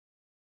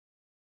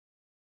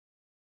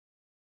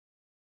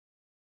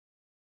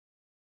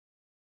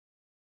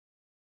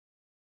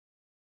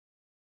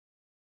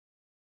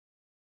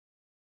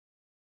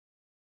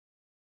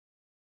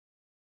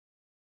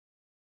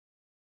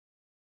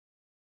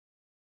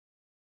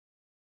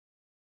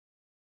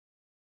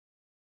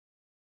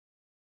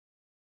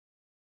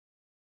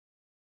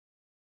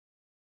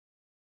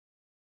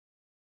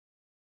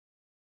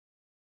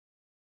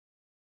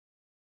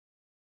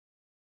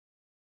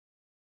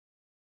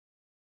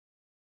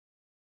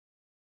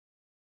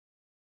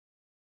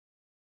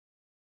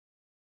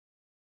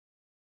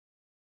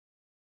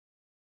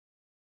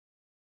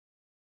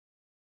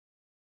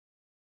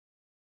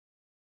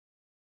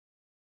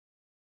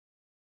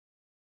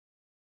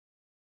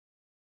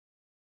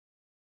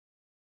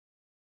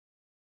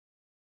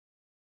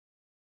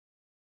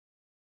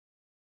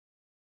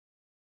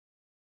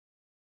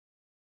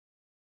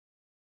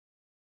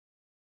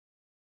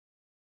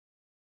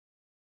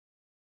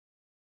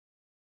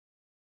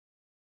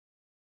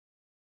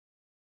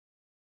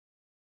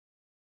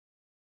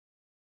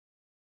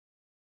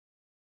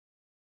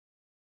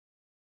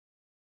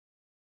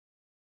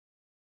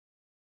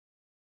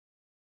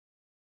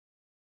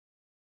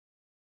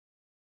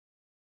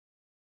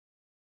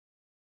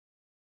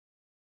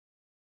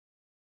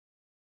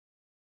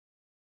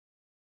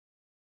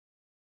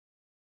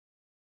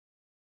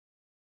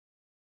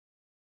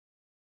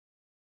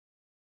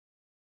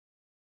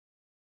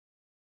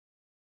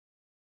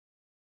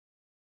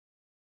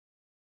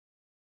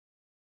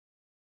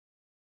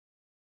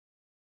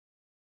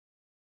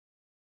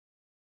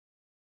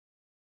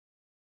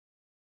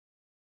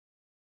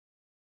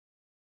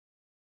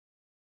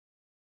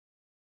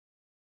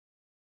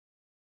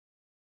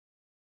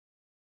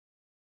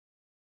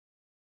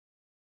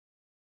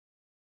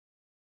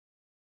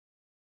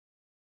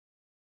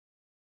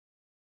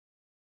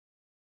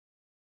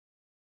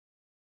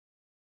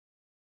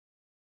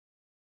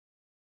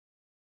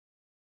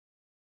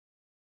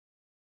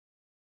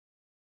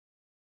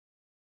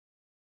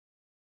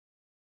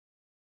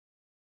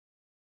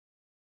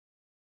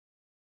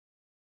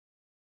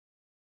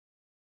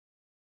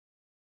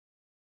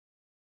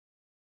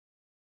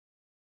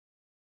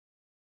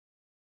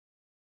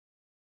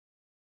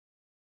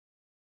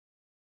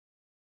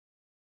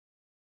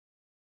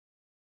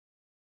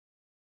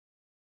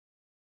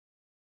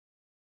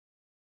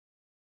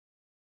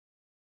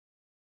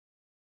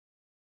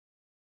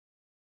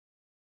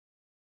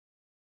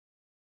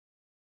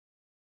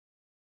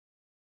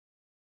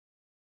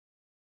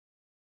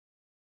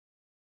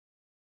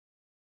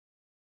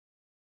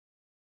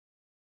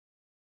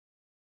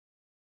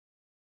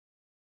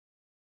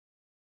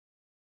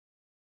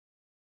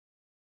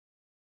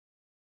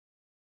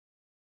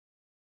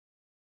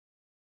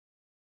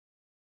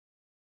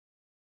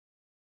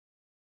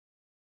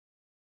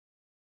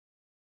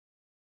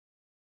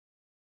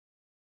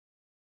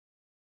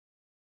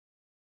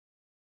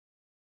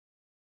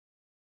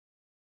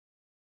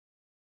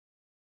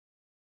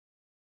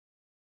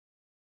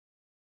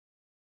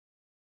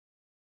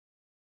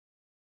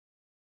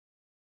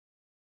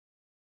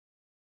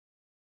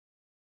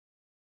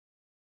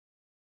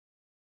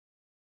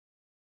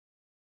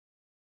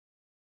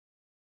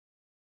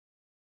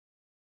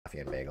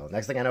coffee and bagel.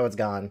 Next thing I know, it's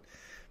gone.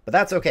 But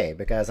that's okay,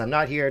 because I'm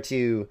not here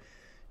to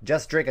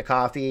just drink a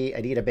coffee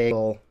and eat a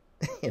bagel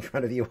in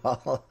front of you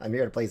all. I'm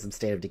here to play some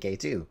State of Decay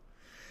 2.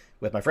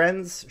 With my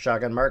friends,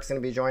 Shotgun Mark's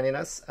going to be joining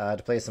us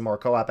to play some more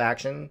co-op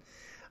action.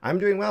 I'm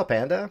doing well,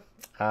 Panda.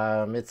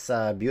 It's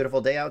a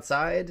beautiful day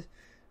outside.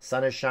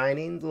 Sun is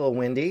shining, a little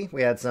windy.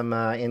 We had some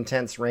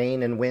intense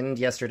rain and wind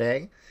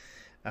yesterday.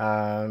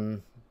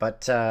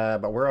 But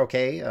we're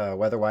okay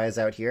weather-wise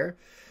out here.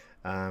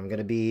 I'm going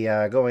to be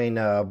going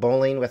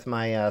bowling with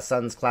my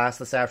son's class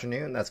this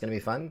afternoon. That's going to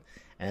be fun.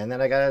 And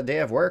then I got a day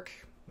of work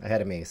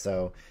ahead of me.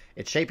 So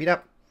it's shaping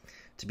up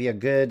to be a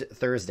good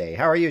Thursday.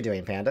 How are you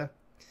doing, Panda?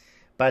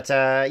 But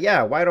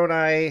yeah, why don't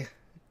I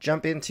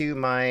jump into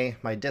my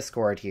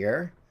Discord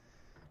here.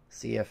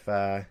 See if...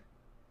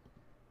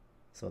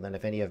 So then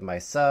if any of my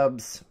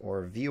subs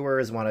or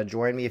viewers want to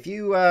join me. If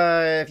you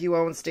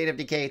own State of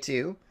Decay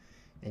 2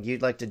 and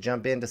you'd like to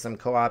jump into some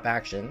co-op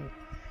action,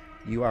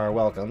 you are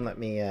welcome. Let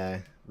me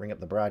bring up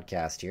the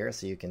broadcast here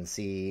so you can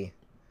see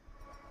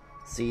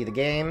the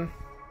game.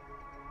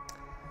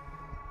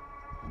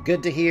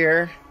 Good to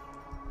hear.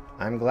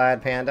 I'm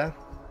glad, Panda.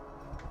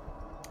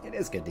 It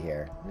is good to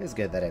hear. It is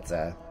good that it's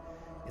a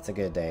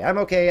good day. I'm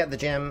okay at the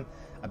gym.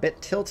 A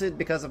bit tilted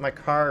because of my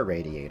car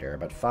radiator,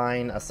 but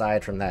fine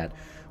aside from that.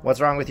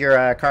 What's wrong with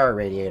your car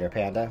radiator,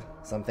 Panda?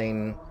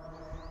 Something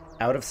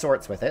out of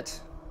sorts with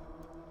it.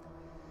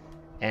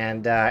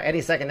 And any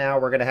second now,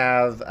 we're going to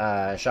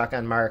have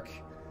Shotgun Mark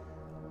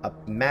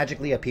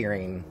magically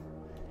appearing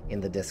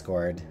in the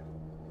Discord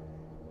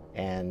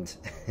and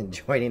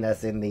joining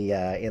us in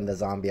the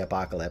zombie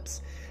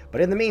apocalypse.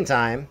 But in the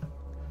meantime,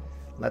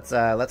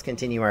 let's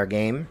continue our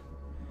game,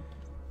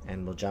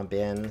 and we'll jump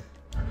in.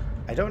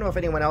 I don't know if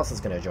anyone else is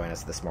going to join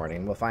us this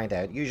morning. We'll find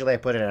out. Usually I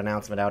put an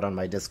announcement out on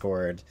my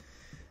Discord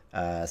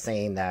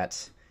saying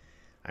that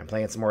I'm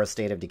playing some more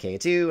State of Decay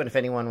 2, and if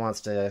anyone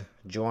wants to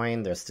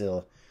join, there's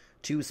still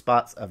 2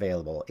 spots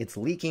available. It's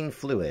leaking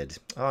fluid.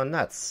 Oh,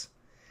 nuts.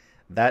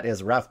 That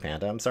is rough,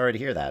 Panda. I'm sorry to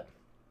hear that.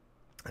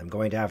 I'm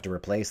going to have to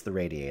replace the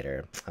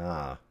radiator.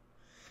 Ah.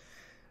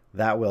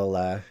 That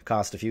will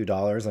cost a few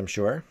dollars, I'm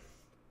sure.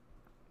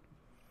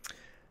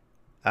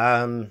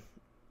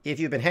 If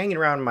you've been hanging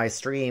around my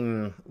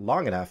stream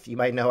long enough, you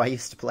might know I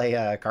used to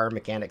play Car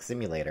Mechanic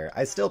Simulator.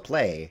 I still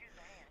play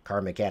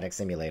Car Mechanic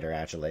Simulator,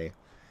 actually.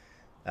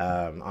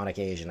 On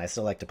occasion. I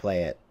still like to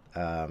play it.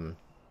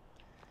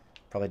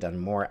 Probably done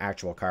more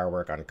actual car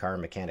work on Car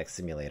Mechanic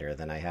Simulator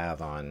than I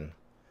have on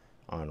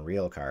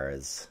real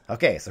cars.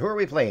 Okay, so who are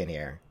we playing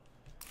here?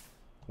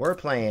 We're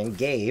playing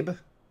Gabe.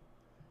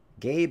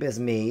 Gabe is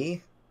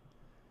me.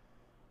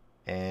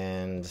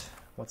 And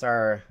what's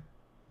our...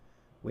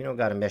 We don't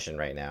got a mission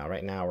right now.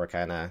 Right now we're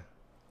kind of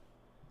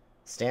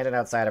standing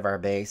outside of our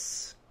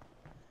base.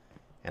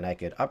 And I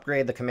could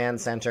upgrade the command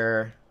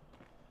center.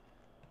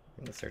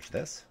 Let's search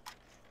this.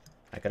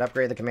 I could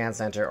upgrade the command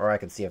center, or I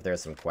could see if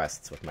there's some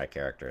quests with my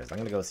characters. I'm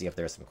going to go see if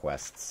there's some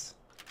quests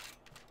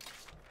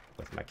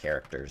with my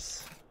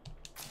characters.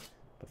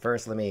 But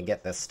first, let me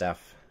get this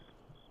stuff.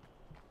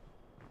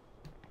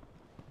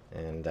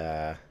 And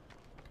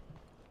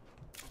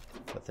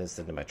put this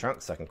into my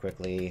trunk so I can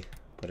quickly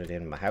put it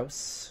in my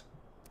house.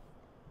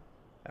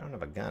 I don't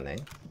have a gun, eh?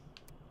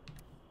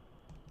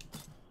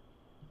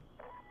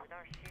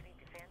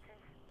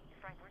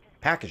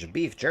 Package of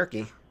beef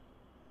jerky.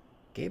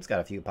 Gabe's got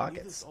a few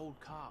pockets. This old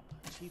cop,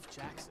 Chief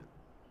Jackson.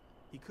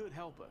 He could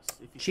help us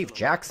if Chief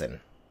Jackson.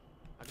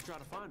 I could try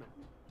to find him.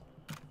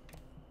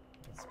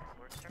 Let's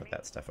put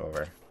that stuff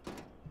over.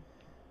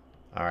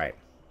 All right,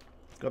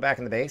 let's go back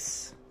in the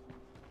base,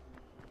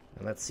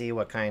 and let's see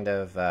what kind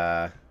of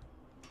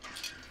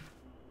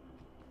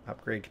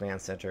upgrade command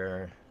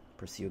center.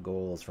 Pursue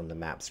goals from the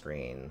map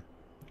screen.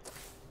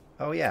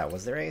 Oh yeah,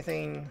 was there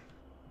anything?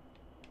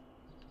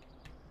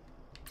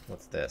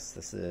 What's this?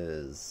 This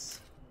is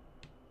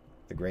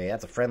the gray.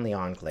 That's a friendly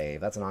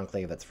enclave. That's an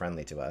enclave that's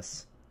friendly to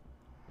us.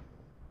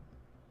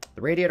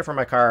 The radiator for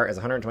my car is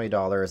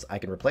 $120. I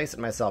can replace it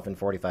myself in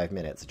 45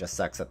 minutes. It just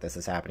sucks that this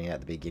is happening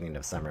at the beginning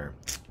of summer.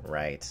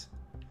 Right.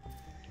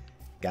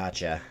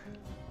 Gotcha.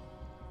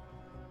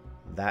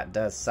 That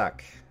does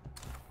suck.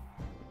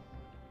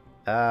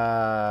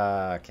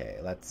 Okay,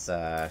 let's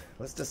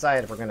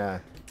decide if we're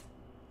gonna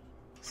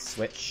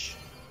switch.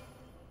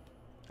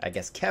 I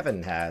guess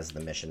Kevin has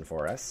the mission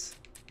for us.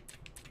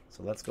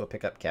 So let's go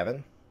pick up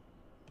Kevin.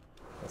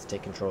 Let's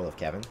take control of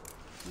Kevin.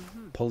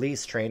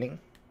 Police training.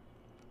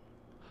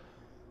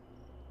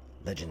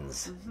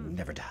 Legends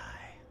never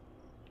die.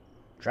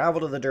 Travel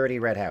to the dirty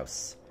red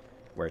house,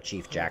 where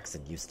Chief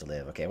Jackson used to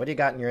live. Okay, what do you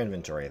got in your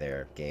inventory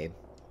there, Gabe?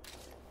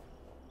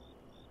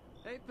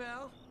 Hey,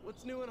 pal.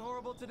 What's new and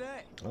horrible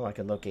today? Oh, I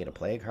can locate a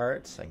plague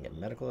heart. I can get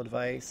medical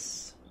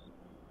advice.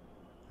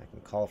 I can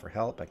call for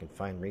help. I can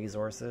find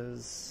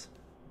resources.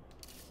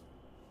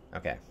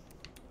 Okay.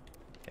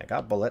 Yeah, I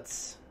got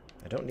bullets.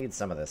 I don't need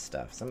some of this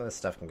stuff. Some of this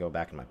stuff can go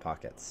back in my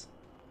pockets.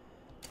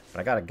 But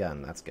I got a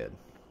gun. That's good.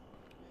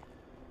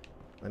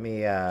 Let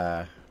me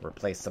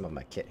replace some of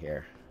my kit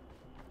here.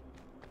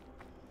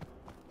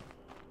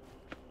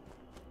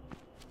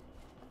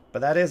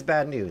 But that is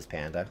bad news,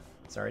 Panda.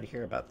 Sorry to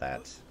hear about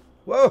that.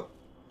 Whoa!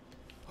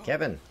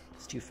 Kevin,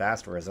 he's too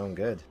fast for his own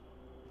good.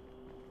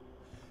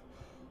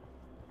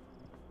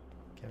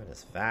 Kevin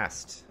is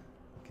fast.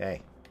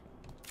 Okay.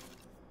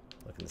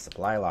 Look in the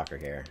supply locker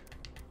here.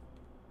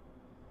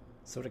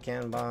 Soda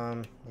can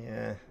bomb.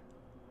 Yeah.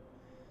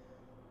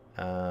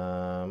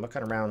 What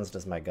kind of rounds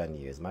does my gun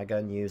use? My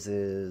gun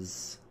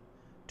uses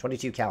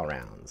 22 cal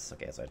rounds.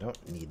 Okay, so I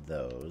don't need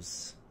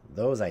those.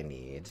 Those I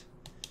need.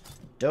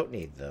 Don't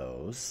need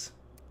those.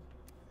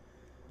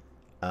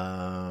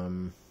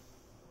 Let's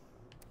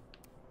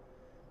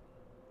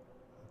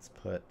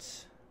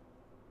put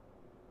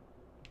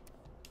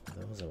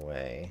those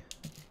away.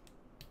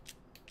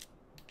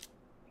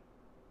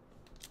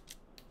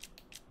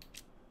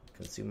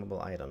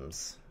 Consumable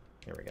items.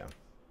 Here we go.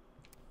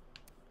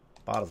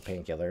 Bottles of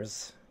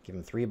painkillers. Give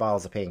him 3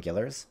 bottles of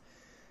painkillers.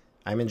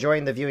 I'm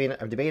enjoying the viewing.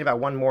 I'm debating about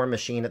one more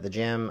machine at the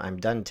gym. I'm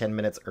done 10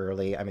 minutes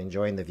early. I'm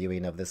enjoying the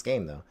viewing of this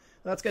game, though.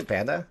 Well, that's good,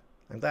 Panda.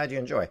 I'm glad you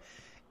enjoy.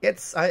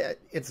 It's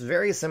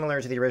very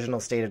similar to the original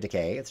State of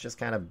Decay. It's just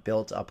kind of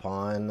built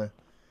upon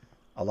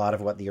a lot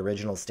of what the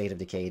original State of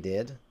Decay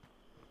did,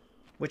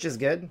 which is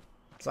good.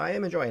 So I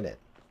am enjoying it.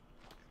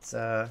 It's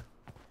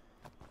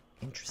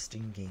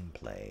interesting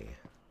gameplay.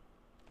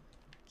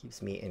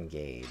 Keeps me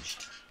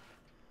engaged.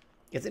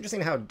 It's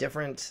interesting how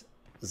different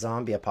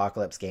zombie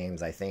apocalypse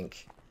games, I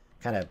think,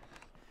 kind of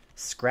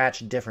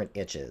scratch different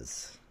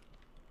itches.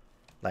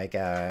 Like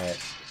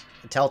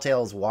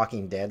Telltale's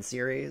Walking Dead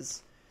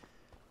series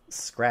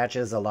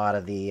scratches a lot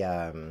of the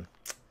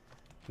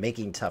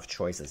making tough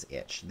choices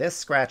itch. This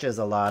scratches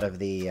a lot of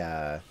the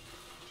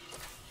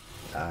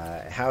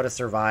how to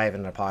survive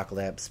in an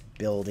apocalypse,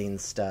 building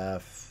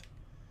stuff.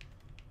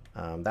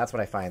 That's what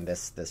I find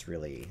this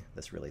really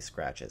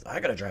scratches. I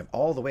gotta drive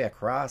all the way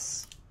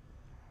across.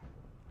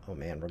 Oh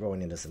man, we're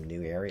going into some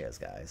new areas,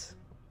 guys.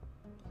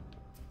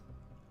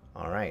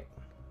 All right,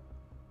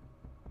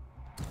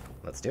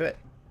 let's do it.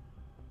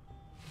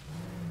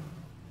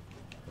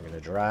 We're gonna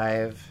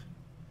drive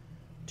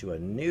to a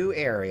new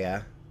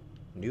area,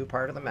 new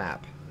part of the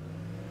map.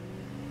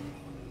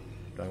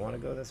 Do I want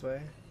to go this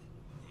way?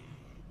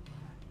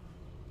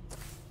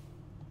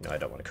 No, I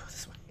don't want to go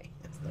this way.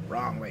 It's the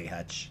wrong way,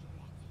 Hutch.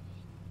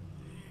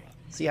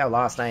 See how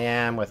lost I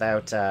am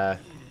without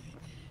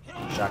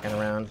shocking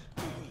around?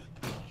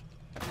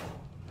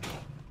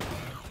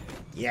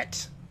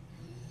 Yet.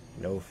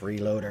 No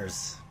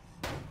freeloaders.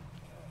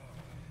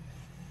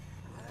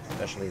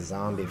 Especially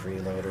zombie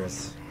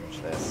freeloaders.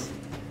 Watch this.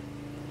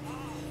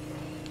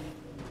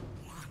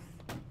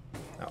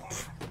 Oh,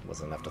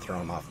 wasn't enough to throw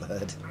him off the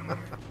hood.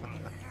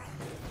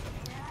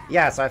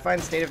 Yeah, so I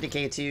find State of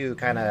Decay 2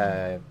 kind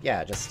of,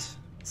 yeah, just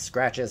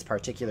scratches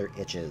particular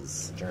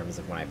itches in terms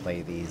of when I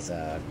play these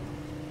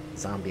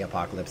zombie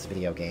apocalypse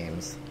video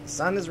games. The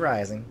sun is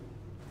rising.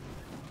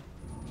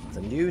 It's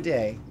a new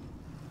day.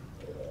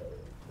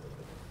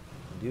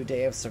 A new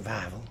day of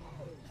survival.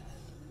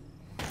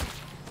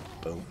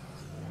 Boom.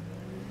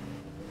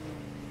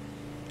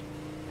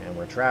 And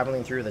we're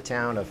traveling through the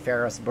town of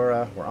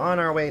Ferrisborough. We're on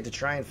our way to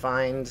try and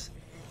find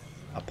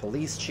a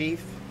police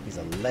chief. He's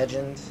a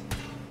legend.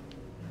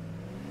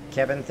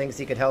 Kevin thinks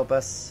he could help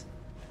us.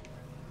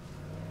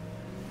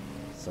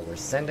 So we're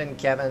sending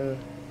Kevin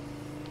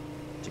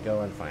to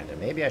go and find him.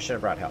 Maybe I should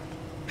have brought help.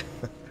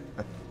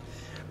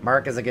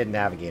 Mark is a good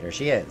navigator.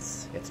 She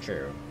is. It's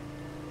true.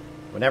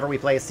 Whenever we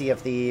play Sea of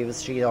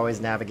Thieves, she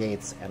always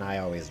navigates and I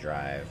always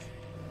drive.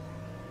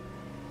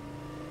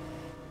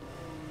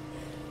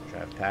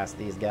 Drive past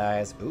these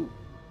guys. Ooh.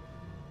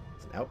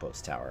 It's an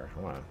outpost tower. I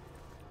want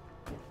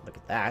to look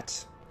at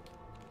that.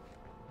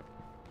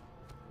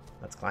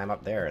 Let's climb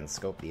up there and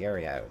scope the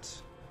area out.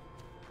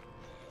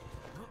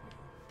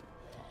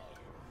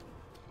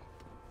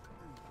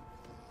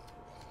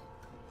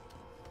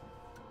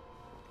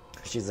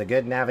 She's a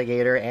good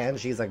navigator, and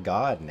she's a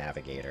god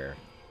navigator.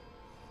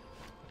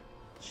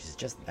 She's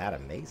just that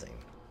amazing.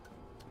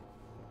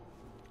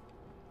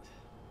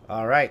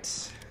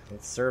 Alright,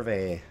 let's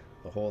survey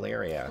the whole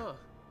area. Huh.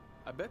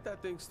 I bet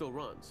that thing still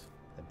runs.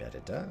 I bet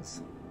it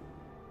does.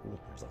 Ooh,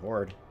 there's a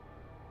horde.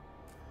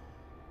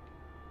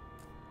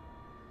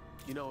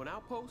 You know, an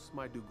outpost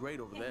might do great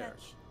over there.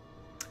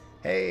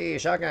 Hey,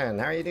 Shotgun,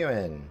 how are you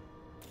doing?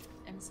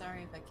 I'm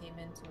sorry if I came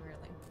in too early.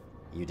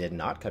 You did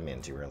not come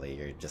in too early.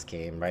 You just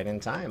came right in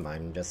time.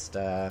 I'm just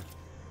at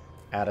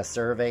a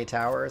survey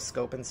tower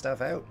scoping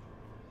stuff out.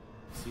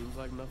 Seems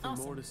like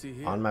nothing more to see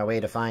here. On my way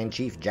to find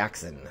Chief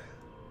Jackson.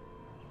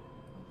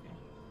 Okay.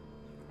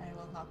 I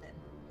will hop in.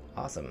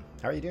 Awesome.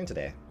 How are you doing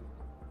today?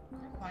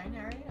 I'm fine,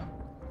 how are you?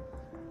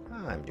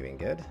 Oh, I'm doing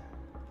good.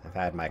 I've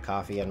had my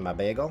coffee and my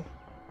bagel.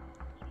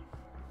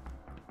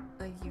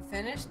 Like, you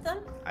finished them?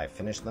 I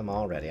finished them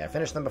already. I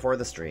finished them before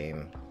the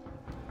stream.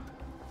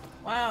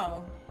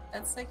 Wow.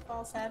 That's like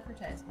false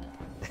advertisement.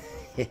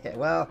 Yeah,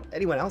 well,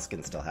 anyone else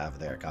can still have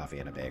their coffee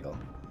and a bagel.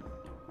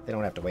 They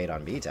don't have to wait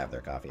on me to have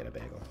their coffee and a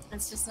bagel.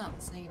 It's just not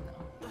the same,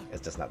 though.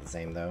 It's just not the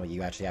same, though.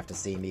 You actually have to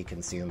see me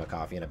consume a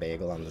coffee and a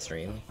bagel on the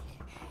stream.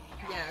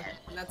 Yeah,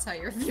 that's how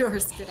your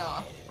viewers get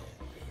off.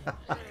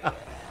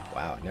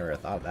 Wow, I never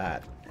thought of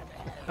that.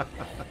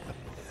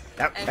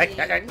 I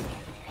mean,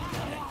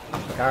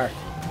 Off the car.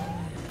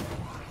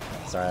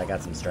 Sorry, I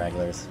got some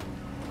stragglers.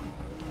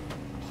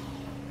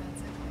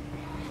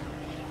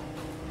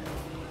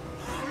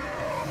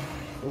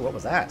 Ooh, what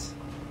was that?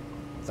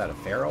 Is that a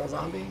feral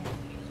zombie?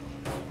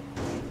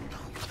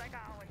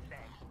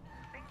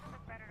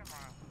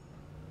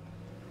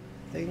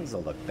 Things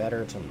will look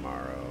better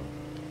tomorrow.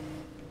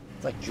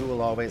 It's like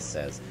Jewel always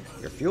says.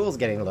 Your fuel's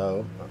getting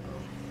low. Uh-oh.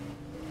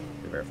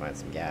 We better find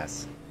some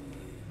gas.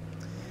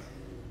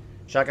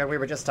 Shotgun, we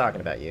were just talking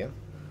about you.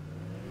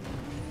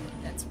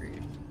 that's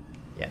rude.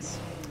 Yes.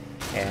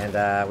 And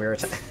we were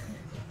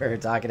we were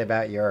talking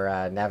about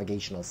your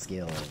navigational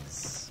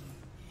skills.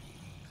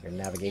 Your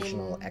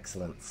navigational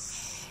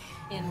excellence.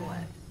 In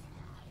what?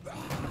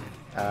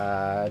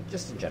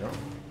 Just in general.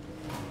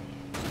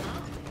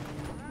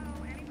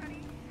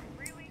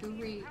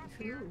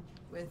 Who?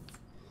 With?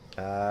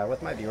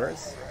 With my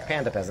viewers.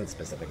 Panda Peasants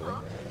specifically.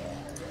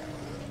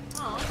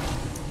 Oh.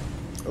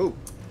 Ooh!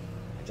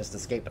 I just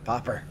escaped a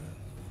popper.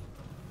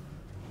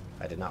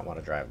 I did not want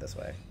to drive this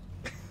way.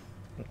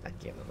 I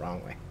came the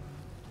wrong way.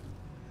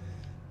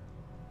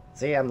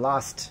 See, I'm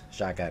lost,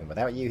 Shotgun.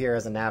 Without you here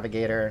as a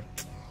navigator,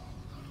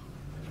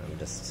 I'm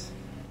just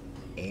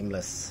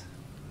aimless.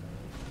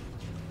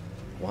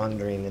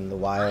 Wandering in the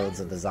wilds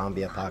of the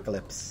zombie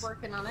apocalypse.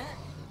 Working on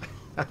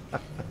it.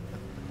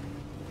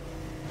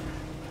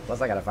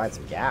 Plus, I gotta find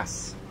some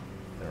gas.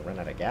 I'm gonna run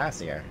out of gas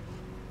here.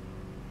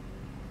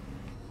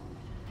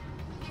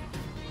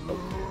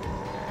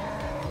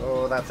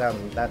 Oh, that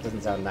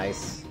doesn't sound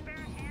nice.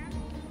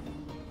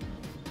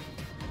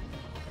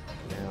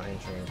 Now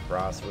entering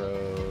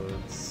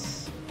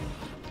crossroads.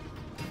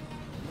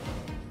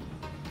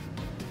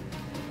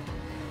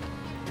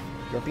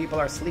 Your people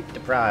are sleep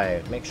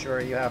deprived. Make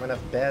sure you have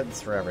enough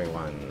beds for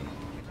everyone.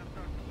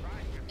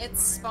 It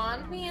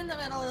spawned me in the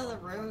middle of the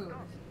road.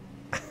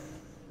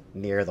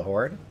 Near the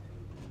horde?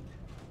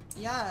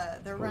 Yeah,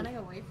 they're running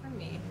away from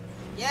me.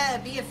 Yeah,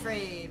 be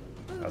afraid.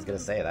 I was gonna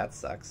say, that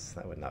sucks.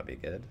 That would not be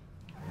good.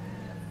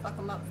 Fuck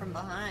them up from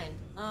behind.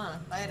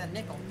 If I had a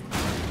nickel.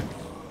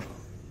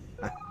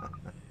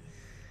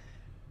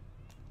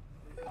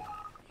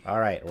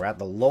 Alright, we're at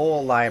the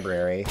Lowell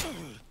Library.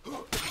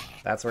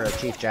 That's where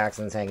Chief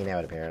Jackson's hanging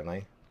out,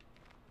 apparently.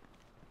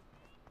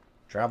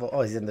 Travel...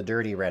 Oh, he's in the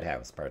dirty red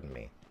house, pardon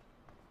me.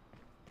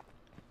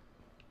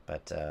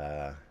 But,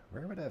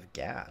 where would I have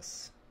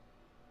gas?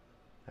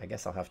 I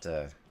guess I'll have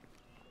to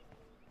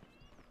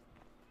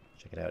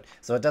check it out.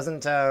 So it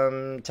doesn't,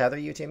 tether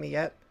you to me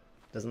yet?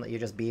 Doesn't let you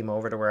just beam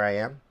over to where I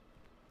am?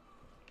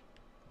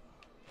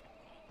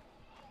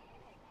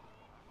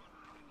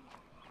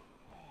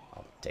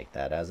 I'll take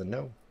that as a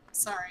no.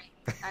 Sorry.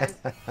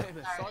 Sorry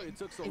it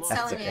took so It's long.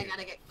 telling That's me I okay.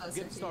 gotta get closer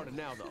Getting to started you.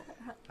 now, though.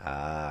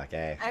 Ah,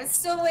 okay. I'm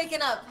still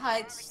waking up.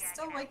 Hi,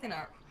 still waking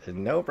up.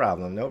 No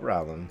problem, no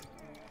problem.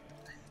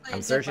 Playing I'm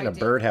Dead searching by a Daylight.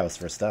 birdhouse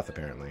for stuff,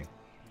 apparently.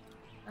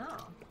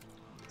 Oh,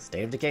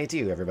 State of Decay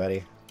 2,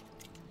 everybody.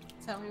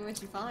 tell me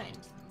what you find.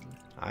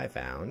 I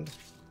found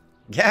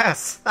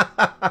gas!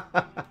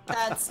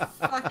 That's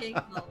fucking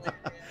hilarious.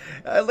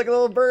 Look at a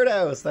little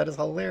birdhouse. That is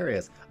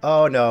hilarious.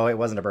 Oh, no, it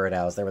wasn't a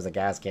birdhouse. There was a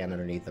gas can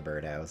underneath the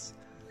birdhouse.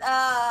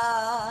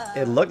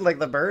 It looked like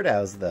the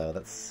birdhouse, though.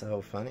 That's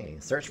so funny.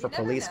 Search for You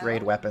never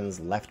police-grade know. weapons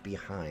left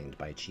behind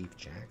by Chief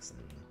Jackson.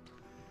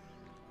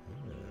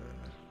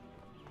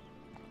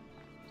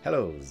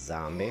 Hello,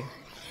 zombie.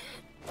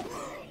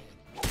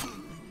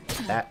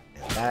 That,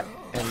 and that,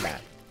 and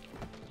that.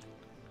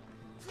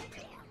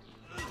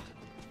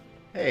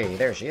 Hey,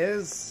 there she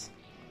is.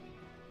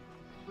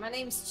 My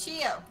name's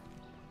Chio.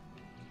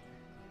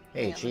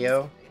 Hey, Yeah,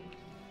 Chio.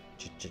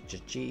 let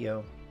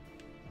Chio.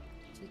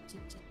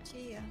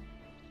 Chio.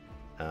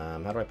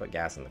 How do I put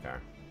gas in the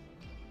car?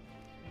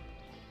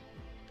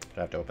 Do I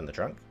have to open the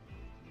trunk?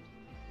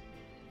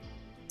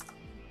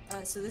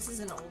 So this is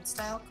an old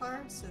style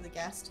car, so the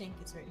gas tank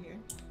is right here.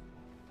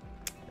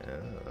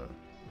 Oh,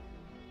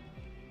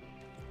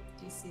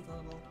 Do you see the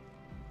little...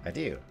 I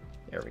do.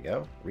 There we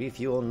go.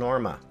 Refuel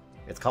Norma.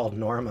 It's called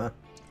Norma.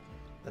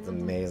 That's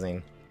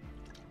amazing.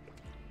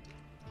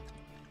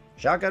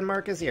 Shotgun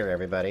Mark is here,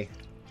 everybody.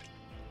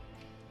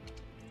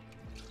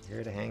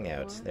 Here to hang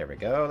out. There we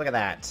go. Look at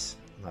that.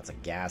 Lots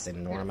of gas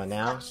in Norma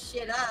now. Fuck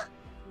shit up.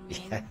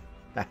 Yeah,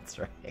 that's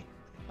right.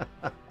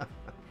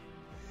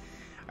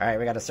 Alright,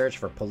 we gotta search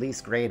for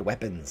police-grade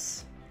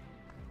weapons.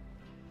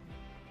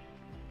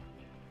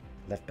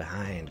 Left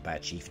behind by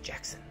Chief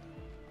Jackson.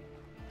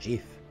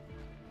 Chief.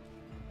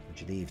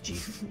 What'd you leave,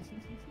 Chief?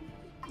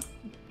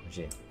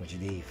 What'd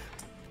you leave?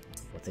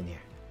 What's in here?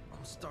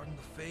 I'm starting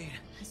to fade.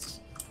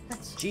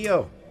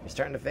 Geo, you're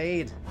starting to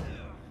fade.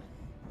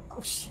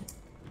 Oh shit.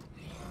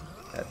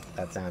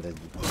 That sounded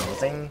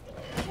amazing.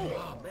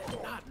 Oh, man,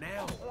 not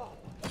now.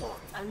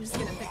 I'm just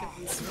gonna pick up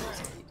these screws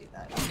when you do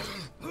that.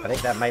 I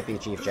think that might be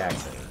Chief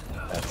Jackson.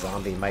 That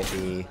zombie might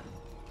be...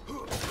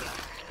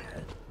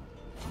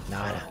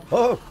 No.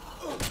 Oh!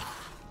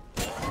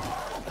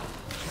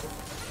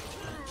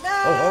 No!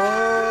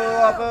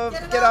 Oh, off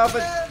of, get off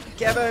of,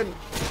 Kevin!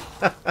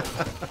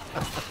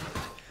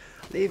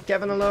 Leave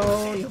Kevin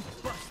alone!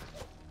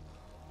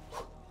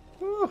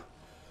 Woo.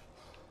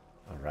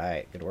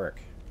 Alright, good work.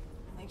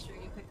 Make sure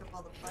you pick up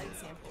all the blood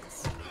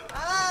samples.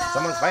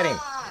 Someone's fighting!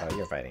 Oh,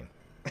 you're fighting.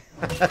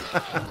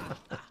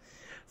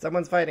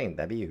 Someone's fighting.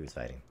 That'd be you who's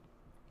fighting.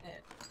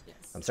 Yes.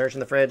 I'm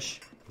searching the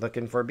fridge,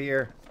 looking for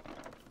beer.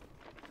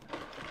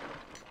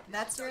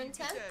 That's your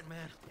intent?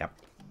 Yep.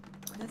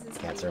 This is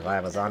Can't how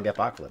survive you a zombie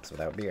apocalypse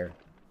without beer.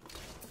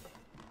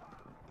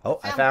 Oh,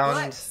 I Found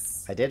found...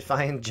 books. I did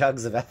find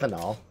jugs of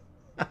ethanol.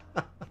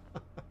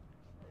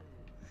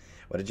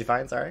 What did you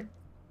find, sorry?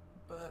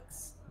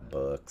 Books.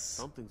 Books.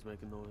 Something's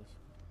making noise.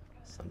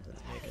 Something's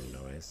making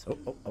noise. Oh,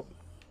 oh, oh.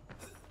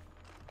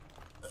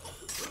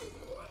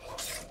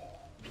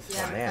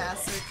 Yeah, I'm man.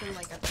 fast searching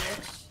like a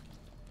bitch.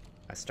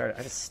 I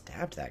just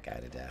stabbed that guy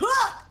to death.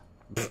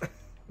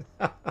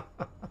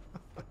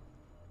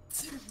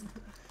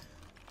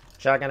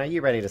 Shotgun, are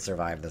you ready to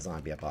survive the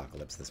zombie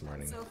apocalypse this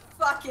morning? So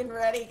fucking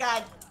ready,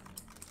 God.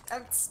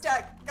 I'm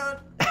stuck. Go.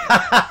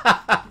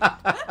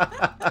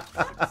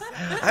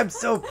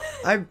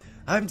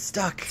 I'm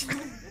stuck.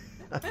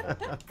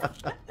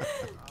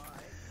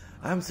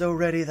 I'm so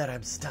ready that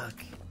I'm stuck.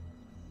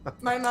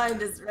 My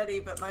mind is ready,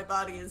 but my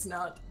body is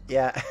not.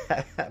 Yeah,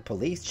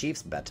 police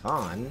chief's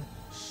baton.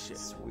 Shit.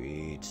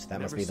 Sweet. That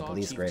Never must be the saw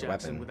police Chief grade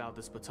Jackson weapon. without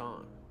this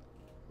baton.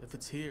 If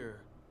it's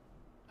here,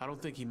 I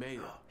don't think he made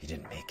it. He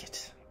didn't make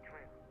it.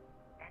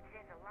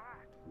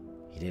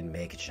 He didn't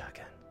make it,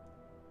 Shotgun.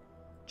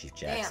 Chief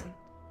Jackson.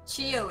 Damn.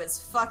 Chio is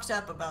fucked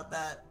up about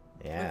that.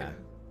 Yeah.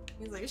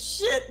 He's like,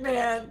 shit,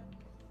 man.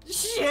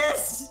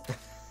 Shit.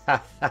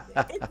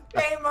 It's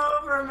game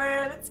over,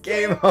 man. It's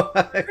Game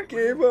over.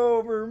 Game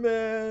over,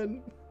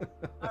 man.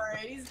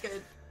 Alright, he's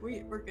good.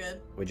 We're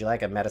good. Would you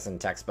like a medicine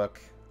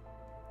textbook?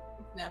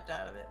 Snapped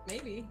out of it.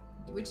 Maybe.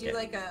 Would you Yeah.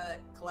 like a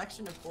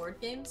collection of board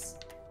games?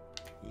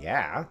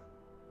 Yeah.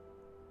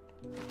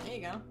 There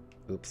you go.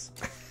 Oops.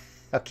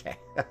 Okay.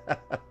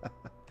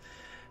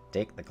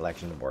 Take the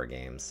collection of board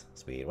games.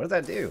 Sweet. What does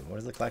that do? What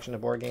does the collection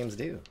of board games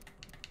do?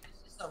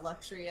 It's just a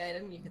luxury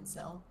item you can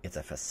sell. It's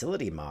a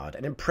facility mod,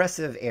 an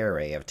impressive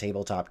array of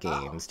tabletop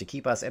games to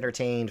keep us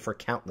entertained for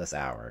countless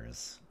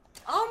hours.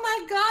 Oh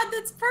my god,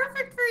 that's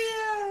perfect for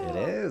you! It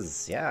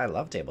is. Yeah, I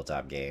love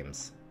tabletop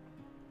games.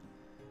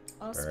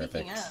 Oh, speaking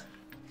Perfect. of.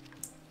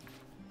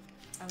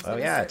 I was Oh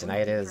gonna yeah, start tonight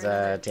looking is for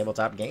another-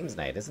 tabletop games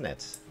night, isn't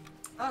it?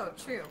 Oh,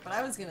 true. But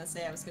I was gonna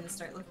say I was gonna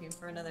start looking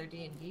for another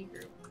D&D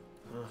group.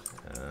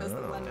 Because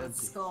the one Oh. with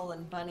Skull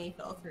and Bunny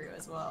fell through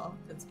as well.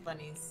 Because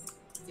Bunny's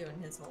doing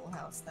his whole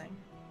house thing.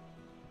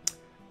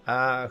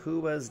 Who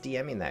was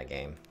DMing that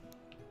game?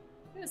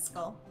 It was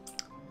Skull.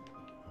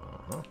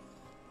 Uh-huh.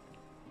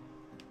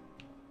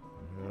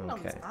 Look at all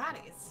these Okay.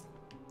 bodies.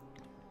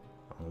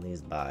 All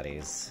these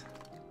bodies.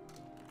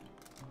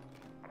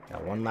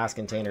 Got one last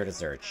container to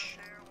search.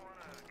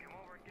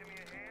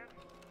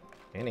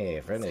 Any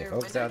friendly there a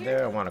folks window out here?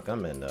 there want to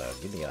come and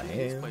give me a This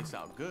hand? place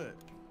out good.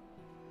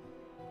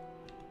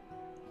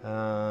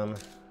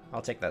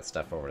 I'll take that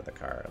stuff over to the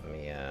car. Let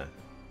me, Yeah,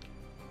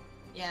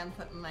 I'm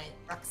putting my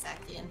rucksack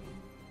in.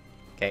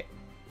 Okay.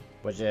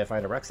 What'd you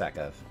find a rucksack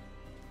of?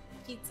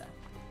 Pizza.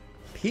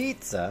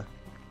 Pizza?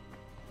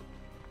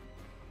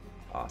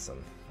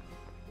 Awesome.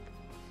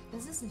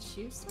 Is this a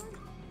shoe store?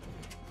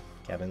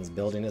 Kevin's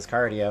building his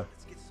cardio.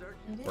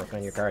 It Work on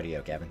is. your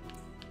cardio, Kevin.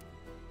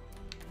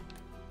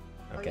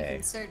 Oh, you Okay.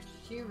 can search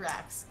shoe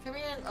racks. Come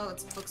here. Oh,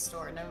 it's a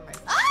bookstore. Never mind.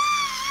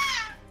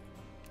 Ah!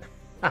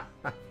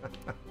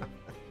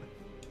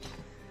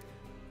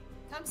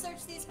 Come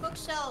search these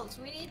bookshelves.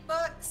 We need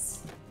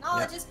books.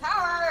 Knowledge Yep. is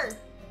power.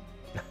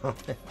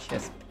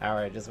 Just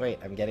power. Just wait.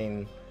 I'm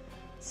getting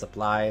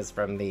supplies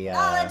from the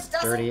Knowledge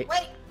doesn't dirty.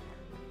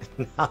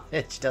 wait.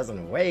 Knowledge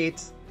doesn't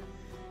wait.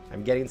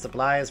 I'm getting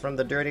supplies from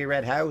the dirty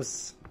red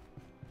house.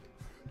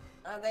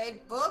 Are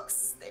they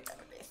books? They better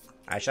be.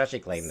 I should actually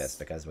claim this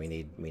because we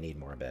need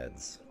more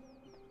beds.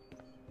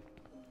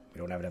 We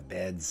don't have enough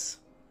beds.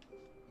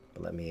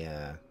 But let me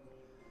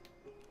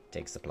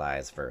take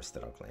supplies first,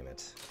 then I'll claim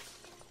it.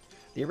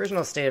 The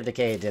original State of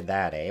Decay did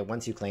that, eh?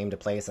 Once you claimed a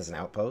place as an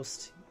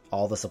outpost,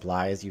 all the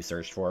supplies you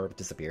searched for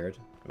disappeared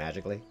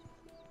magically.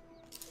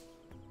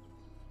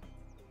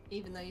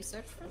 Even though you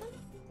search for them?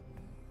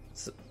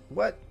 So,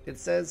 what? It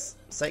says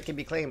site can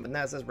be claimed, but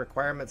now it says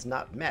requirements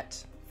not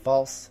met.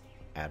 False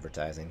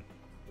advertising.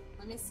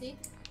 Let me see.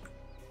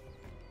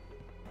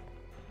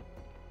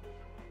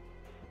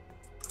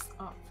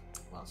 Oh,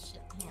 well,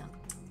 shit, hang on.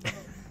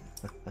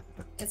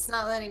 It's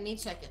not letting me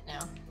check it now.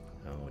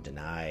 Oh,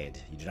 denied.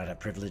 You do not have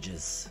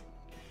privileges.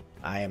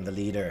 I am the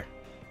leader.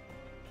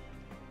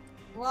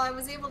 Well, I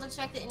was able to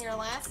check it in your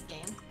last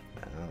game.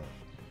 Oh.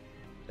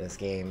 This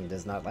game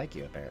does not like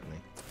you, apparently.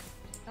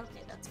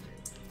 Okay, that's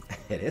rude.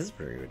 It is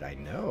rude, I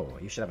know.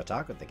 You should have a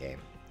talk with the game.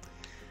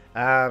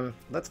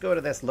 Let's go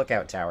to this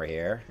lookout tower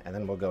here, and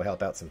then we'll go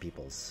help out some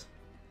peoples.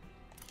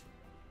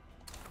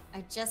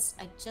 I just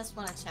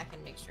want to check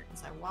and make sure,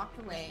 because I walked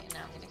away, and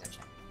now I'm gonna go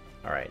check.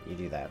 Alright, you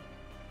do that.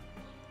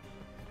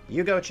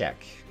 You go check.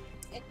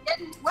 It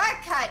didn't work,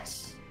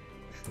 Hutch!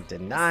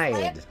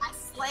 Denied. I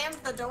slammed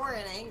the door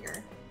in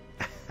anger.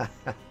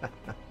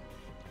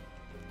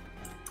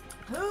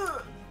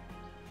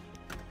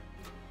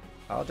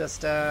 I'll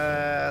just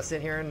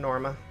sit here in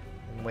Norma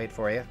and wait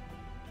for you.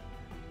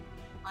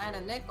 I had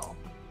a nickel.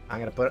 I'm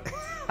gonna put.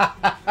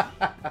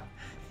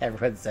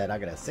 Everyone said I'm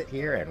gonna sit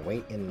here and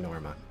wait in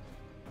Norma.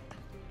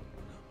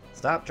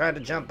 Stop trying to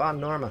jump on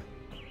Norma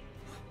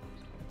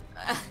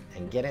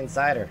and get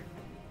inside her.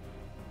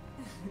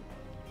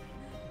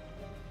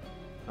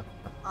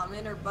 I'm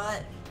in her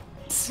butt.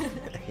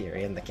 You're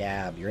in the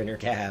cab. You're in your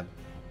cab.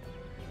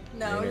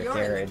 No, You're in her you're in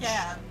carriage. the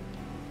cab.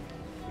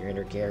 You're in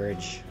her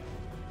carriage.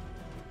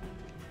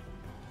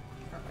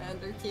 Her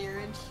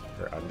undercarriage.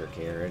 Her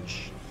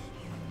undercarriage.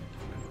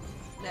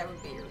 That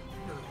would be her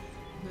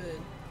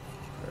hood.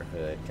 Her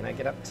hood. Can I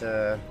get up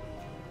to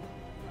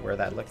where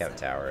that lookout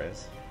tower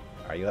is?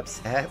 Are you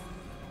upset?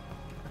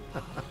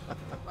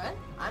 What?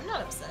 I'm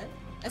not upset.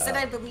 I said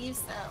I believe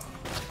so.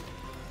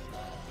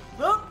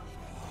 Oh.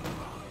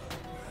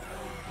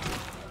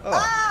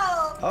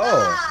 Oh!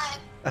 God!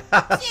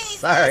 Jesus!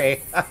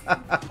 Sorry.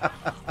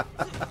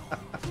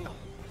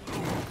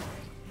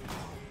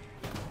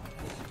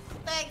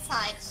 Thanks,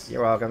 Hutch.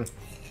 You're welcome.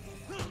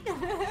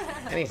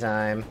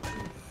 Anytime.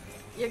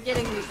 You're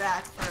getting me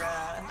back for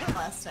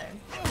last time.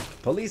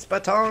 Police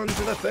baton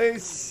to the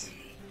face.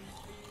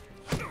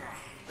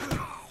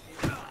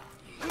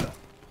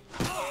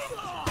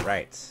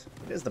 Right.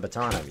 It is the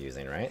baton I'm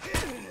using, right?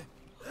 Is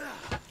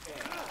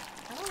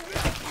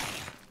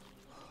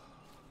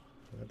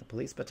that the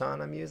police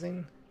baton I'm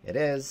using? It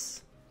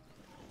is.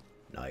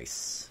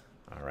 Nice.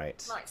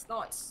 Alright. Nice,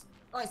 nice.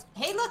 Nice.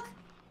 Hey, look!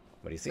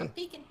 What do you see? I'm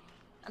peeking.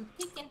 I'm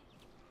peeking.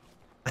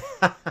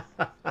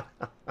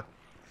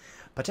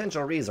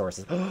 Potential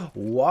resources.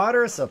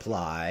 Water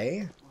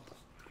supply.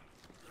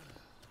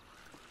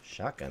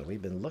 Shotgun.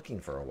 We've been looking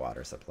for a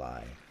water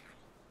supply.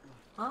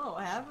 Oh,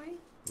 have we?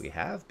 We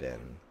have been.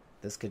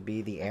 This could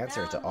be the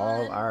answer to found all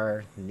one.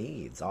 our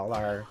needs.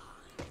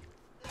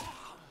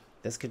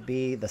 This could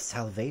be the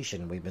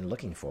salvation we've been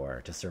looking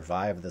for to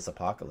survive this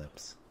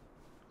apocalypse.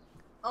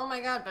 Oh my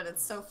god, but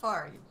it's so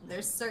far.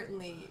 There's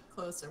certainly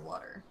closer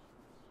water.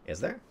 Is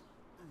there?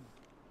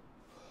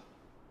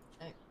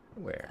 I,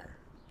 Where?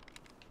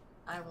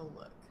 I will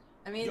look.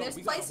 I mean, Yo, there's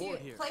we got a horde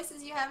here.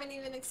 places you haven't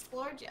even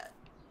explored yet.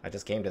 I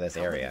just came to this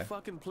How many area.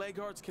 fucking plague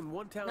hearts can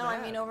one town No,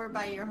 have? I mean over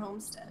by your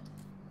homestead.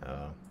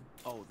 Oh.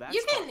 Oh, that's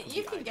You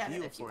fucking can get it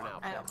ideal if you for an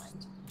want. I don't outpost.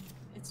 mind.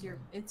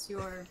 It's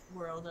your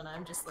world, and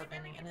I'm just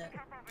living in it.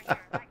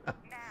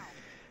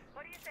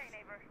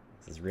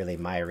 This is really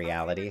my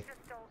reality.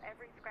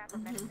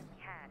 Mhm.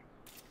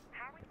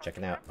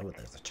 Checking out. Oh,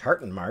 there's a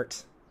Tartan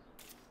Mart.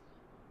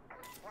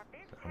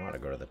 I want to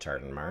go to the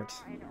Tartan Mart.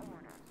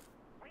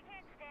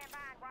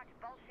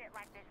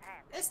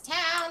 This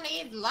town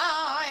needs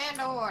law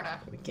and order.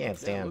 We can't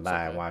stand looks by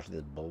like and that. watch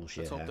this bullshit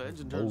Let's hope the happen.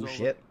 engine turns over.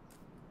 Bullshit.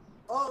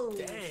 Oh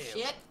Damn.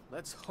 shit!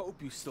 Let's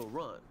hope you still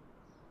run.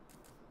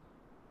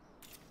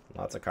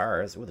 Lots of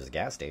cars. Ooh, there's a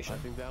gas I station.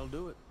 think that'll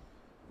do it.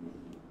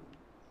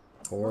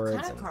 What Hordes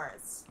kind of and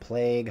cars?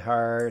 plague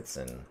hearts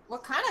and...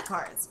 What kind of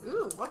cars?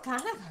 Ooh, what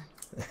kind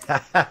of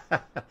cars?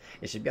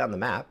 It should be on the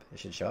map. It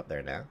should show up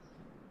there now,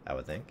 I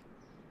would think.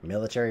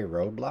 Military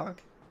roadblock?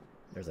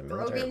 There's a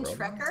military Rogan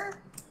roadblock?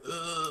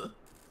 Trekker?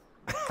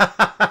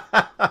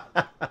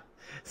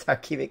 Sorry,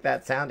 can you make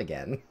that sound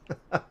again?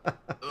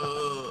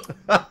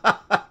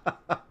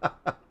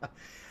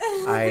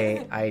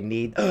 I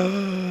need...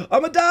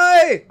 I'ma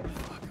die!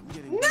 Fuck, I'm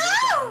getting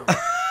No!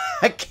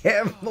 I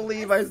can't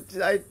believe I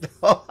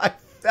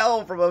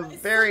fell from a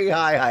very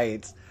high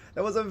height.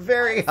 That was a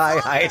very high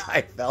height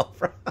I fell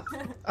from.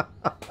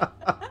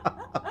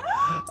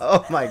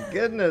 Oh my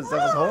goodness, that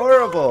was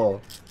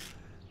horrible.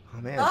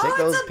 Oh man, take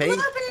those it's a pink.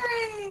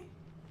 blueberry!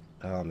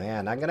 Oh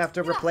man, I'm gonna have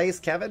to replace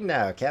Kevin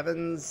now.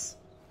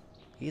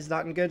 He's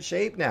not in good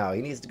shape now.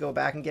 He needs to go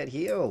back and get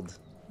healed.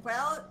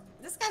 Well,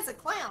 this guy's a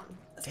clown.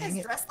 This Dang guy's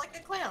it. dressed like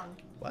a clown.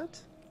 What?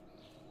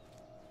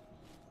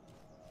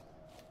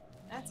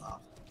 That's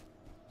awful.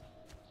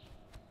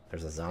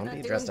 There's a zombie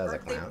doing dressed as a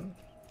birthday- clown?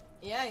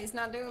 Yeah, he's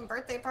not doing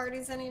birthday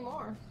parties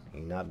anymore.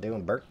 He's not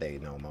doing birthday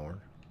no more.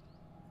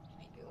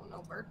 Ain't doing no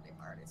birthday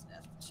parties,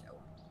 that's for sure.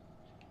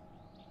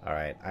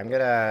 Alright, I'm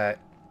gonna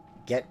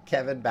get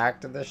Kevin back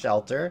to the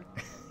shelter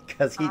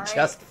because he Alright.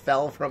 just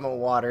fell from a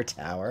water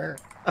tower.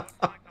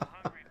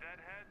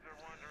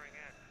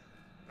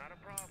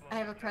 I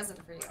have a present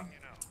for you.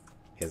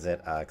 Is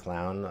it a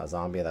clown, a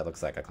zombie that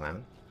looks like a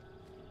clown?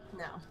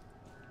 No.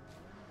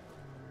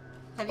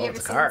 Have Oh, you ever it's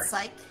a seen car.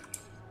 Psych?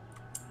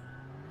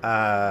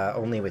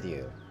 Only with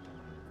you.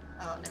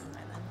 Oh, never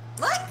mind then.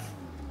 Look!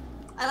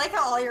 I like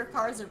how all your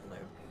cars are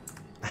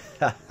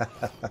blue.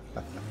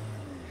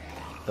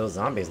 Those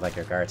zombies like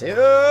your car too.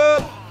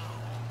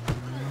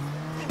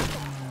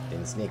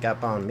 Didn't sneak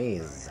up on me,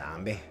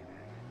 zombie.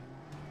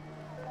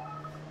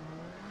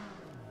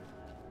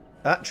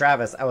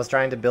 Travis, I was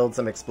trying to build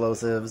some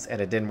explosives and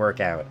it didn't work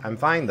out. I'm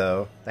fine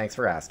though. Thanks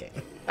for asking.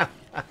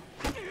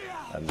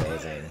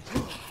 Amazing.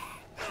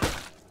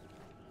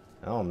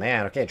 Oh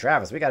man, okay,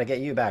 Travis, we gotta get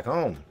you back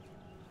home.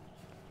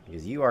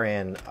 Because you are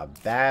in a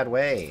bad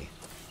way.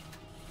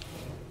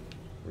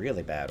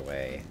 Really bad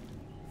way.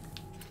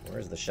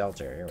 Where's the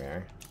shelter? Here we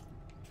are.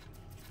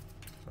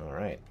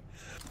 Alright.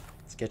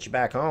 Let's get you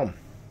back home.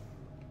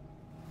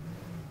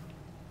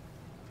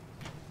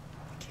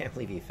 Can't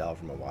believe you fell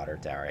from a water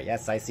tower.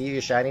 Yes, I see you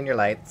shining your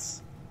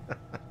lights.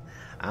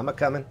 I'm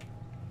a-coming.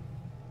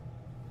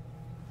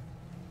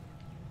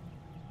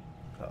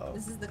 Uh-oh.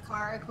 This is the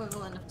car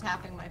equivalent of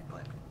tapping my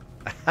foot.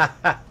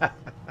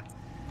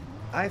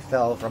 I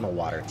fell from a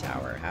water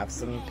tower. Have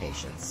some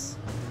patience.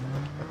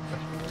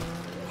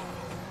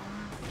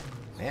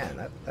 Man,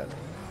 that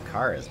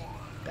car is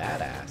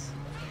badass.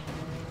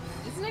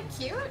 Isn't it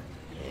cute?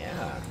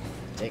 Yeah.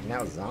 Taking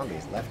out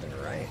zombies left and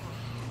right.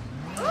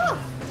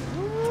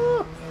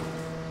 Ooh!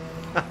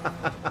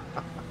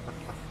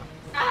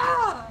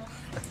 Ah!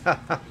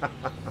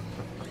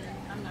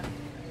 I'm not.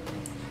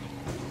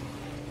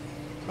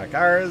 My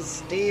car is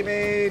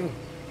steaming!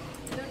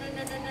 No.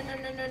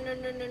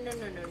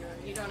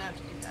 You don't have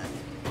to do that.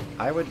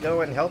 I would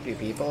go and help you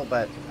people,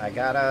 but I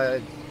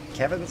gotta...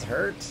 Kevin's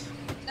hurt.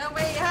 No,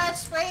 wait,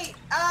 Hutch, wait!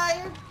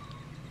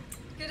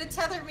 You're gonna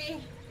tether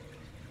me.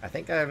 I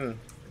think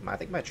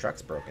my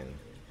truck's broken.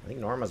 I think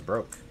Norma's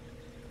broke.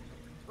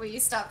 Will you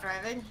stop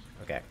driving?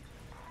 Okay.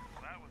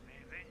 That was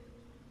easy.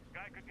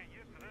 Guy could get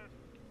used to this.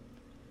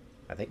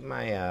 I think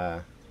my,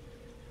 oh.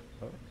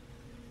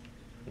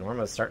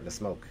 Norma's starting to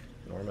smoke.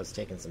 Norma's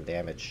taking some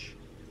damage.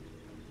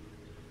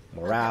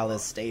 Morale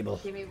is stable.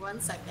 Give me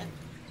 1 second,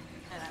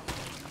 and I will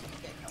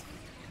get going.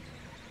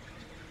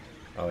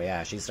 Oh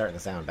yeah, she's starting to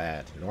sound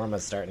bad.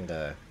 Norma's starting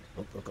to...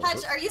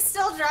 Hutch, are you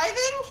still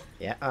driving?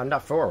 Yeah, I'm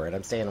not forward.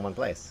 I'm staying in one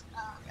place.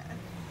 Oh, okay.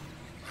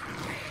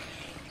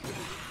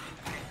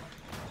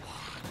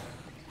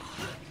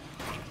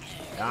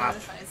 Get off.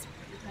 Notifies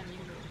every time you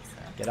move, so.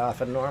 Get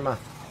off of Norma.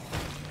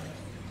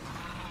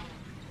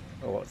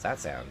 Oh, what's that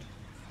sound?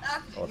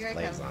 Ah, Oh, it's here a I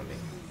flame come. zombie.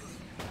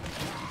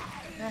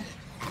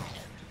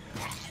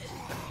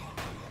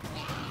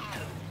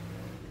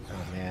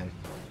 Oh man.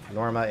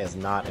 Norma is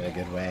not in a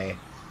good way.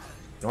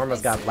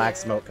 Norma's got black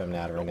smoke coming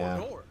out of her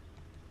now.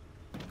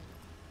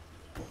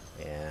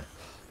 Yeah.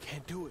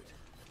 Can't do it.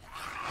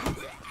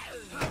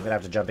 I'm gonna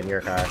have to jump in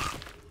your car.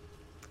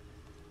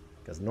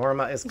 Because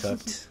Norma is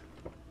cooked.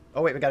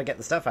 Oh wait, we gotta get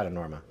the stuff out of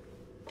Norma.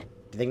 Do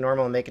you think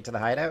Norma will make it to the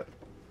hideout?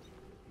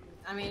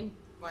 I mean,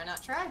 why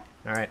not try?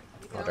 Alright,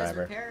 You can I'll always drive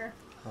her. repair her.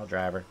 I'll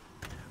drive her.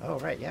 Oh,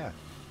 right, yeah.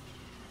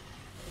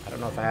 I don't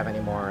know if I have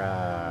any more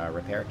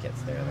repair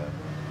kits there, though.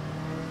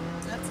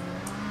 That's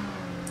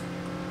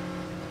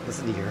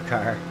Listen to your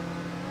car.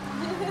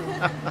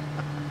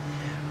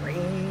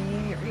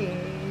 Ring,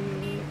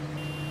 ring.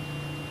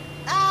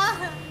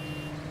 Ah!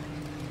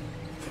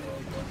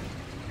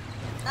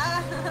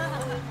 Ah!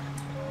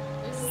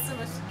 There's just so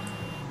much.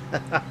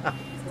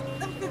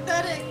 So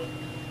pathetic.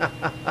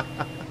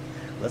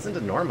 Listen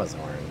to Norma's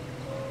horn.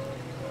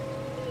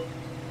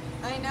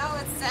 I know,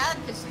 it's sad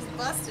because she's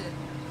busted.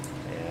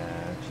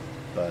 Yeah,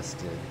 she's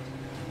busted.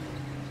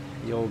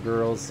 The old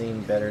girl's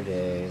seen better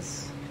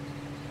days.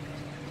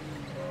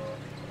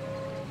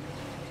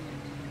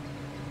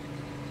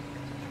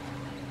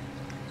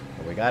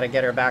 Well, we gotta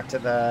get her back to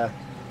the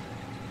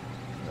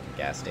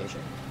gas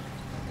station.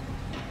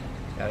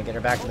 Gotta get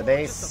her back to the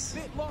base. Just a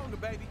bit longer,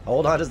 baby.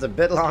 Hold on just a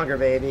bit longer,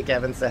 baby,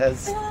 Kevin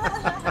says.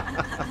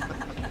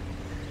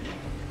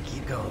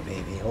 Keep going,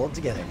 baby. Hold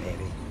together,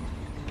 baby.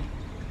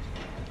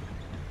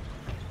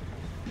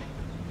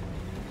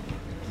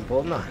 Keep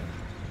holding on.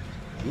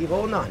 Keep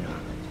holding on, Norma.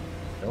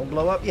 Don't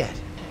blow up yet.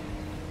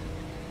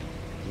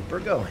 Keep her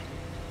going.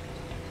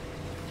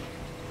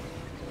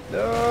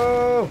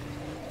 No!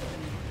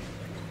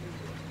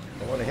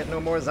 Don't want to hit no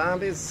more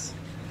zombies.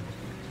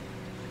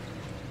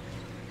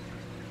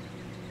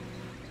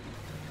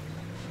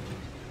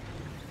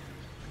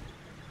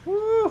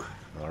 Woo!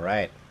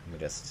 Alright, we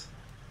just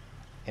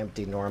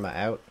empty Norma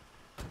out,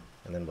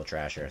 and then we'll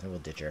trash her, then we'll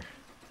ditch her.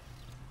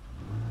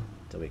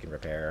 Until we can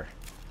repair her.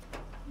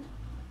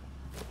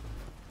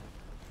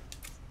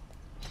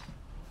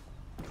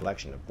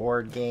 Collection of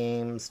board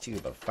games,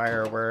 tube of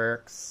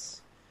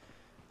fireworks.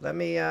 Let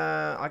me,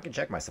 I can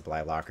check my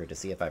supply locker to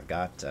see if I've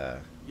got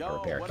a Yo,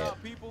 repair what kit.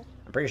 up, people?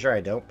 I'm pretty sure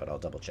I don't, but I'll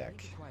double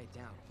check. We need to quiet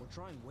down. We're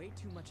drawing way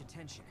too much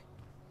attention.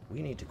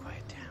 We need to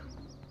quiet down.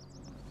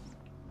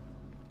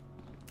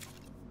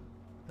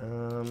 We've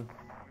all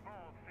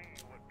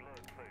seen what blood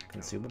says.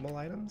 Consumable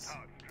items?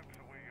 How it strips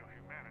away your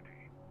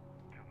humanity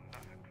till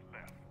nothing's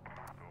left.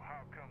 So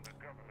how come the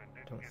government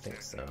didn't Don't get think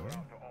that so. number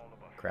out to all of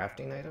us?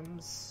 Crafting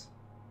items?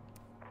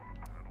 I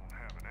don't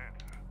have an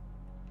answer.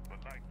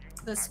 But like you,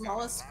 The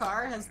smallest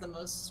car has the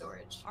most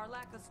storage. Our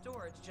lack of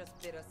storage just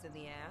bit us in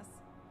the ass.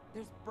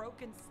 There's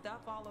broken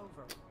stuff all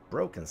over.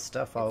 Broken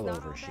stuff all It's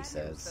not over, she bad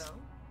says. news,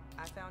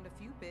 though. I found a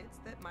few bits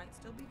that might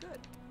still be good.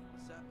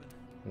 What's happening?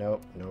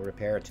 Nope, no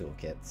repair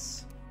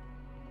toolkits.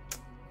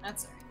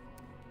 That's alright.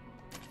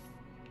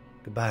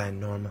 Goodbye,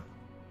 Norma.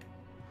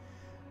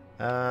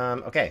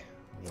 Okay.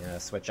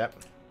 Switch up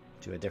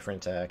to a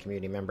different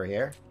community member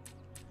here.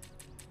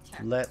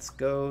 Let's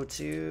go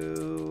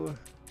to...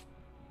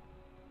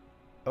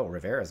 Oh,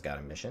 Rivera's got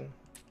a mission.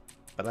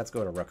 But let's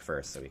go to Rook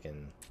first so we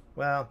can...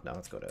 Well, no,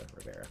 let's go to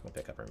Rivera. We'll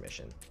pick up her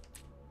mission.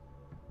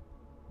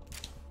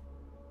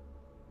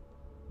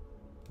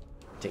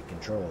 Take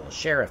control.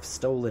 Sheriff,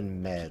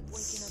 stolen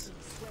meds.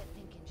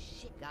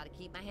 Gotta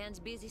keep my hands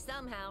busy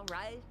somehow,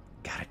 right?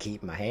 Gotta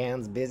keep my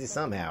hands busy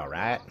somehow,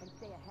 right?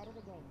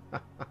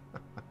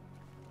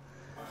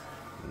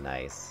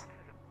 Nice.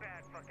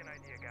 Bad fucking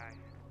idea, guys.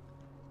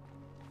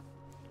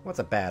 What's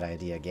a bad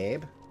idea,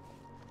 Gabe?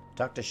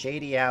 Talk to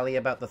Shady Alley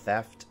about the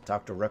theft.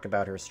 Talk to Rook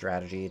about her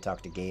strategy.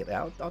 Talk to Gabe.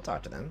 I'll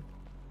talk to them.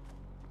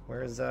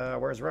 Where's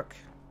Rook?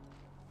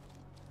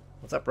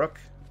 What's up, Rook?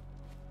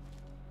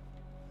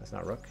 That's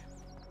not Rook.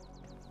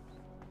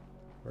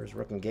 Where's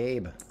Rook and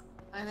Gabe?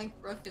 I think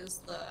Brooke is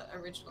the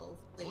original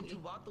lady.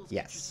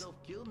 Yes.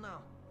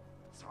 Now.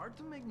 It's hard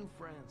to make new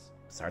friends.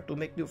 It's hard to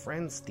make new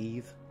friends,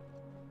 Steve.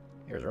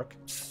 Here's Rook.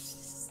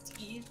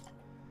 Steve.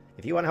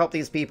 If you want to help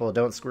these people,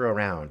 don't screw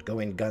around. Go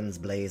in guns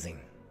blazing.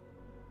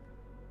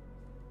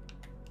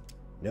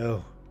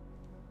 No.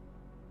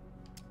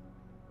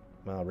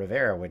 Well,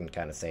 Rivera wouldn't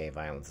kind of say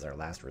violence is our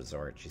last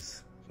resort.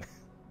 She's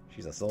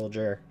a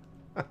soldier.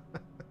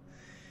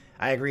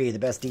 I agree, the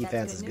best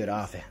defense is good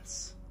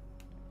offense.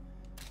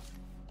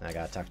 I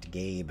gotta talk to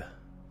Gabe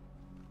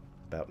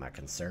about my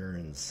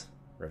concerns.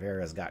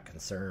 Rivera's got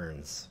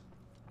concerns.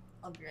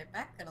 I'll be right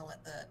back. Gonna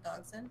let the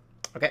dogs in.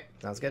 Okay,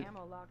 sounds good.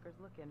 Ammo locker's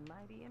looking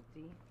mighty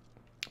empty.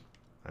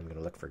 I'm gonna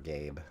look for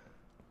Gabe.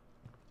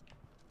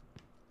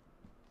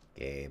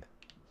 Gabe.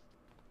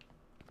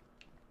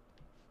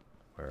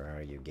 Where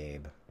are you,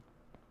 Gabe?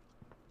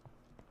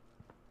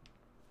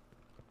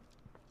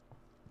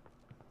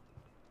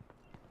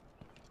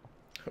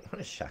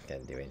 What is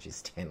Shotgun doing? She's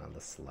standing on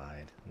the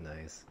slide.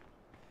 Nice.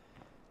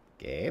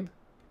 Gabe?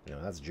 No,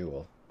 that's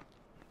Jewel.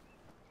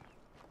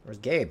 Where's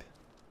Gabe?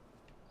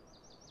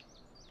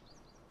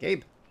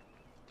 Gabe?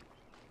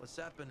 What's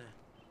happening?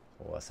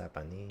 What's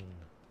happening?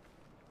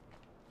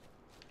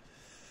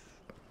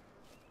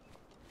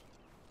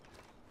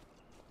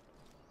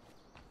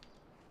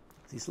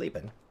 Is he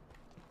sleeping?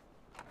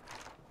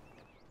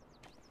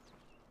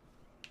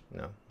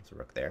 No, there's a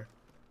Rook there.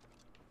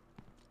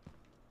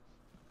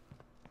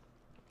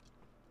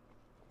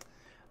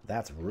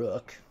 That's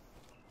Rook.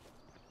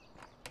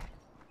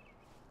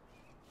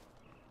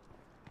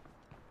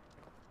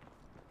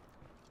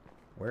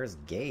 Where's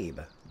Gabe?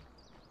 I'm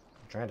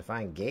trying to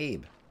find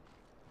Gabe.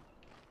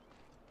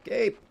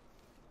 Gabe!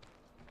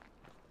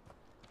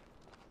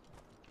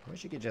 I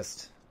wish you could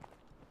just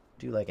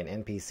do like an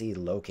NPC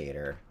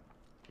locator.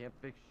 Can't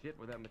fix shit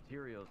without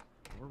materials.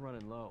 We're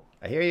running low.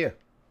 I hear you.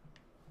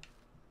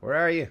 Where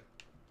are you?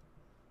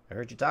 I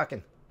heard you talking.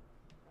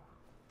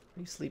 Are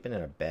you sleeping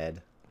in a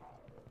bed?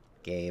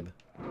 Gabe.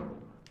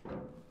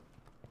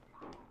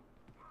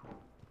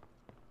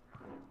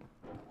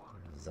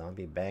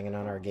 Zombie banging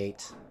on our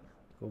gate.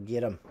 Go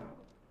get him.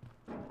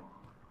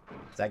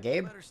 Is that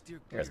Gabe?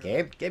 There's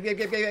Gabe.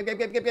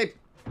 Gabe.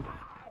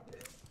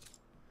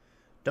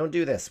 Don't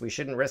do this. We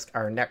shouldn't risk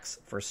our necks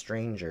for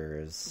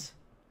strangers.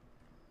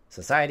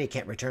 Society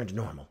can't return to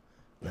normal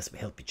unless we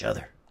help each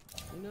other.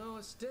 You know,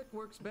 a stick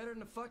works better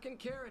than a fucking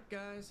carrot,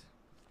 guys.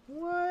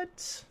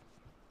 What?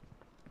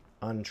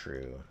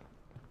 Untrue.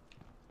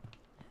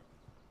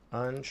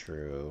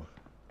 Untrue.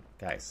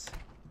 Guys.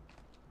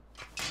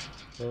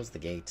 Close the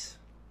gate.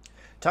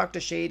 Talk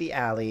to Shady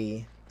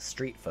Alley,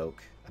 street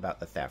folk, about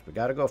the theft. We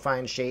gotta go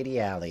find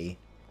Shady Alley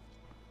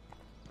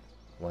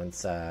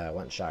once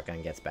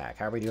Shotgun gets back.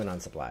 How are we doing on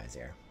supplies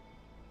here?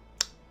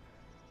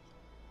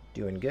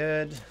 Doing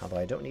good, although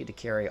I don't need to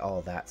carry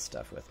all that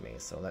stuff with me,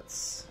 so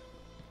let's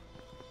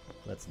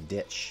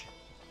ditch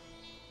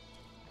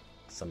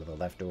some of the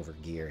leftover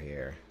gear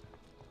here.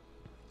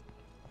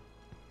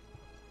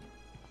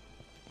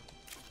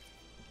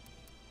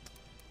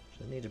 She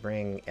doesn't need to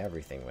bring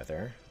everything with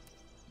her.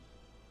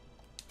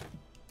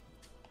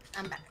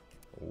 I'm back.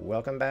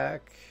 Welcome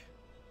back.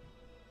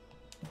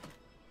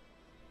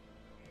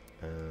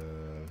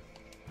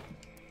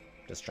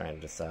 Just trying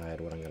to decide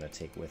what I'm going to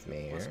take with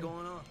me here. What's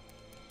going on?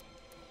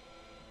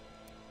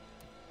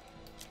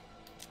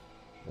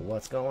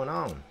 What's going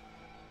on?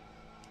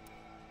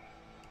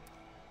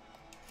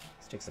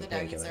 Let's take some The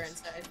doggies are painkillers.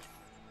 inside.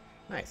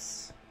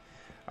 Nice.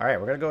 Alright,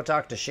 we're going to go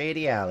talk to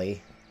Shady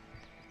Alley.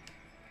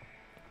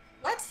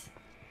 What?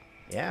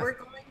 Yeah. We're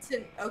going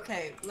to...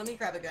 Okay, let me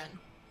grab a gun.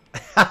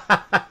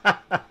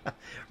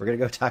 We're gonna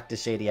go talk to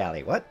Shady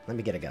Alley. What? Let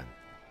me get a gun.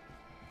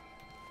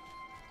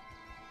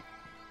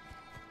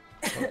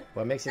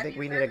 What makes you think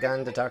we need a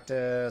gun to talk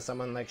to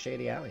someone like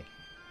Shady Alley?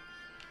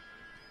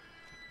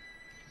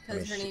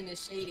 Because her name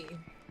is Shady.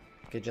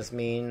 Could just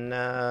mean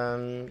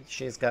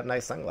she's got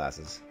nice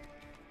sunglasses.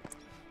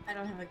 I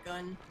don't have a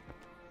gun.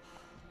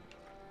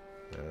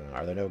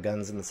 Are there no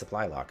guns in the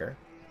supply locker?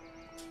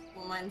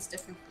 Well, mine's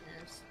different from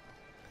yours.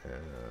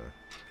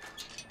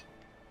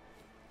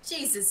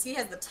 Jesus, he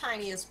has the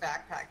tiniest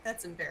backpack.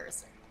 That's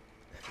embarrassing.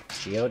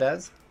 Chio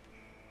does?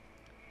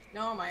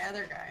 No, my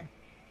other guy.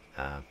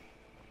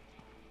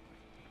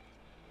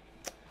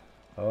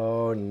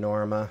 Oh,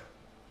 Norma.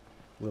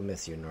 We'll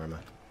miss you, Norma.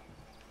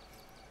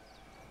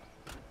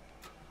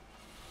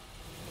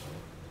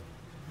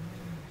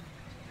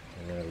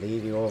 I'm gonna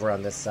leave you over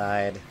on this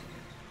side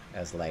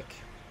as, like,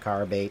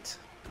 car bait.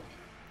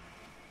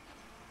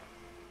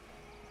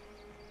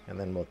 And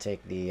then we'll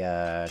take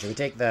the, should we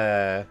take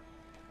the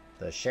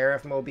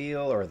sheriff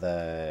mobile or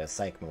the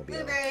psych mobile?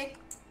 Blueberry.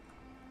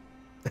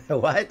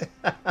 What?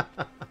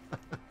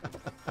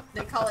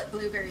 They call it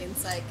blueberry in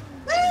psych.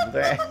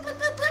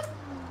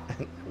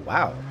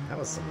 Wow, that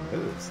was some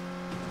moves.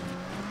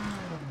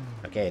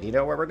 Okay, do you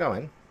know where we're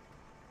going?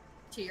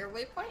 To your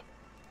waypoint?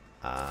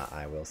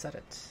 I will set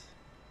it.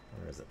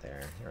 Where is it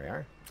there? Here we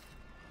are.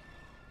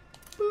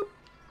 Boop.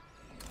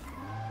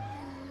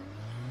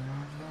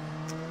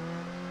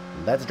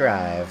 Let's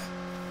drive.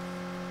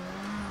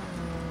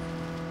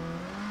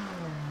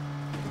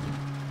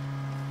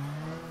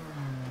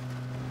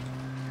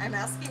 I'm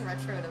asking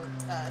Retro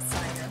to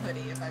sign a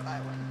hoodie if I buy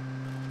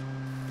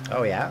one.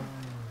 Oh, yeah?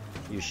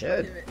 You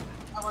should.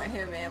 I want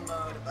him and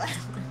Mo to buy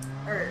one.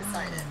 Or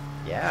sign it.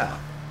 Yeah.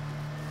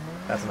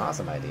 That's an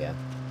awesome idea.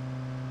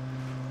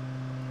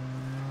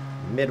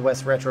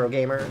 Midwest Retro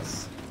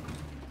Gamers.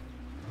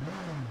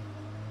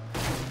 They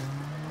didn't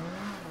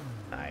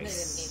need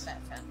Nice.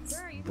 that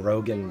fence.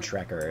 Brogan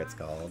Trekker, it's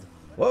called.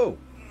 Whoa!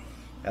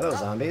 Hello,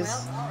 zombies.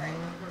 Well, alright.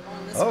 We're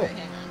going this Oh. way.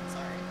 Hang on,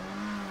 sorry.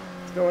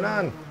 What's going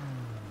on?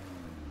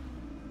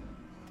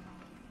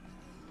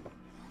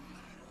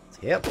 Let's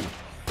help.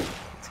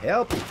 Let's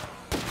help.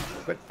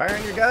 Quit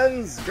firing your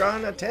guns.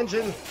 Drawing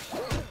attention.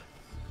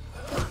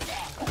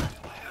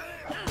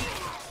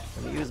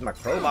 Let me use my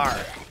crowbar.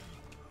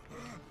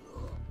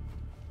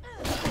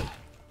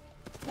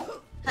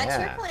 Hutch, Yeah.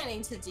 you're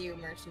planning to do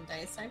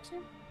merchandise, aren't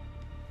you?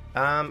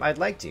 I'd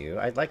like to.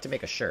 I'd like to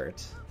make a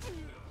shirt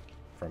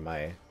for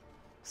my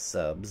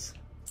subs.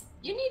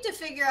 You need to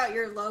figure out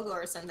your logo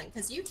or something,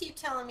 because you keep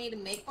telling me to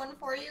make one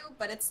for you,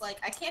 but it's like,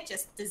 I can't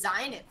just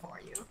design it for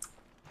you.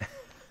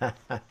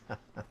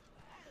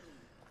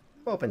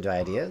 I'm open to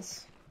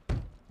ideas.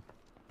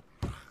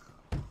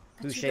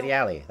 Who's you Shady don't-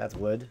 Alley? That's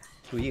Wood.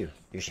 Who are you?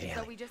 You're Shady So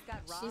Alley. we just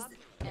got She's- robbed,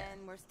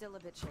 and we're still a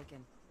bit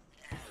shaken.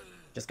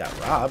 Just got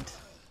robbed.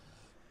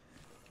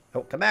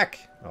 Oh, come back!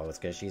 Oh, it's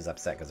because she's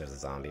upset because there's a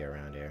zombie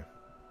around here.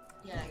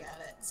 Yeah, I got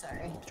it.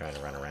 Sorry. She's trying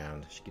to run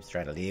around. She keeps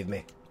trying to leave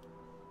me.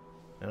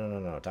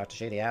 No. Talk to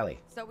Shady Alley.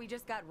 So we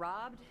just got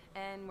robbed,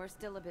 and we're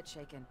still a bit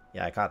shaken.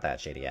 Yeah, I caught that,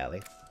 Shady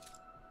Alley.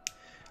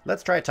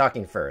 Let's try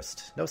talking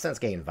first. No sense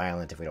getting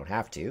violent if we don't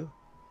have to.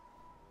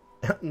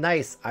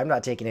 Nice. I'm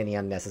not taking any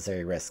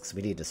unnecessary risks.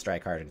 We need to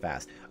strike hard and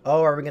fast.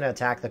 Oh, are we going to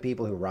attack the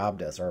people who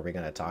robbed us, or are we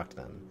going to talk to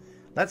them?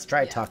 Let's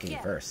try talking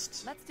Yeah,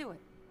 first. let's do it.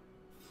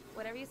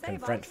 Whatever you say,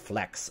 Confront boss.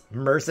 Flex.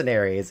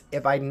 Mercenaries.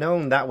 If I'd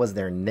known that was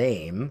their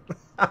name,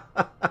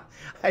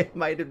 I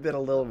might have been a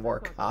little more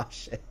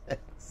cautious.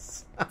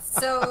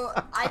 So,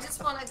 I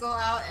just want to go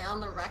out and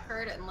on the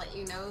record and let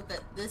you know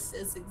that this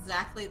is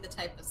exactly the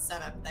type of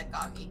setup that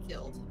got me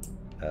killed.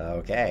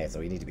 Okay, so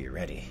we need to be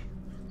ready.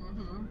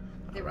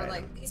 They were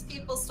Alright. like, these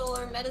people stole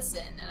our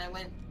medicine, and I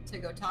went to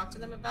go talk to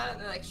them about it,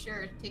 and they're like,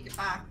 sure, take it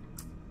back.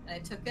 And I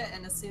took it,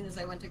 and as soon as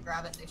I went to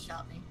grab it, they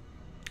shot me.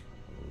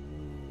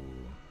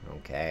 Ooh,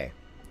 okay.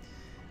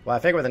 Well, I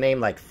figure with a name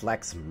like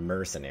Flex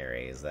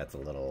Mercenaries, that's a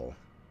little...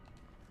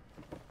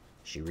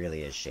 She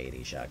really is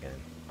shady, Shotgun.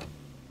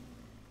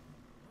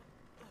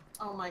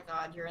 Oh my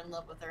god, you're in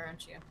love with her,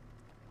 aren't you?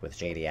 With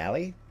Shady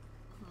Alley?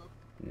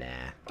 Nah.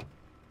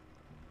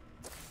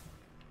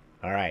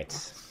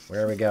 Alright,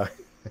 where are we going?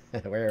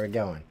 Where are we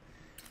going?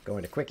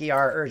 Going to Quick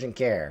ER Urgent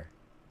Care.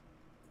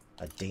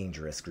 A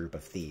dangerous group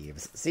of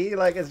thieves. See,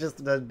 like, it's just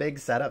a big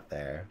setup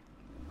there.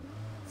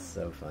 It's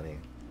so funny.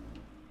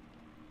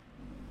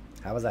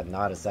 How is that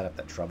not a setup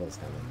that trouble's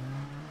coming?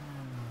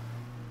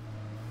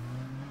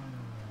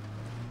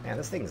 Man,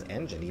 this thing's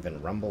engine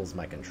even rumbles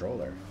my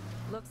controller.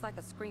 Looks like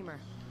a screamer.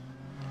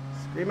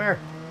 Screamer!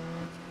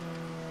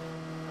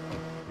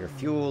 Your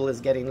fuel is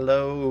getting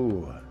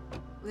low.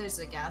 There's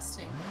a gas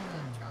tank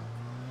in the trunk.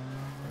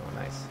 Oh,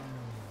 nice.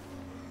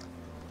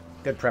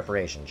 Good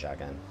preparation,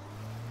 Shotgun.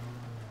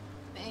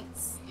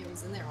 Thanks. It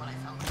was in there when I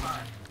found the car.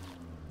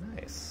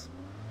 Nice.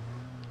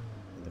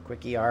 The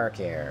Quick ER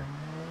care.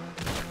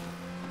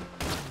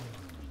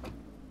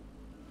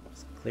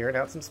 Just clearing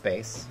out some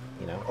space,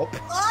 you know. Oh!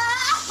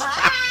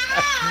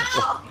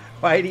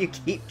 Why do you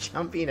keep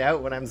jumping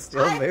out when I'm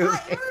still I moving?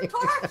 thought you were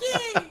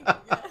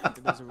parking!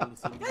 It doesn't really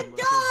seem to be Good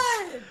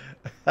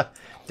much.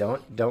 God!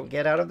 Don't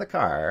get out of the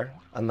car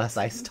unless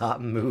I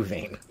stop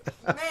moving.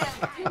 Man,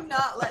 do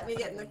not let me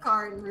get in the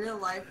car in real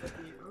life with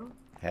you.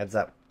 Heads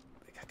up.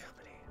 We got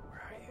company.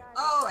 Where are you?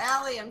 Oh,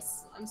 Allie, I'm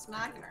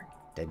smacking her.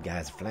 Dead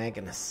guys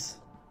flanking us.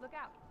 Look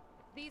out.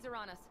 These are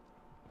on us.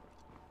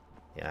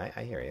 Yeah,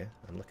 I hear you.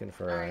 I'm looking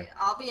for... Alright,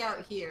 I'll be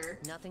out here.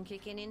 Nothing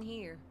kicking in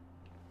here.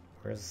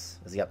 Is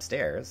he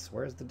upstairs?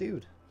 Where's the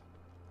dude?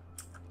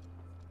 Do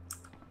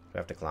I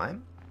have to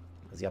climb?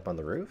 Is he up on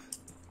the roof?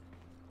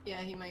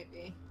 Yeah, he might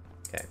be.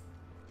 Okay.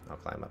 I'll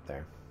climb up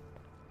there.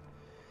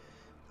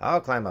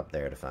 I'll climb up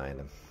there to find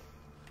him.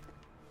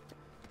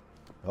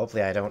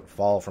 Hopefully I don't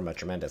fall from a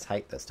tremendous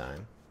height this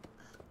time.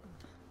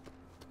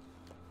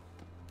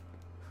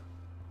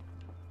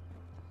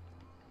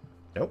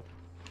 Nope.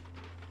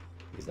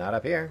 He's not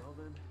up here. Well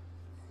then,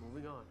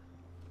 moving on.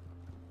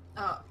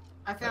 Oh,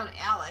 I found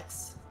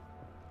Alex.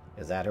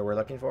 Is that who we're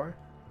looking for?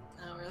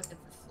 No, we're looking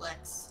for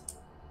Flex.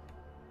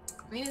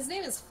 I mean, his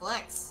name is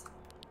Flex.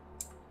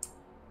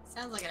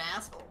 Sounds like an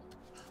asshole.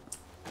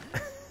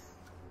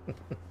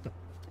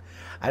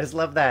 I just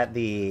love that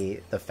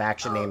the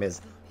faction name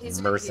is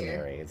he's right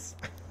Mercenaries.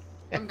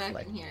 Come back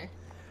Like, in here.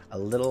 a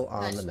little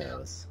on the Touch no.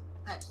 nose.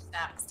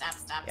 Stop,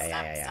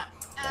 Yeah.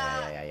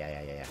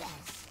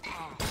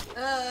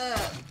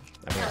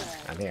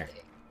 I'm here.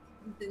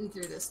 Been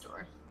through this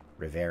door.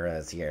 Rivera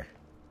is here.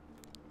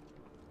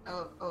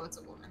 Oh, it's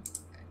a woman.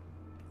 Okay.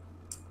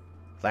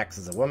 Flex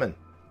is a woman.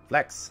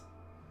 Flex.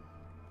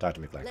 Talk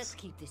to me, Flex. Let's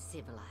keep this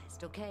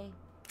civilized, okay?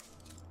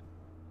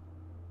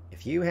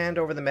 If you hand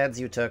over the meds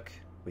you took,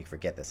 we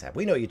forget this happened.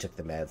 We know you took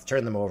the meds.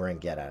 Turn them over and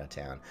get out of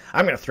town.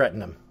 I'm gonna threaten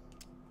them.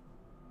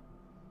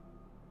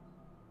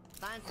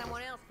 Find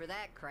someone else for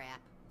that crap.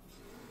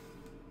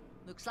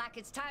 Looks like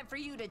it's time for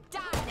you to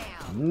die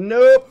now.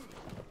 Nope.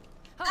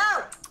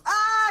 Oh!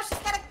 Oh, she's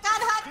got a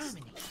gun hut!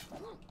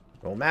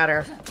 Don't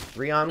matter.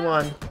 3 on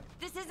 1.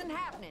 This isn't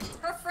happening.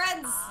 Her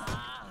friends!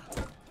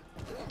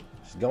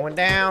 She's going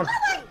down.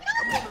 Oh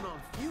my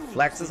god!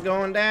 Flex is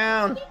going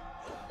down.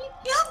 He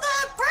killed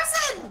the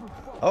person!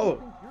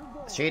 Oh,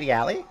 Shady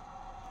Alley?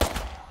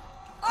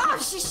 Oh,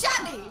 she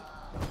shot me!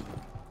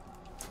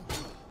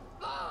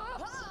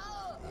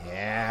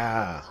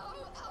 Yeah.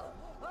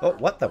 Oh,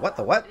 what the?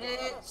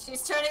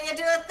 She's turning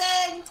into a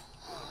thing!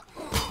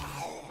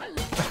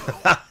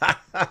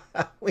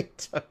 We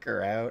took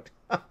her out.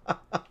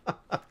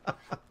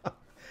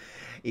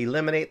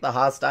 Eliminate the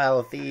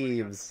hostile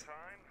thieves.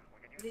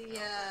 The,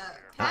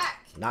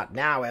 pack. Not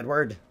now,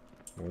 Edward.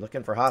 We're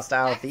looking for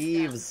hostile Pack's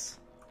thieves.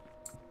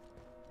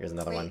 Here's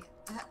another one.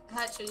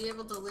 Hutch, are you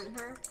able to loot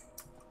her?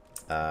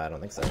 I don't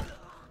think so.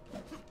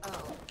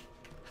 Oh.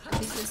 I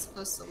think you're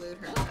supposed to loot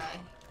her guy.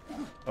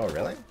 Oh,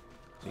 really?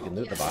 You can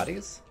loot the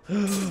bodies?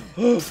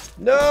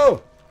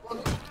 No!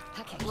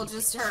 Well,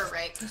 just her,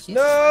 right? 'Cause she's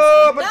No!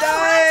 I'm no, gonna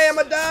die! I'm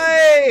Hutch!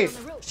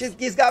 gonna die!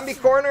 He's got me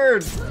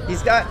cornered!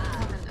 He's got...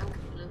 I'm coming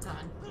in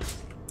time.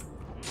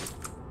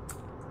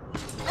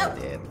 I'm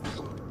dead.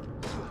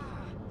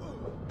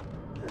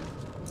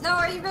 No,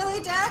 are you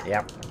really dead?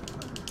 Yep.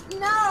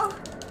 No!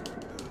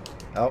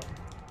 Oh.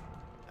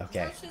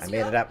 Okay, I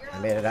made it up. I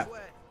made it up.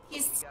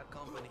 He's...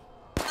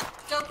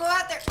 Don't go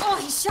out there! Oh,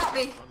 he shot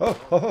me!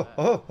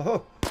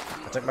 Oh.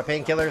 I took my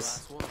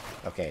painkillers.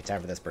 Okay,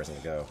 time for this person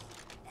to go.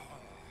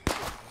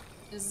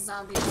 There's a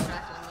zombie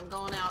distracting him. I'm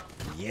going out.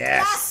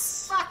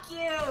 Yes! Fuck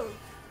you!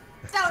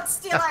 Don't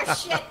steal our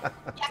shit!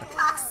 You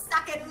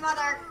cocksucking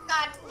mother!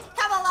 God,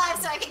 come alive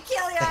so I can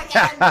kill you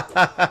again!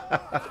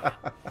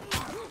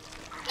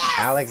 Yes!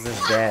 Alex is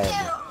Fuck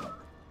dead.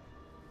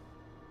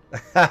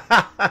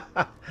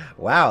 you!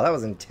 Wow, that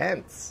was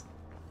intense.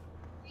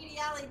 Greedy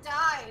Alley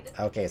died.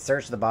 Okay,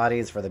 search the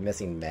bodies for the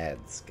missing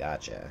meds.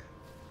 Gotcha.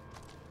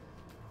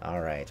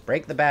 Alright,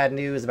 break the bad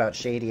news about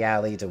Shady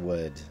Alley to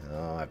Wood.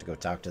 Oh, I have to go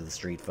talk to the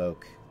street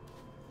folk.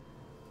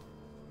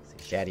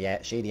 Shady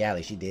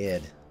Alley, she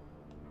did.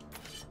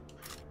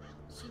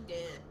 She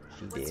did.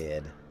 She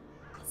did.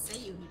 Say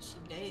you, she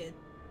did.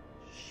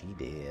 She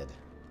did.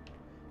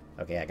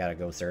 Okay, I gotta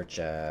go search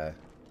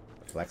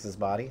Flex's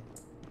body.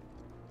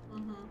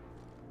 Mm-hmm.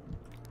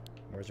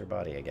 Where's her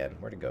body again?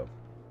 Where'd it go?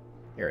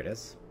 Here it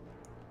is.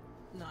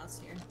 No, it's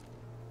here.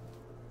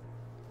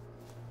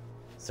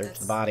 Search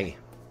the body.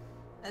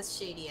 That's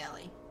Shady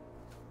Alley.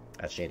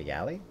 That's Shady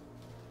Alley?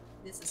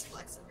 This is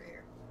Flex over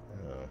here.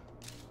 Oh.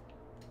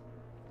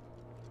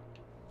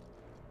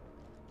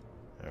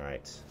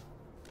 Alright.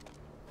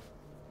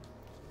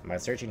 Am I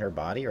searching her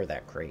body or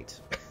that crate?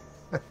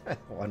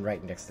 One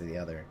right next to the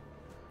other.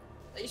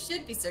 But you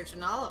should be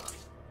searching all of them.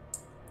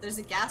 There's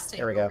a gas tank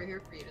Here we go. over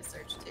here for you to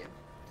search too.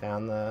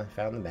 Found the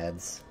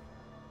meds.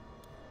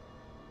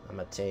 I'm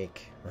gonna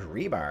take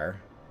rebar.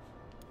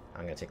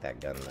 I'm gonna take that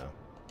gun though.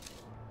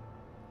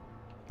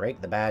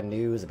 Break the bad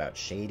news about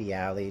Shady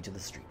Alley to the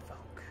street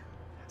folk.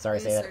 Sorry,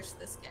 say that. Search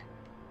this guy.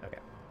 Okay.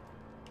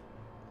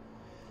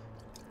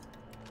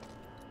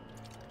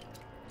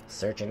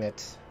 Searching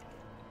it.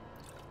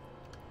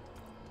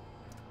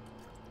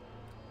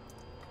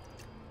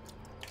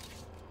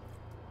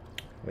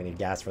 We need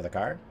gas for the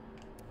car?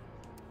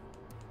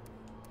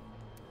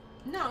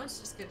 No, it's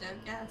just good to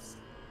have gas.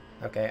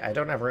 Okay, I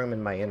don't have room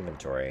in my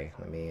inventory.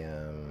 Let me,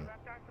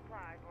 Left our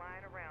supplies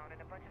lying around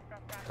and a bunch of stuff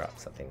got drop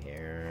something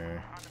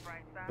here. on the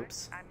bright side.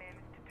 Oops. I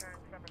managed to turn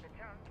some of the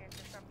junk into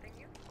something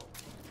useful.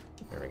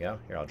 There we go.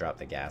 Here, I'll drop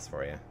the gas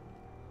for you.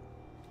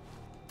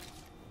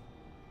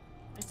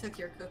 I took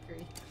your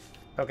cookery.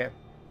 Okay,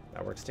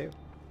 that works too.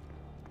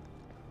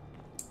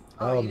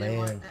 Oh, Oh, you didn't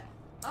want man. that.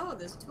 Oh,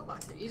 there's a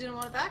toolbox here. You didn't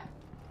want it back?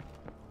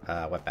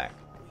 What back?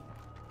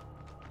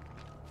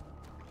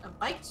 A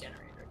bike generator.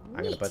 I'm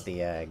gonna Neat. put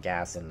the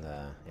gas in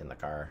the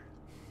car.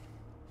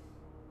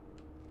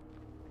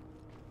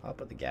 I'll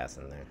put the gas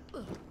in there.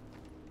 Come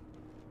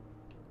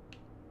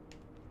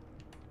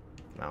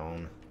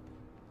on.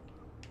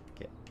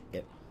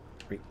 Get.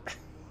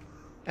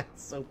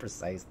 That's so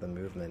precise, the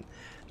movement.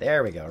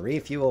 There we go.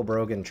 Refuel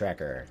Brogan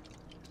Trekker.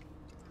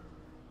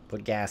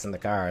 Put gas in the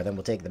car, then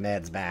we'll take the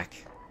meds back.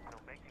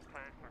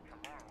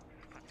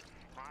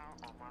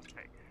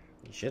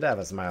 You should have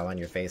a smile on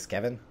your face,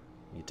 Kevin.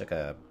 You took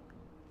a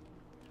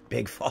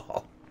big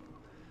fall.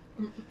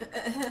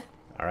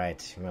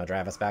 Alright, you want to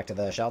drive us back to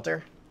the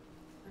shelter?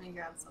 Let me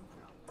grab something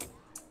else.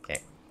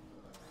 Okay.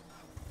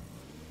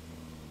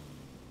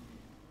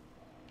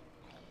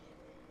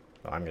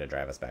 Well, I'm going to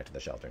drive us back to the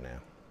shelter now.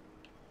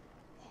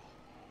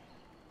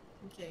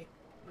 Okay,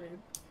 rude.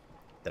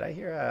 Did I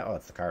hear oh,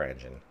 it's the car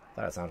engine.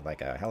 Thought it sounded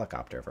like a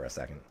helicopter for a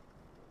second.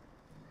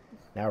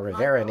 Now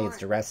Rivera needs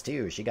to rest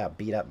too. She got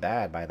beat up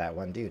bad by that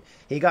one dude.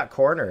 He got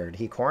cornered.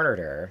 He cornered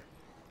her.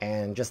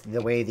 And just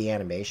the way the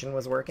animation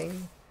was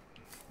working,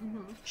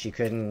 she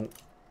couldn't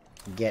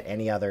get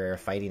any other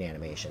fighting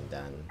animation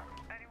done.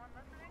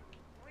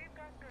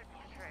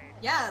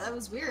 Yeah, that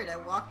was weird. I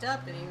walked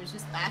up and he was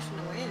just bashing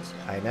away and shit.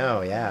 I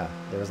know, yeah.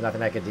 There was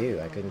nothing I could do.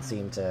 I couldn't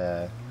seem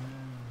to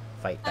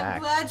fight back.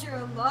 I'm glad you're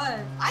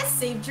alive. I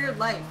saved your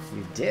life.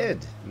 You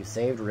did. You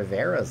saved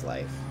Rivera's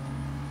life.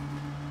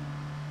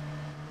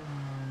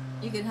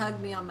 You can hug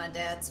me on my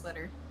dad's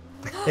sweater.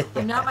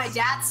 I'm not my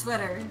dad's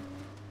sweater.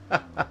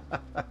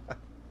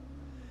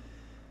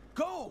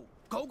 Go!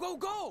 Go, go,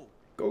 go!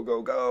 Go,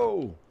 go,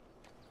 go!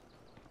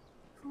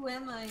 Who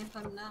am I if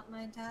I'm not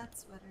my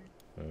dad's sweater?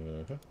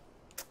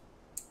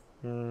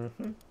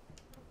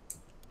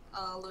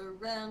 All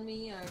around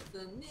me are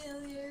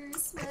familiar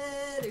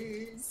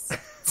sweaters.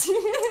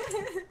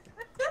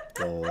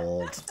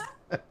 Gold.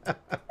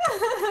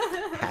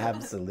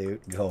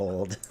 Absolute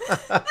gold.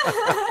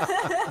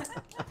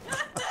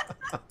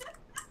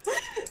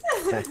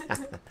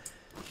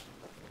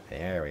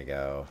 There we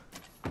go.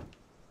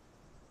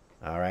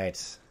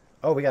 Alright.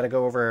 Oh, we gotta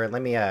go over...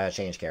 Let me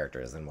change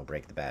characters, and we'll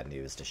break the bad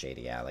news to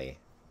Shady Alley.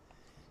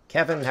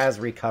 Kevin has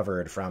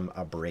recovered from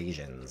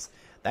abrasions.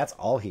 That's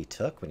all he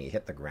took when he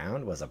hit the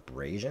ground was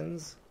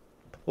abrasions?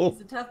 Oh.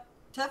 He's a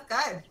tough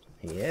guy.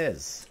 He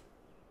is.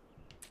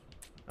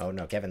 Oh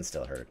no, Kevin's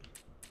still hurt.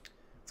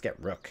 Let's get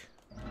Rook.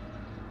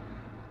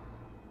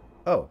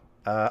 Oh.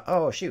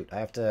 Oh shoot, I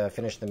have to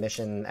finish the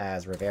mission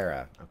as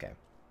Rivera. Okay.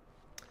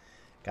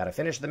 Gotta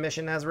finish the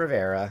mission as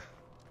Rivera.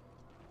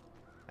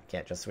 I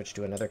can't just switch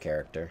to another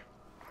character.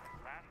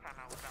 Last time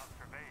I was out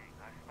surveying,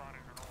 I spotted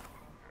an old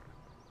cruiser.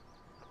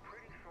 I'm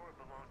pretty sure it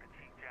belonged to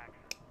Chief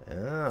Jackson.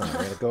 Oh,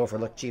 we're gonna go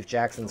for Chief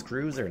Jackson's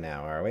cruiser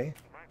now, are we?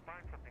 Might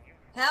find something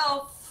useful.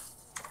 Hell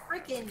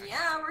freaking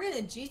yeah, we're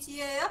gonna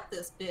GTA up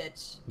this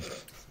bitch.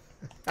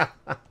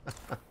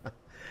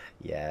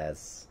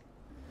 Yes.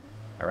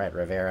 Alright,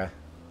 Rivera.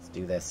 Let's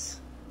do this.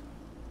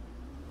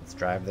 Let's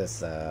drive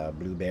this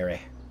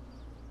blueberry.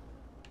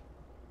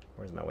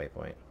 Where's my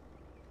waypoint?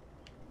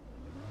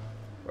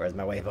 Where's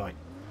my waypoint?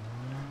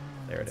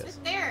 There it is.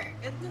 Sit there.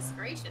 Goodness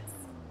gracious.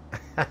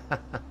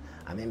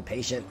 I'm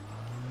impatient.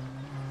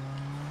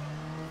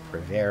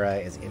 Rivera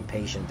is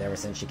impatient ever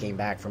since she came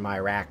back from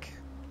Iraq.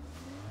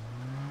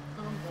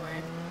 Oh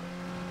boy.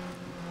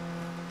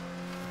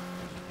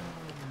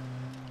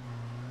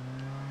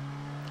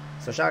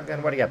 So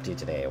Shotgun, what are you up to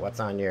today? What's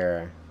on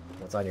your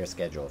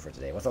schedule for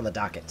today? What's on the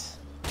docket?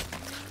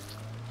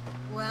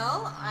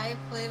 Well, I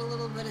played a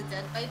little bit of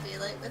Dead by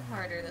Daylight with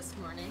Harder this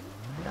morning.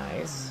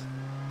 Nice.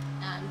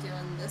 I'm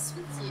doing this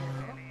with you.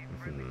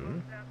 Mm-hmm.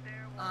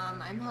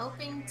 I'm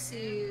hoping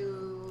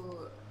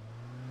to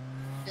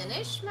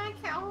finish my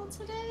cowl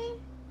today.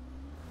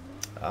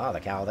 Oh, the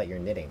cowl that you're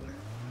knitting.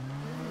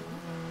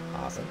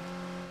 Awesome.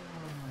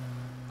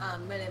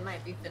 But it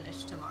might be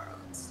finished tomorrow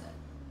instead.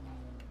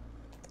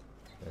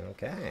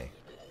 Okay.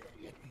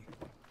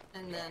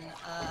 And then,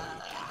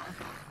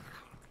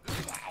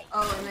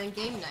 oh, and then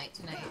game night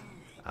tonight.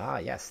 Ah,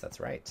 yes, that's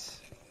right.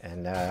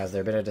 And has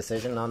there been a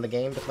decision on the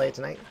game to play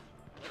tonight?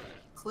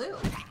 Clue.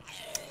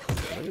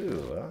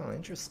 Ooh, oh,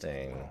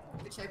 interesting.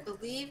 Which I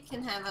believe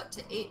can have up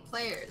to 8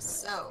 players,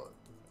 so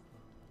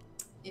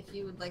if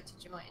you would like to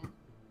join.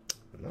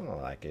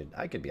 No,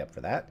 I could be up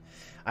for that.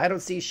 I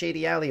don't see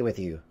Shady Alley with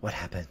you. What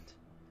happened?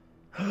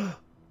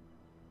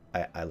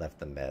 I left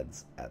the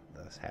meds at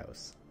the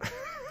house.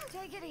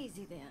 Take it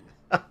easy then.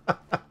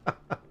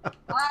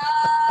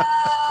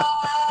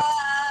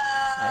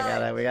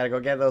 We gotta go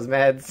get those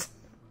meds.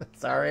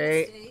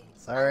 Sorry. I'm gonna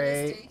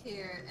Sorry. stay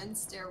here and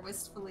stare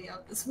wistfully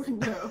out this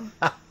window.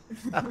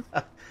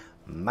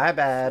 My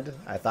bad.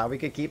 I thought we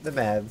could keep the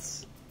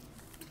meds.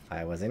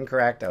 I was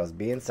incorrect. I was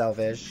being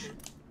selfish.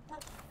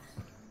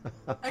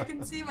 I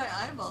can see my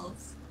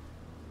eyeballs.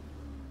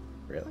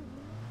 Really?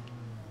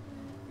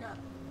 Yeah.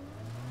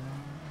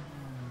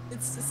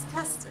 It's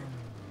disgusting.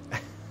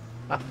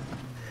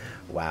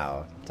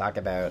 Wow. Talk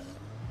about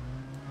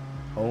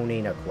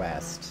owning a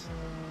quest.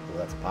 Well,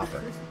 that's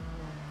Popper.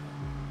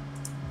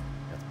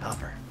 That's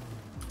Popper.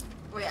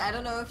 Wait, I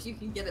don't know if you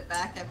can get it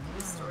back after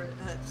you store it.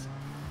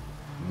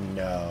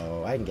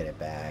 No, I can get it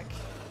back.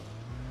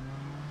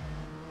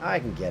 I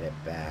can get it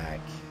back.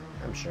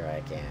 I'm sure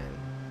I can.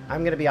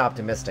 I'm gonna be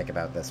optimistic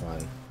about this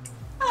one.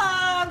 Oh,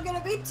 I'm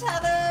gonna be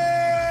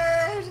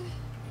tethered.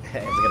 Is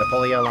it gonna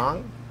pull you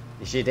along?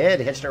 She did.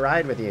 Hitched a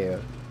ride with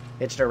you.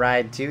 Hitched a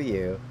ride to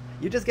you.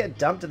 You just get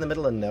dumped in the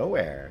middle of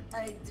nowhere.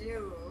 I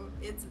do.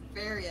 It's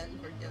very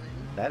unforgiving.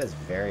 That is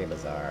very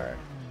bizarre.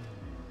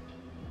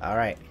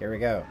 Alright, here we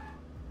go.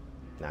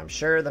 Now I'm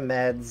sure the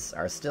meds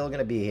are still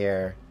gonna be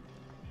here.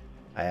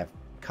 I have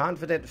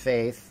confident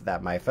faith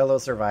that my fellow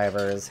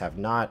survivors have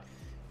not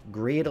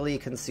greedily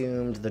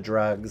consumed the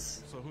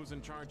drugs So who's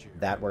in charge here?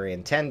 that were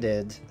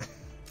intended.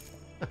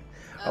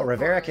 Oh, Of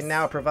Rivera course. can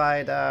now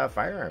provide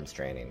firearms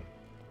training.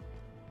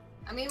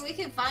 I mean, we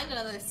could find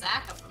another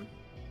sack of them.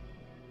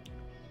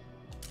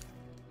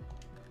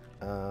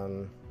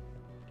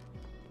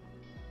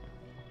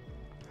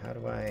 How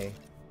do I...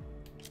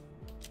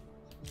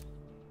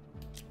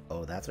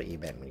 Oh, that's what you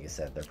meant when you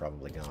said they're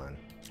probably gone.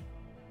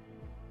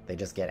 They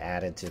just get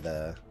added to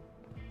the...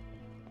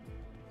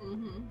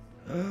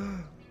 Mm-hmm.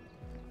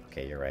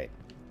 Okay, you're right.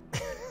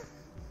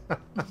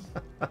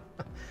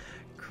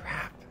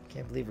 Crap.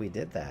 Can't believe we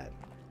did that.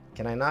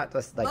 Can I not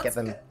just, like, get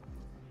them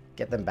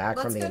back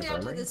from Let's the go down to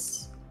infirmary?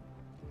 this.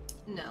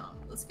 No,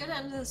 let's go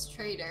down to this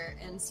trader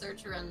and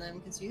search around them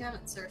because you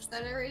haven't searched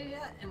that area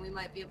yet, and we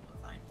might be able to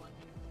find one.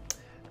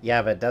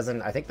 Yeah, but it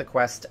doesn't... I think the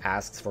quest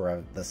asks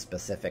for the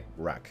specific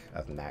ruck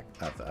of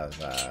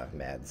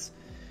meds.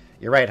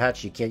 You're right,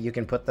 Hutch. You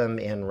can put them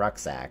in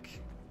rucksack.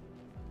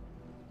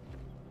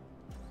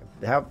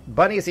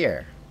 Bunny's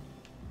here.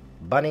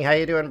 Bunny, how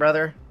you doing,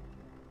 brother?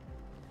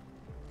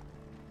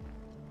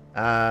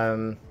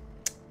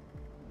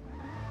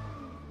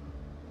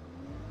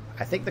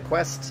 I think the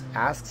quest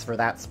asks for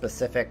that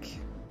specific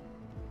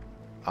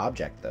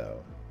object,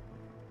 though.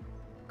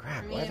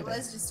 Crap, I mean, it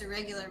was just a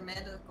regular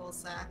medical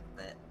sack,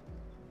 but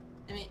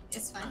I mean,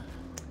 it's fine.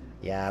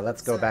 Yeah,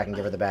 let's go Sorry, back and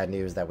give her Bunny. the bad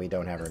news that we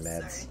don't have her I'm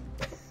meds.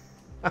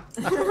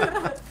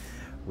 sorry.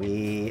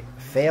 We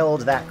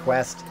failed that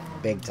quest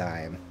big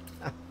time.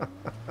 How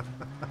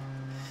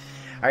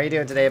are you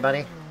doing today,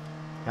 Bunny?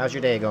 How's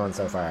your day going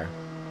so far?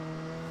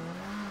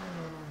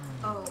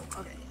 Oh,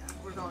 okay, yeah,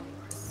 we're going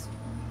yours.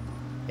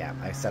 Yeah,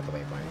 I set the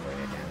waypoint for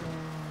you again.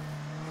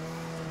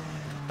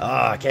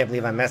 Oh, I can't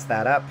believe I messed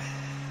that up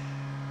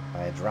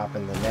by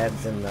dropping the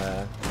meds in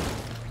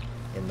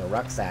the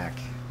rucksack.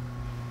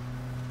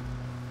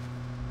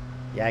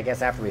 Yeah, I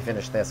guess after we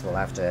finish this, we'll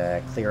have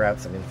to clear out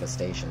some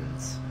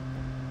infestations.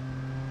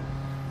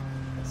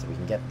 So we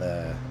can get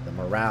the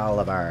morale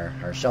of our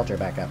shelter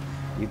back up.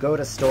 You go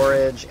to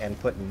storage and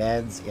put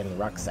meds in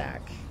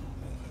rucksack.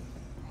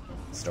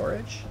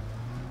 Storage?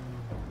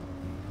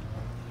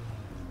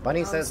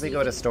 Bunny says so we you go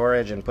to can-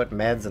 storage and put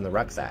meds in the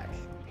rucksack.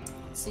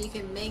 So you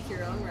can make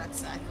your own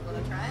rucksack. You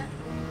want to try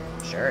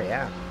it? Sure,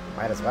 yeah.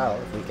 Might as well.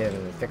 If we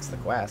can fix the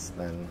quest,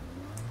 then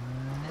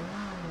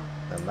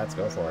let's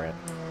go for it.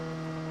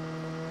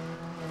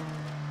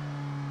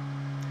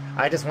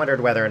 I just wondered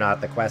whether or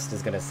not the quest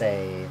is going to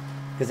say...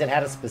 Because it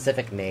had a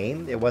specific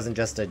name. It wasn't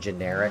just a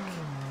generic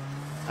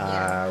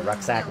Yeah.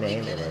 rucksack No, we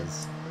name. get It it.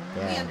 was...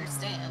 We Yeah.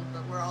 understand,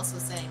 but we're also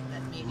saying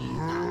that maybe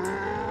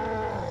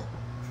not.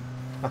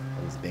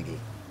 It was Biggie.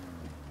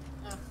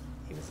 Ugh,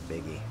 He was a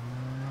Biggie.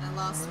 I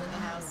lost where the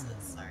house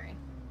is. Sorry.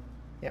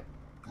 Yep.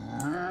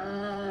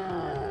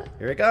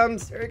 Here he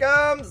comes! Here he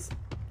comes!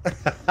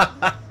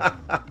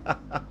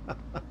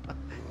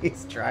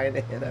 He's trying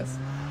to hit us.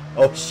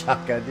 Oh,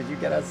 shotgun, did you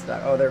get us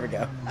stuck? Oh, there we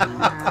go.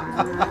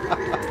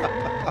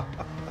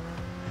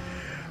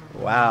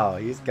 Wow,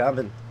 he's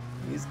coming.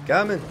 He's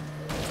coming.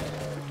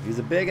 He's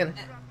a biggin'.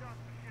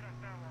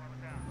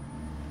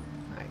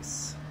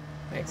 Nice.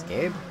 Thanks,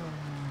 Gabe.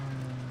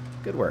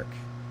 Good work.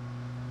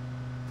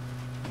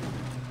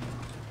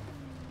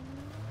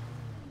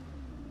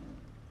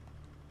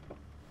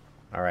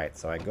 Alright,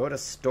 so I go to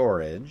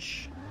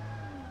storage.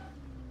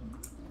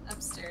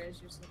 Upstairs,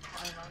 you're supposed to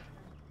find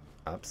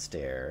one.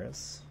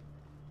 Upstairs.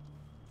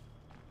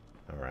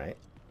 Alright.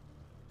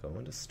 Go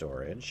into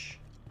storage.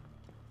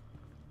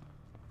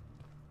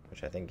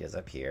 Which I think is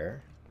up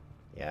here.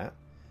 Yeah.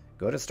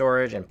 Go to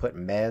storage and put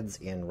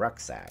meds in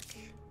rucksack.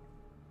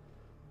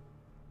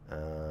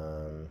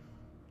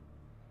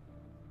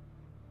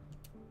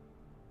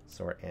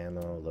 Sort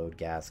ammo, load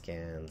gas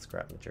cans,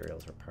 scrap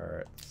materials for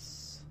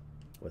parts.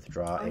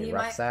 Withdraw Oh, a you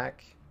might-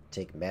 rucksack.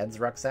 Take meds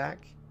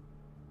rucksack.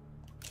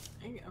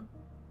 There you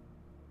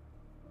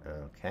go.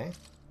 Okay.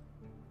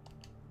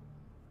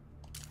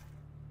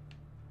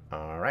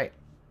 Alright.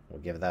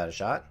 We'll give that a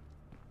shot.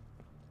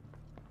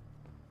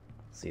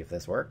 See if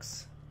this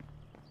works.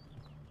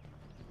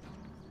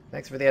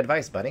 Thanks for the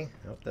advice, buddy.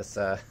 Hope this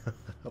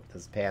hope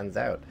this pans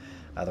out.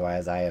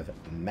 Otherwise, I have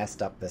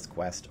messed up this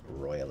quest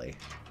royally.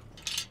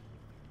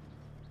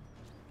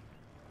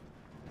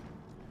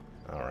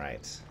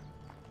 Alright.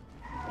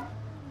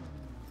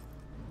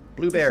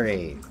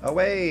 Blueberry,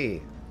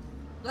 away!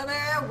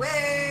 Blueberry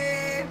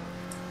away!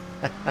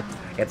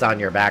 It's on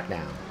your back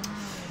now.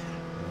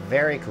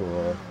 Very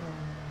cool.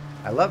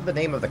 I love the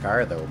name of the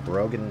car, though.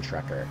 Brogan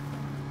Trucker.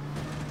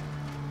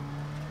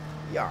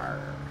 Yar.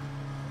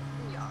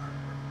 Yar.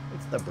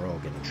 It's the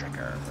Brogan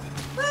Trigger.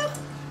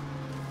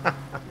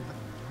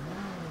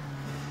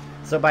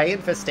 So by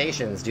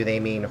infestations, do they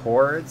mean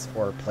hordes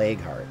or plague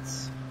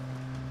hearts?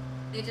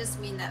 They just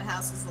mean that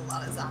house has a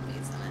lot of zombies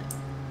in it.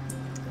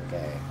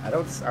 Okay. I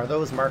don't. Are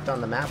those marked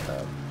on the map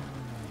though?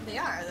 They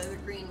are. They're the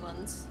green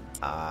ones.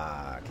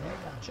 Ah, okay,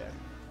 gotcha.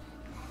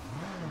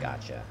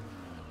 Gotcha.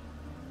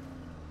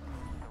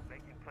 So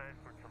making plans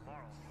for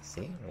tomorrow.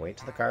 See, wait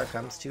till the car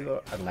comes to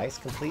a nice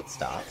complete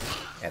stop,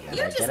 and then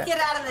You I just get get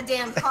out. out of the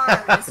damn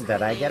car. Miss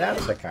Then I get Reed. out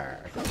of the car.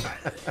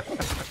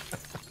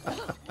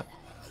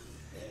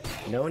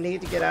 No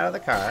need to get out of the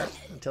car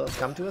until it's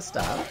come to a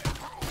stop.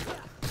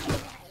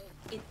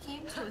 It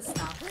came to a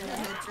stop and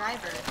then the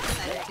driver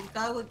decided to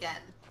go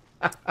again.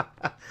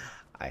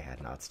 I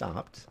had not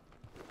stopped.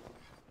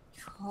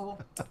 Oh,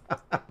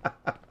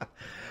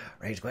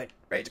 Rage quit.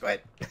 Rage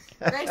quit.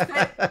 right,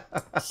 right.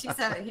 She's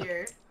out of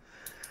here.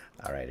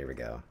 All right, here we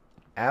go.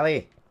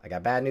 Allie, I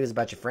got bad news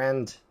about your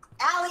friend.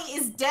 Allie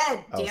is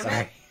dead, Oh, damn sorry.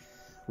 it.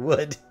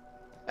 Wood.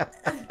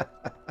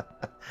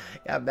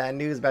 Got bad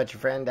news about your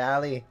friend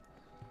Allie.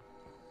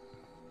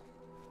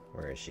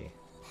 Where is she?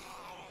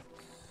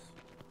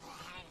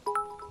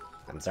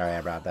 I'm sorry I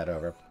brought that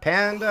over.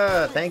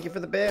 Panda, thank you for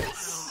the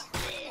bits.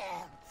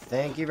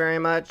 Thank you very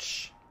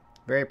much.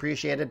 Very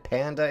appreciated.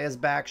 Panda is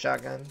back,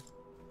 Shotgun.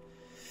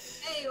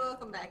 Hey,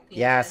 welcome back, Pete.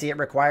 Yeah, see, it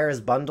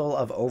requires bundle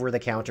of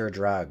over-the-counter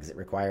drugs. It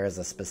requires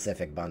a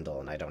specific bundle,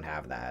 and I don't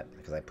have that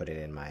because I put it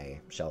in my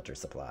shelter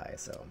supply,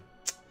 so...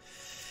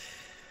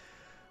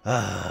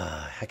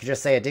 I could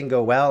just say it didn't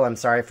go well, I'm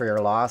sorry for your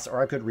loss,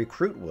 or I could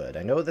recruit Wood.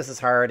 I know this is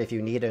hard. If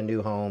you need a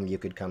new home, you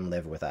could come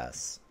live with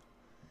us.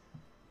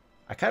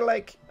 I kind of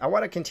like... I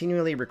want to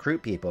continually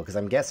recruit people, because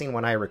I'm guessing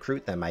when I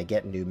recruit them, I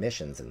get new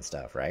missions and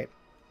stuff, right?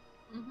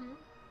 Mm-hmm.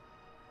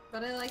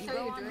 But I like You how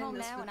go you're on doing home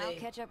this now with and I'll a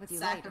catch up with you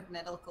sack later. of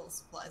medical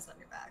supplies on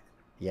your back.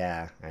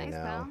 Yeah, I Thanks,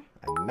 know.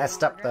 pal. I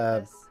messed up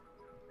the Regardless.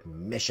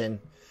 mission.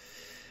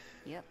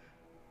 Yep.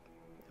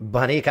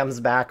 Bunny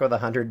comes back with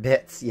 100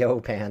 bits. Yo,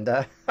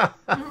 Panda.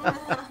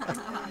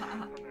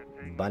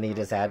 Bunny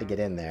just had to get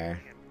in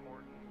there.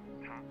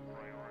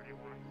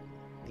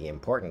 The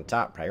important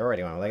top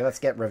priority one. Like, let's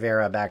get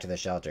Rivera back to the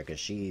shelter because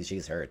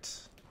she's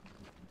hurt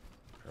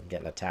from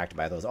getting attacked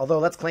by those. Although,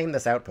 let's claim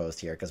this outpost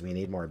here because we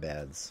need more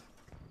beds.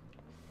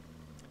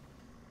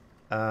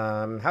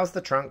 How's the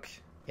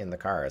trunk in the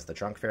car? Is the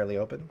trunk fairly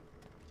open?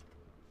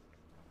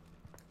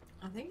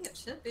 I think it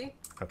should be.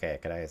 Okay,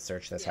 could I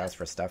search this Yeah. house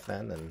for stuff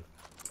then and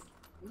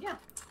Yeah.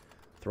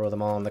 throw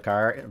them all in the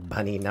car?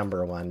 Bunny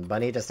number one.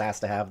 Bunny just has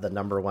to have the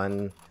number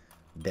one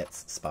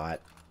bits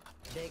spot.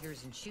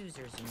 Beggars and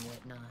choosers and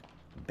whatnot.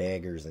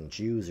 Beggars and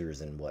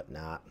choosers and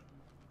whatnot.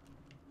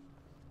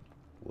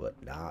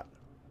 Whatnot.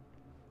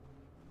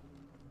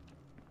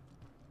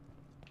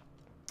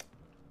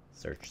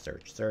 Search,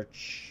 search,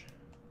 search.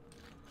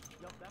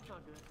 Nope, that's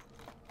not good.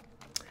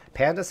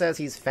 Panda says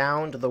he's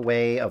found the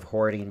way of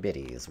hoarding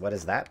biddies. What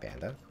is that,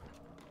 Panda?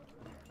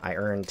 I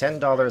earned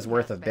 $10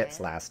 worth of bits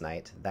last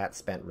night. That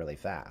spent really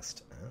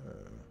fast. Oh.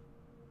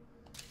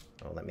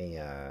 Well, let me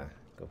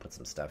go put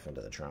some stuff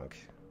into the trunk.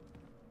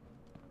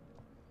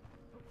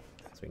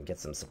 So we can get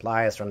some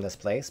supplies from this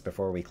place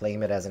before we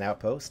claim it as an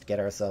outpost. Get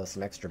ourselves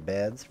some extra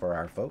beds for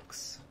our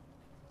folks.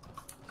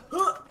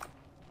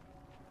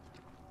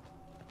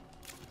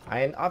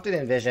 I often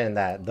envision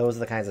that those are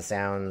the kinds of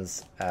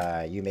sounds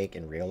you make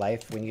in real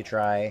life when you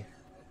try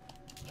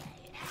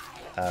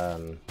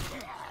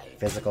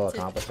physical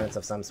accomplishments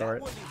of some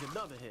sort. One needs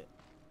another hit.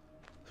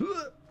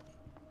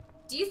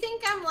 Do you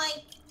think I'm,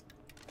 like,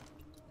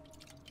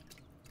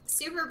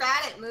 super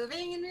bad at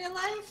moving in real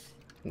life?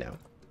 No,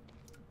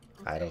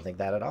 I don't think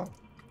that at all.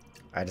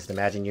 I just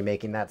imagine you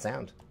making that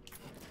sound.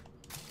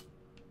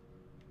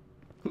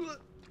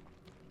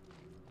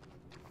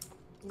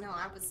 No,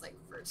 I was, like,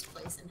 first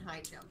place in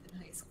high jump in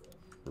high school.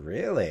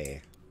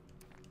 Really?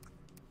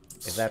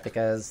 Is that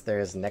because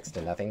there's next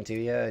to nothing to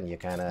you and you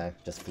kind of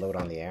just float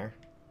on the air?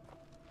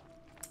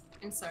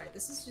 I'm sorry,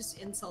 this is just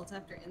insult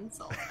after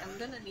insult. I'm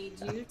gonna need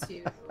you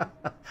to...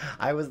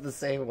 I was the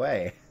same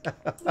way.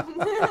 Come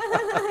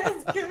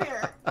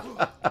here.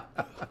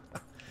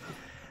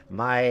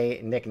 My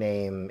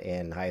nickname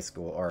in high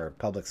school or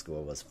public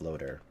school was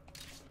Floater.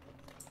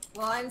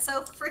 Well, I'm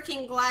so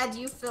freaking glad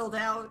you filled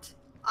out.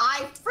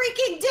 I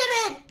freaking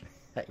did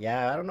it!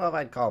 Yeah, I don't know if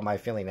I'd call my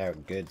filling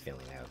out good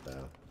filling out,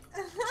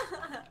 though.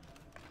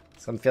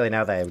 Some filling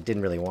out that I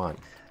didn't really want.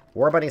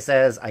 War Bunny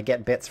says, I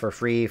get bits for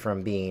free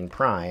from being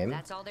Prime.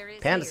 That's all there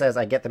is Panda here. says,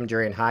 I get them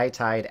during high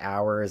tide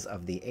hours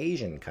of the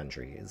Asian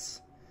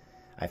countries.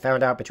 I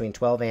found out between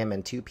 12 a.m.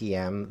 and 2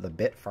 p.m. the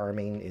bit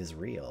farming is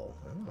real.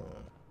 Oh.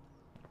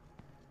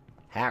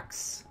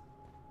 Hacks.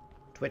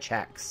 Twitch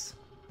hacks.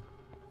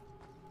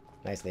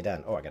 Nicely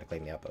done. Oh, I gotta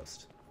claim the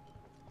outpost.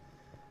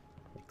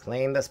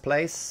 Claim this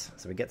place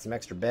so we get some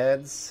extra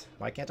beds.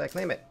 Why can't I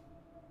claim it?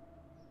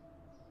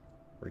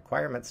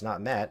 Requirements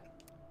not met.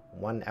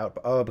 One out.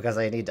 Oh, because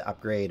I need to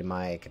upgrade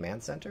my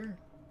command center?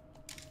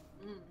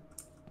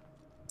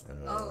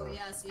 Oh,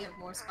 yes, you have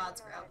more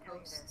spots for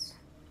outposts.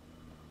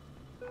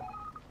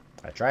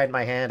 I tried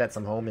my hand at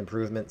some home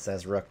improvement,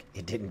 says Rook.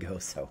 It didn't go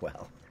so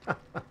well.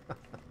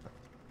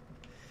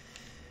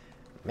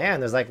 Man,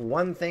 there's like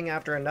one thing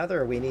after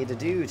another we need to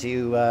do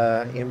to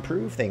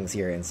improve things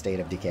here in State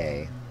of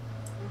Decay.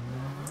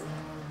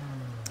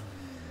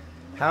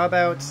 How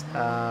about,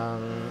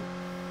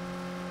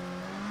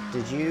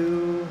 did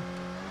you...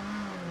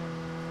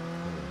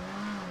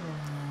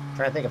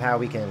 trying to think of how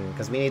we can...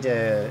 because we need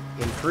to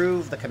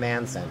improve the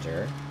command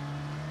center.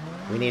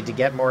 We need to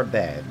get more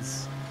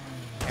beds.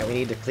 And we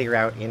need to clear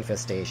out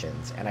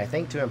infestations. And I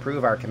think to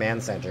improve our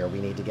command center, we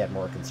need to get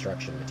more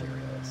construction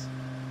materials.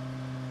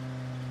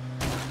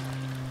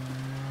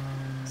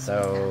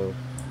 So,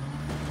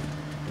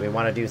 do we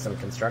want to do some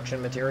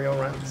construction material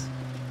runs?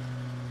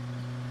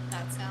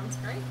 That sounds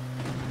great.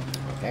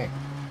 Okay.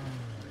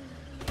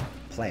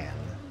 Plan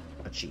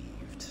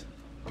achieved.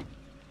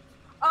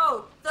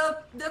 Oh,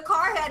 the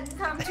car hadn't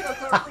come to a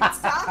complete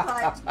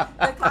stop.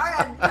 The car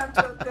hadn't come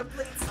to a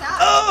complete stop.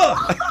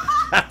 Oh!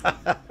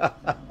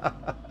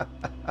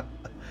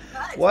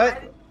 Guys,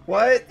 What?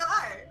 why did What? the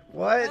car?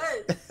 What?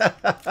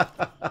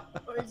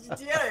 Why'd you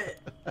do it?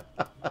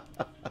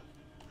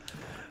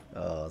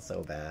 Oh,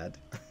 so bad.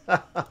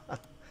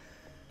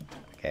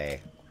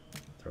 Okay.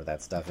 Throw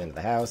that stuff into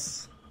the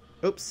house.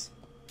 Oops.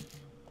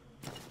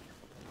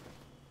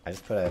 I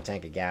just put a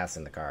tank of gas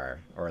in the car.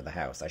 Or the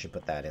house. I should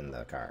put that in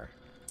the car.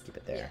 Keep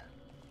it there.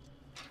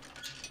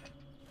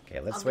 Okay,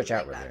 let's switch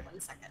out with her. 1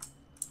 second.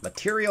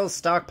 Materials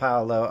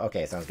stockpile low.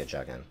 Okay, sounds good,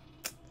 Shotgun.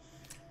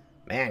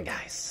 Man,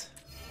 guys.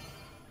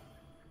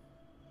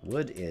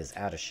 Wood is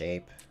out of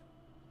shape.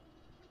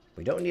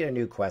 We don't need a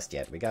new quest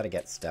yet. We gotta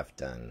get stuff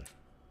done.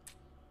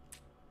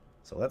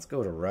 So let's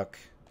go to Rook.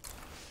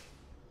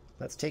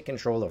 Let's take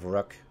control of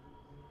Rook.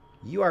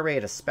 You are ready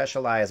to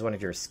specialize one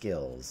of your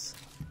skills.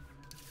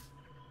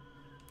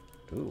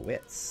 Ooh,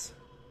 wits.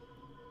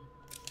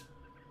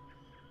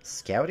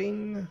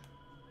 Scouting?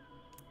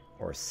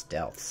 Or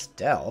stealth?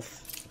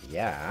 Stealth?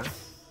 Yeah.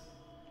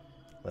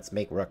 Let's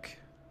make Rook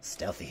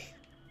stealthy.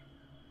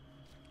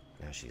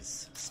 Now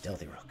she's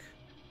stealthy Rook.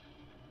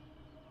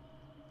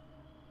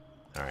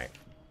 Alright.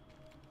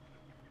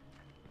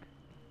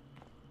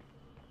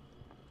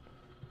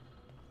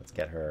 Let's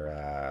get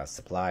her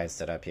supplies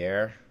set up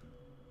here.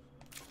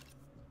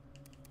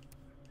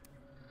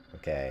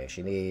 Okay,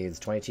 she needs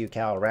 22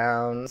 cal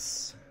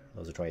rounds.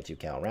 Those are 22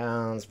 cal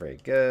rounds. Very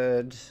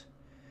good.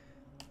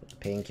 Put the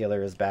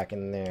painkillers back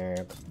in there.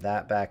 Put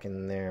that back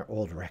in there.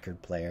 Old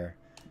record player.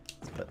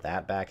 Let's put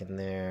that back in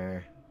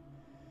there.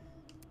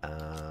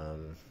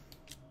 Let's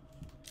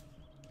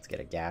get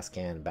a gas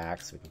can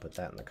back so we can put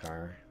that in the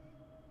car.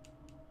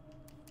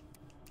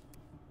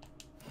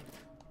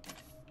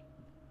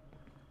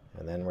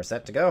 And then we're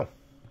set to go.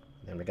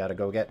 Then we gotta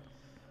go get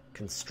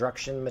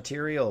construction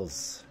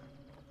materials.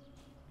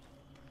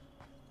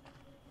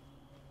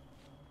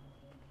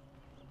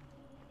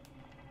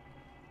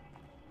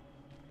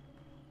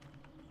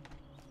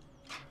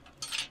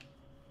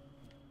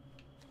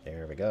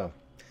 There we go.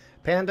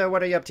 Panda,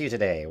 what are you up to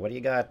today? What do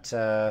you got,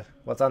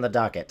 what's on the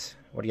docket?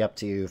 What are you up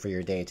to for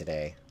your day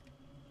today?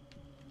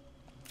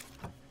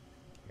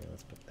 Here,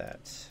 let's put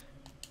that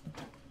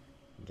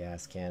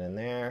gas can in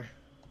there.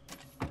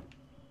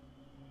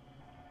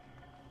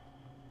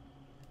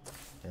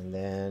 And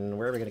then,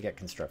 where are we going to get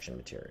construction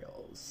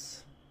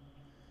materials?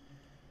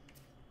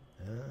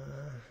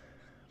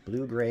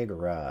 Blue-gray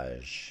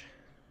garage.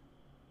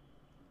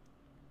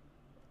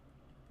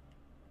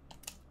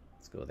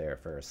 Let's go there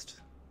first.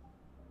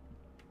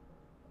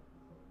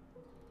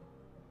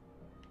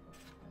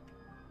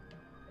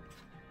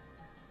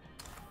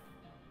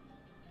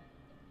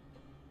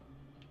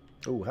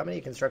 Ooh, how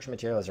many construction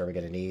materials are we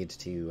going to need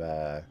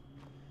to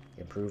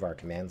improve our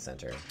command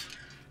center?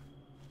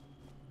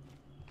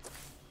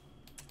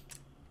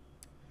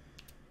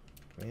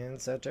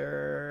 Command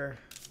center.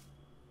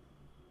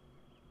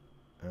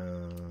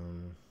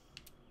 I'm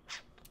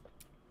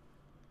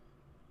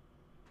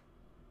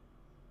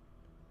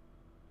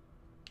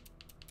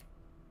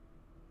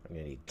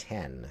gonna need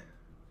 10.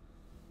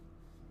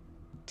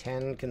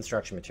 10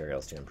 construction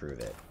materials to improve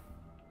it.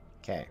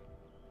 Okay.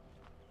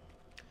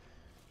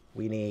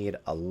 We need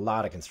a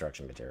lot of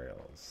construction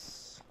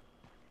materials.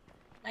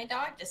 My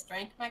dog just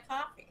drank my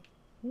coffee.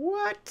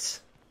 What?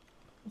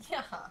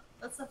 Yeah,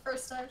 that's the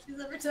first time she's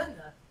ever done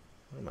that.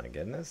 Oh my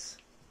goodness.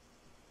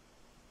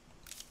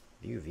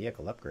 View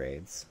vehicle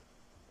upgrades.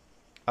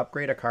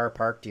 Upgrade a car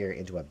parked here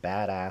into a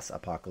badass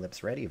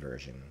apocalypse ready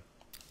version.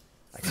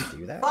 I can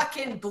do that.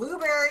 Fucking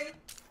blueberry!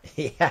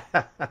 Yeah.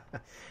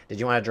 Did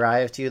you want to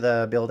drive to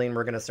the building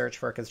we're going to search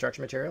for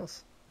construction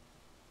materials?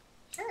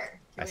 Sure.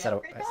 I set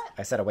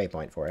a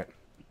waypoint for it.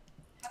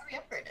 How do we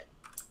upgrade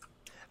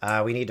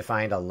it? We need to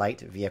find a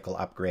light vehicle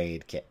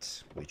upgrade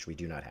kit, which we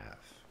do not have.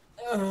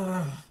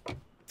 Ugh.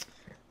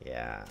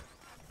 Yeah.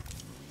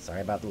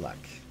 Sorry about the luck.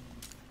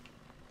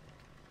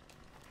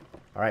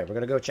 Alright, we're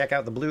going to go check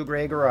out the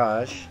blue-gray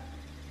garage.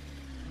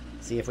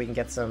 See if we can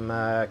get some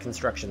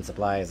construction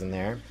supplies in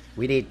there.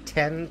 We need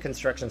 10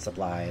 construction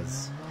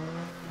supplies.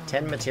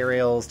 10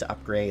 materials to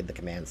upgrade the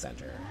command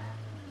center.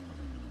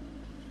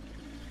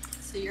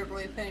 So your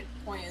point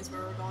is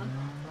where we're going?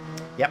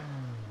 Yep.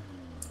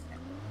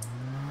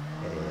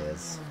 It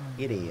is.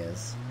 It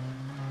is.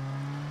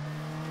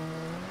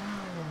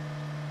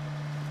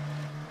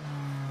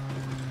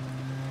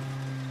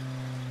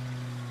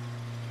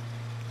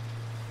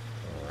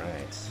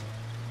 Alright.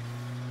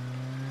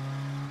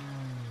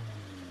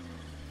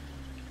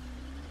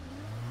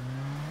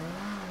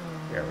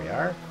 Here we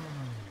are.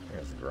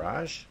 There's the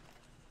garage.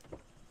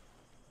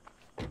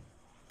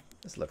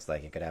 This looks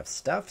like it could have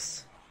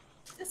stuffs.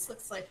 This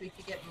looks like we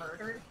could get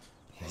murdered.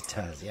 It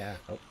does, yeah.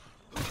 Oh.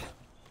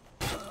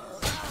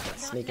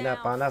 Sneaking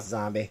up on us,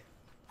 zombie.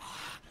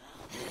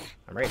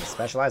 I'm ready to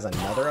specialize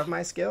another of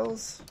my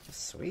skills.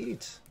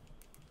 Sweet.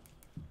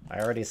 I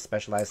already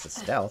specialized to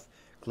stealth.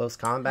 Close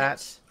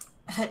combat.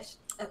 What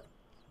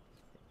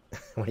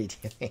are you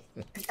doing?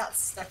 I got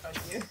stuck on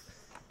you.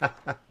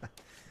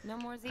 No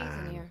more Z's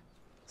in here.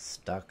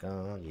 Stuck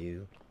on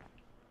you.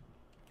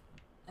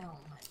 Oh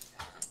my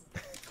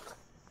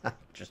god.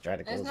 Just try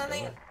to close There's the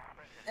nothing. door.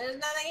 There's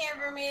nothing here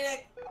for me to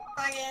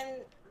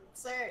fucking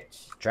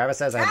search. Travis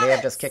says I may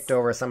have just kicked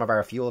over some of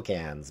our fuel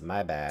cans.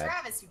 My bad.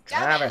 Travis, you dumbass.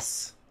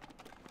 Travis!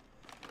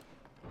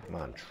 Come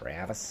on,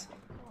 Travis.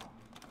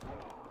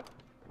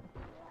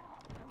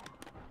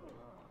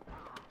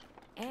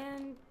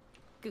 And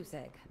goose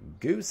egg.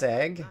 Goose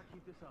egg.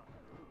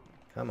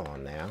 Come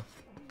on now.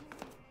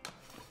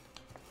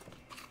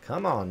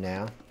 Come on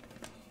now.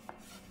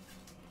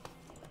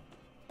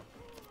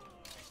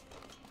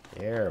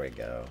 There we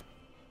go.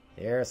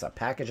 Here's a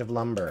package of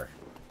lumber.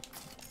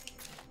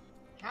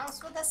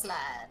 House with a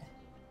slide.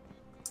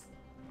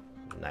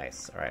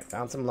 Nice. Alright,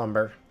 found some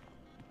lumber.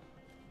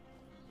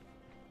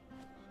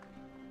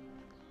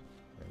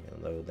 I'm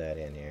gonna load that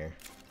in here.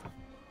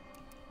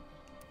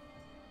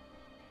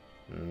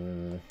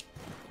 And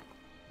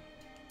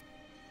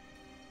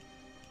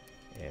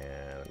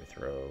let me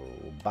throw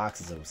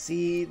boxes of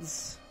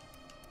seeds.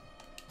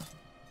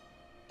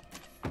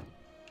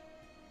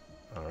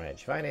 Alright,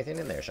 did you find anything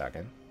in there,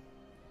 Shotgun?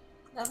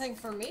 Nothing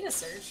for me to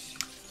search.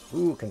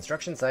 Ooh,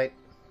 construction site.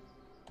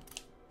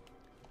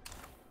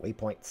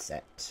 Waypoint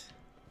set.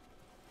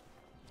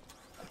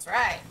 That's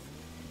right.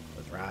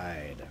 Let's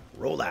ride.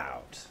 Roll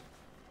out.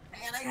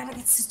 Man, I gotta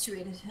get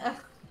situated.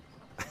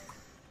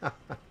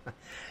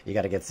 You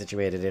gotta get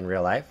situated in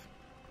real life?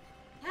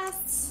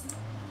 Yes.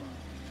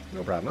 No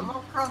I'm problem.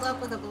 all curled up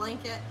with a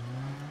blanket.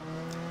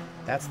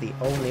 That's the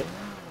only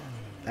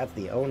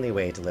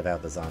way to live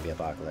out the zombie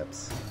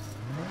apocalypse.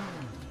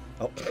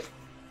 Oh.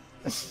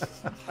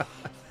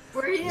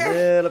 We're here.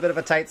 Little bit of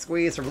a tight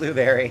squeeze for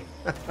Blueberry.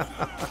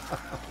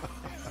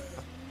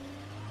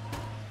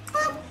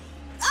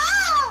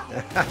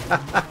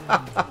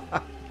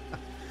 Ah!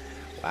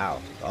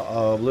 Wow.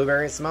 Uh-oh,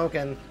 Blueberry's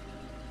smoking.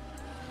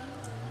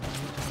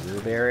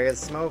 Blueberry is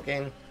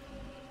smoking.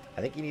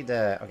 I think you need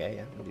to... Okay,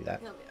 yeah, we'll do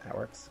that. He'll be That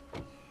works.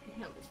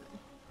 He'll be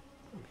fine.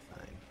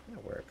 Fine.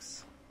 That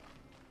works.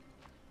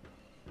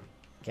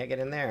 Can't get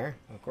in there.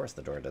 Of course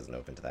the door doesn't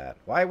open to that.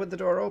 Why would the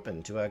door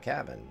open to a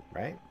cabin,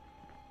 right?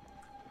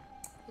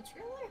 The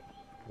trailer?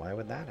 Why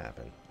would that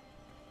happen?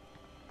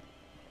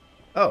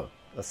 Oh,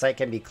 the site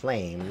can be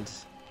claimed,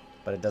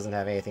 but it doesn't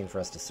have anything for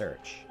us to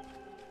search.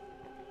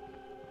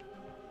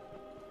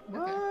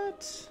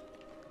 What?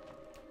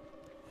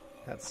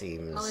 That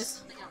seems... Oh, there's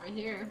something over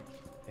here.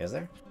 Is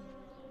there?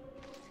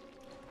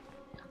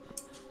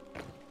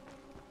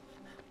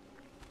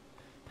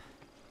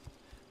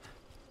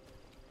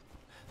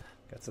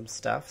 Got some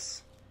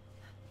stuffs.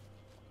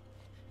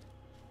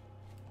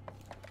 I'm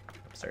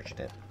searching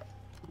it.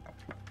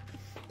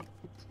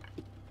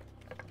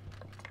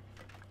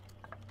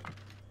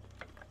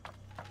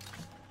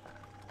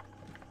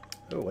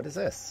 Ooh, what is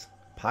this?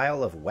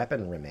 Pile of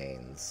weapon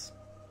remains.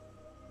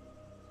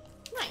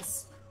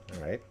 Nice.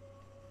 Alright.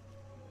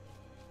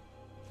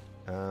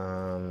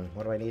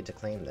 What do I need to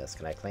claim this?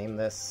 Can I claim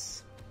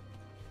this?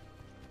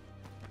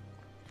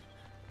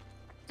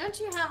 Don't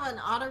you have an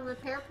auto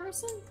repair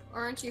person?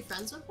 Or aren't you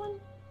friends with one?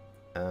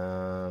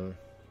 I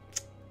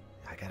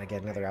gotta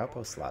get another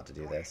outpost slot to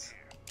do this.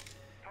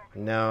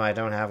 No, I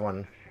don't have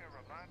one.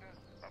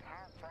 I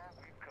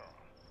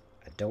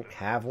don't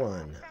have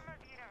one.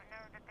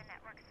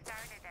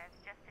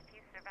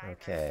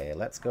 Okay,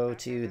 let's go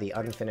to the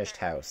unfinished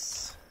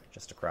house,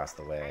 just across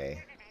the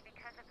way.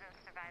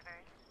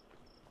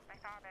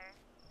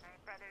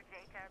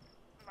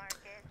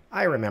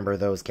 I remember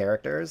those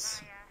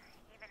characters.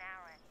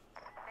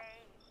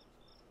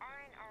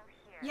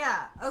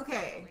 Yeah,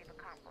 okay.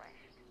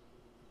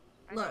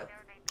 Look.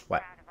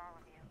 What?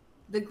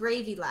 The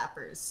Gravy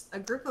Lappers, a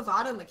group of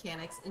auto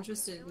mechanics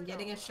interested in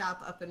getting a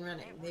shop up and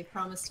running. They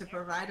promise to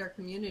provide our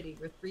community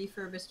with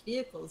refurbished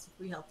vehicles if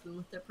we help them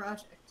with their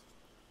project.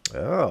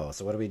 Oh,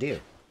 so what do we do?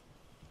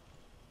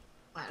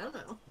 I don't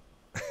know.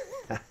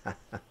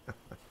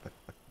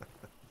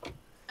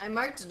 I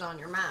marked it on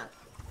your map.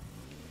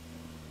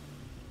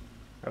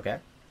 Okay.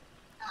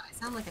 God, I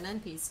sound like an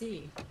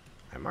NPC.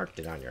 I marked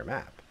it on your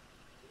map.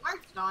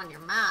 Marked it on your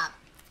map.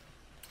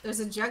 There's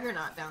a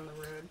juggernaut down the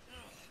road.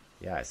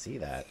 Yeah, I see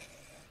that.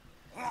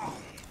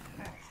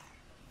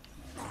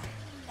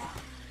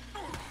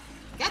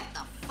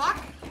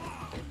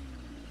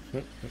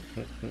 You're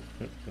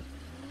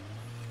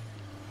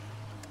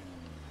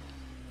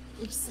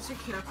such a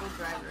careful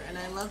driver, and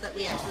I love that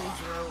we actually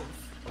drove.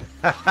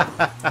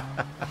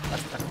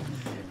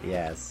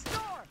 Yes.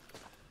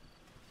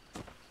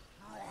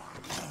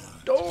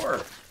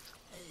 Door!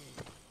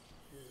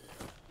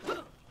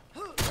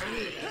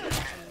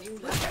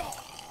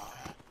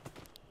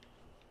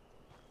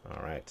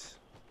 Alright.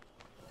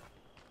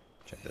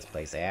 Check this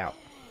place out.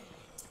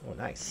 Oh,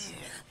 nice.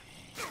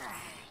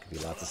 Could be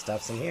lots of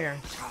stuffs in here.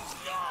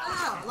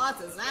 Oh,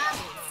 lots of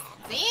zombies.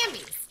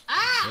 Zombies!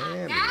 Ah!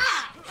 Zombies.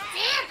 Ah!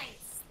 Zombies!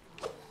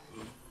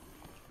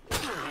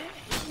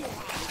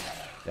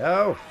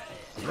 No!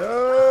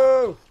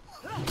 No!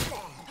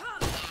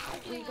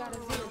 We got a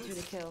 0-2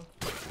 to kill.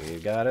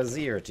 We've got a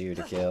 0-2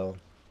 to kill.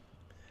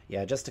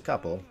 Yeah, just a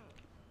couple.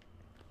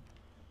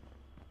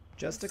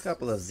 Just a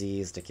couple of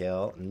Z's to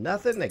kill.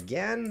 Nothing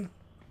again?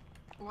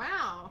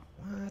 Wow.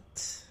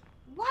 What?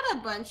 What a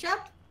bunch of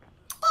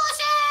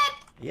bullshit!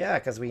 Yeah,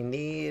 because we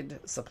need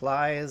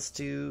supplies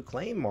to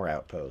claim more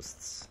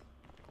outposts.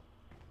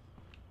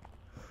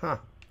 Huh.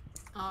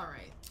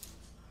 Alright.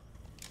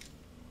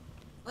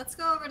 Let's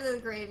go over to the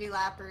Gravy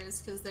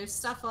Lappers, because there's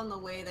stuff on the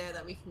way there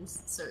that we can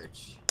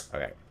search.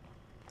 Okay.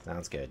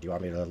 Sounds good. Do you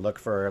want me to look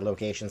for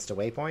locations to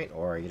waypoint,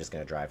 or are you just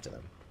going to drive to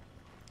them?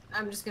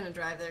 I'm just gonna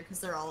drive there,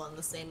 because they're all on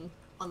the same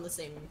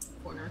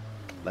corner.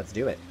 Let's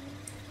do it.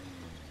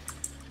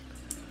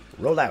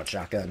 Roll out,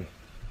 shotgun.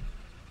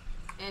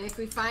 And if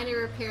we find a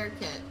repair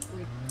kit,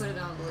 we put it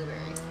on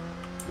Blueberry.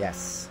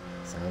 Yes.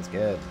 Sounds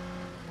good.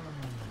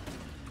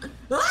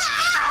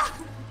 Ah!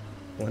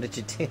 What did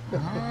you do?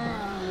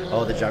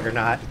 Oh, the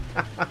Juggernaut.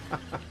 No,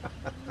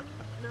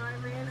 I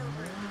ran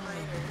over it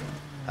later.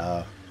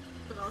 Oh.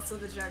 But also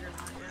the Juggernaut,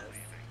 yes.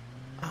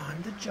 Oh,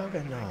 I'm the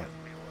Juggernaut.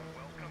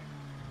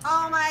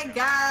 Oh my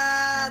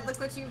god, look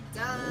what you've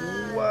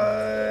done!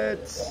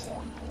 What?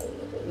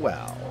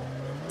 Well,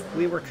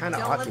 we were kind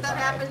of Don't let that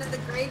happen occupied. to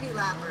the Gravy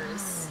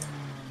Lappers.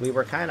 We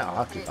were kind of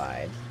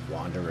occupied,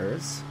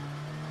 wanderers.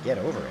 Get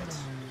over it.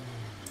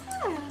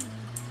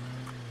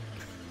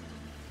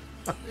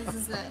 This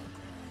is it.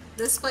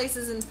 This place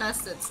is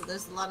infested, so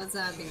there's a lot of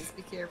zombies.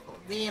 Be careful.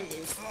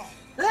 Zombies.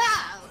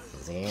 Ah!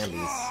 Zombies.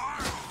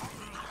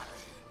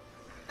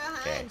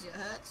 Behind you,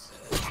 Hutch.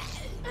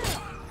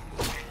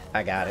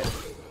 I got it.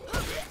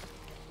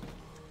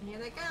 Here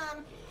they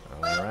come.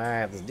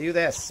 Alright, let's do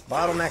this.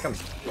 Bottleneck them.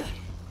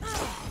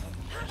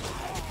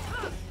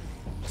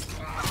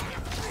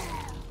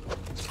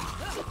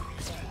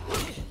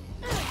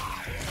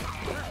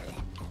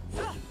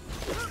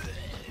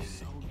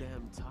 So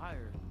damn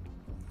tired.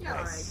 You're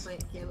Nice.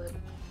 alright, Caleb.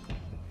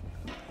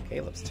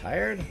 Caleb's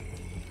tired.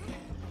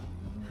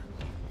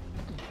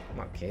 Come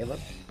on, Caleb.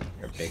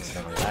 You're a big,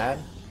 strong lad.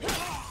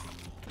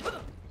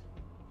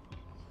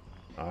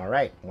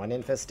 Alright, one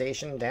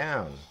infestation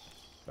down.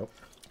 Oh.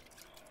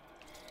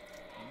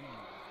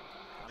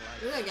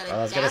 Ooh, I got a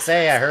I was gonna gas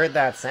say, I mask. heard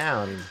that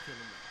sound.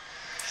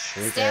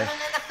 Shrieker. Stab him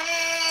in the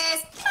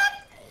face!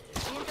 The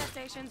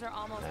infestations are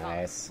almost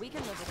Nice. gone. We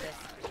can live with this.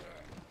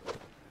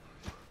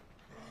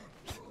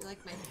 You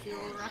like my fuel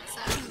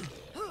rucksack?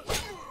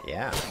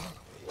 Yeah.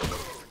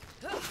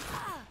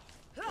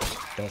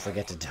 Don't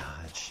forget to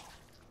dodge.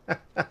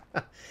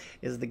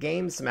 Is the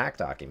game smack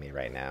talking me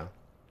right now?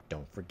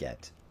 Don't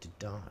forget to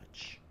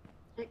dodge.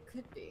 It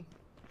could be.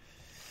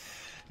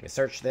 Let me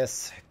search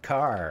this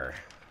car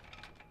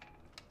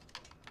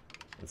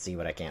and see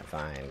what I can't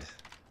find.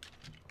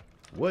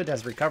 Wood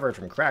has recovered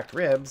from cracked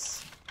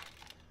ribs.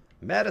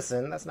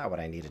 Medicine, that's not what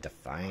I needed to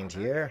find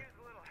here.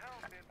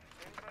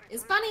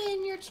 Is Bunny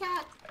in your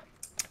chat?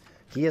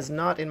 He is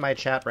not in my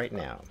chat right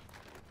now.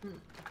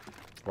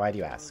 Why do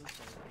you ask?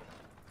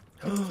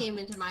 He came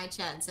into my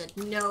chat and said,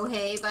 "No,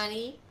 hey,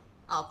 Bunny."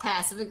 All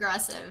passive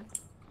aggressive.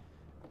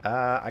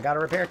 I got a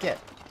repair kit.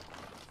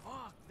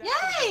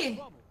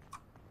 Yay!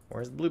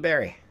 Where's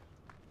Blueberry?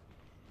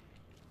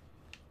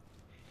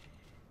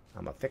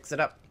 I'm gonna fix it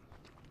up.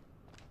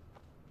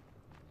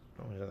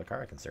 Oh, there's another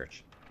car I can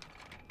search.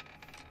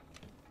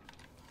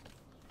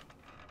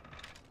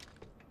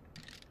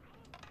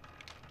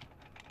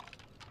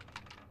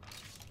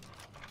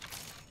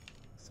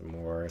 Some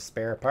more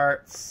spare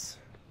parts.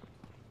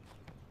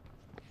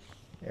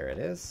 There it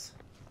is.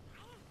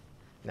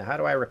 Now how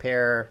do I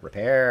repair?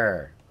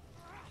 Repair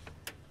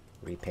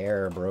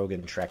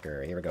Brogan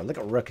Trekker. Here we go. Look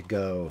at Rook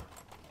go.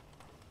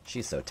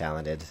 She's so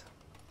talented.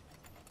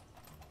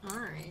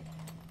 Alright.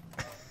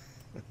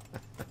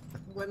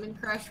 Women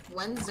Crush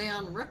Wednesday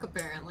on Rook,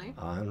 apparently.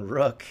 On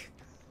Rook.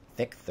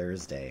 Thick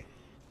Thursday.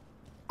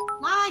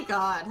 My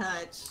god,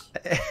 Hutch.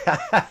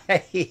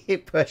 He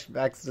pushed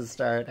Bex to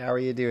start. How are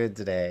you doing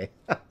today?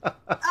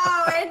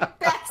 Oh, and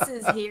Bex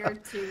is here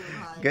too,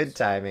 Hutch. Good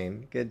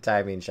timing. Good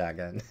timing,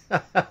 Shotgun.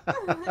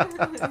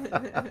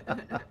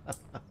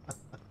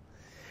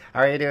 How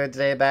are you doing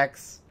today,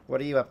 Bex?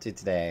 What are you up to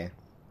today?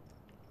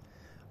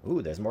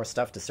 Ooh, there's more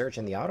stuff to search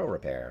in the auto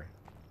repair.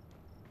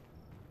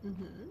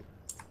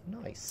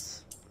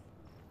 Nice.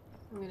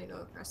 I'm gonna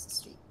go across the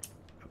street.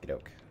 Okie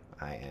doke.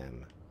 I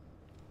am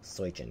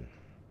searching.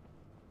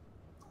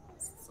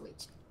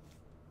 Sweet.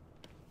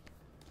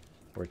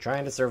 We're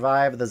trying to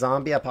survive the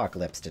zombie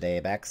apocalypse today,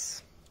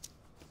 Bex.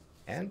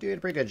 And doing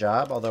a pretty good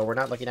job, although we're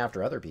not looking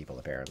after other people,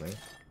 apparently.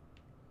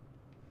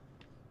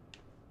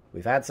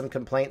 We've had some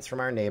complaints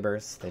from our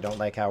neighbors. They don't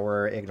like how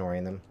we're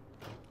ignoring them.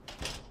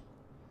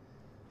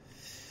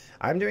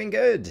 I'm doing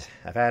good.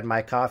 I've had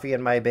my coffee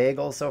and my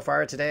bagel so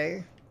far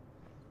today.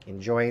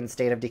 Enjoying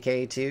State of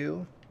Decay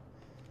 2.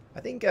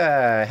 I think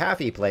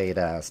Happy played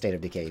State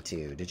of Decay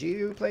 2. Did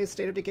you play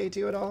State of Decay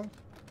 2 at all?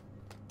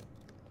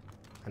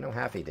 I know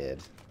Happy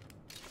did.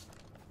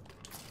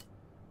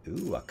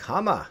 Ooh, a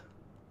comma.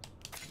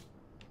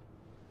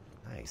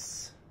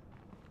 Nice.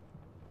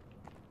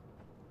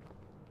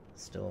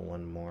 Still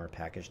one more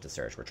package to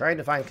search. We're trying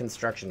to find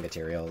construction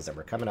materials, and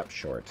we're coming up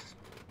short.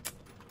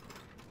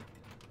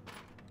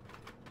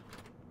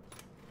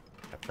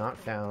 I've not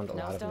found a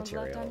lot of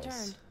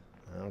materials.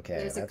 Okay,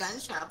 there's a gun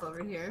shop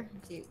over here.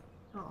 If you...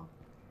 Oh.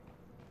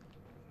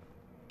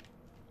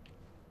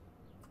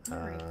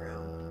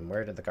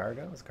 Where did the car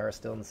go? Is the car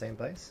still in the same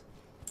place?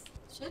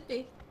 Should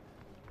be.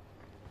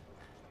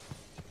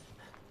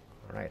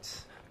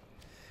 Alright.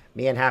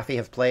 Me and Happy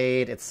have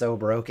played It's So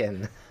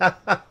Broken.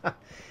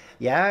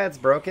 Yeah, it's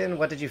broken.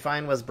 What did you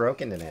find was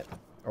broken in it?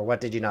 Or what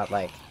did you not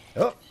like?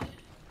 Oh!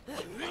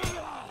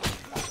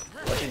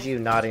 What did you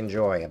not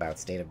enjoy about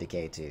State of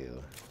Decay 2?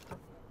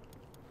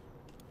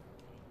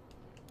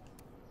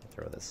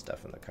 Throw this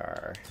stuff in the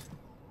car.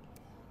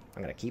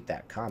 I'm gonna keep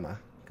that comma,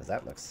 because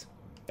that looks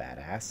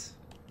badass.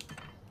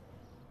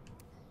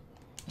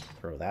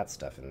 Throw that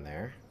stuff in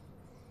there.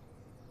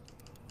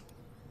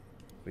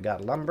 We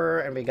got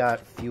lumber and we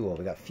got fuel.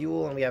 We got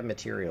fuel and we have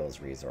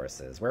materials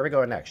resources. Where are we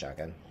going next,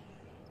 Shotgun?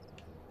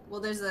 Well,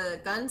 there's a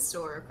gun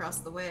store across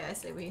the way. I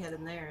say we head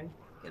in there and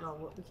get all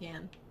what we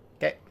can.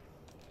 Okay.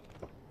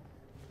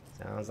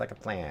 Sounds like a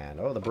plan.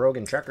 Oh, the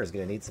Brogan trucker's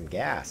gonna need some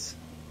gas.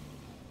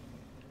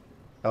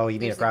 Oh, you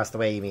mean across the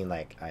way? You mean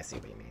like... I see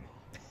what you mean.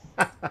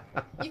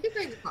 You can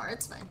bring the car.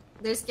 It's fine.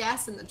 There's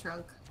gas in the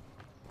trunk.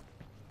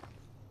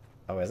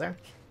 Oh, is there?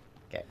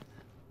 Okay.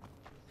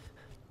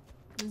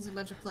 There's a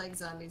bunch of plague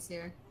zombies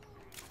here.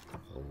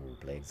 Oh,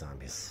 plague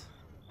zombies.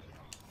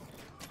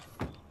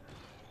 Oh,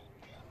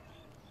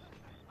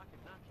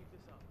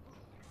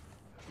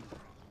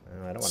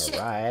 I don't want to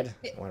ride.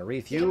 I want to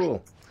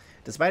refuel.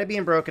 Despite it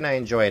being broken, I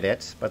enjoyed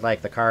it. But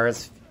like the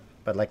cars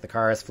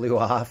flew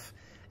off.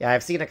 Yeah,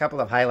 I've seen a couple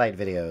of highlight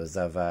videos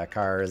of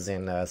cars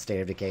in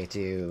State of Decay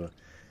 2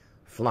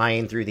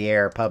 flying through the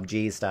air,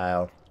 PUBG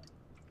style.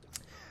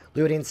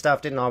 Looting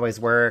stuff didn't always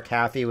work.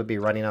 Happy would be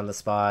running on the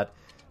spot,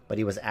 but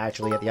he was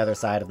actually at the other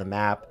side of the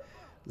map.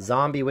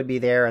 Zombie would be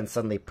there and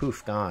suddenly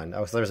poof, gone.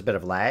 Oh, so there's a bit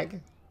of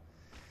lag?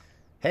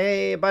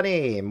 Hey,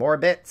 Bunny, more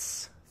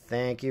bits.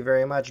 Thank you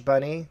very much,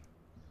 Bunny.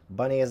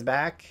 Bunny is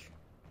back.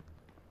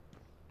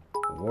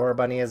 War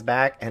Bunny is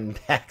back, and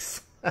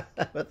Bex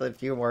with a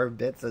few more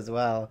bits as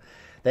well.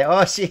 Now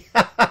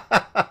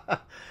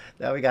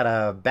we got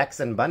a Bex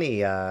and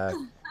Bunny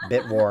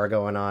bit war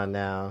going on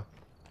now.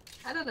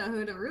 I don't know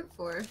who to root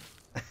for.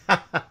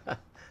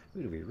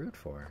 Who do we root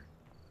for?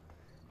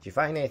 Did you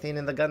find anything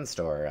in the gun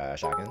store,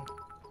 Shotgun?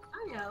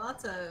 Oh yeah,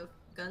 lots of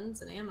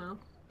guns and ammo.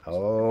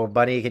 Oh,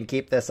 Bunny can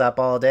keep this up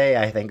all day,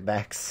 I think,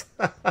 Bex.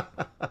 That was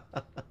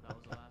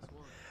the last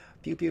one.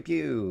 Pew, pew,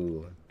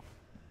 pew.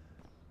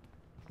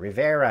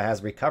 Rivera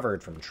has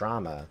recovered from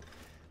trauma.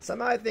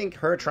 Somehow I think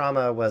her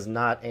trauma was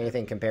not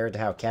anything compared to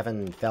how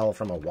Kevin fell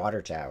from a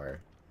water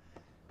tower.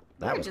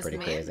 That was pretty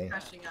crazy. You're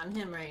just crushing on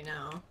him right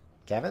now.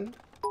 Kevin?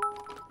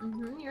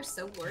 Mm-hmm, you're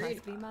so worried.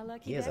 Must be my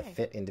lucky He is a day.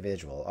 fit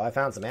individual. Oh, I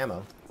found some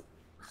ammo.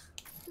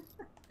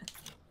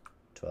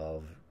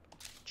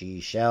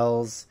 12G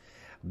shells.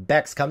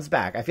 Bex comes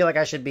back. I feel like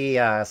I should be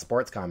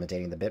sports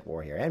commentating the bit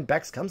war here. And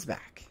Bex comes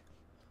back.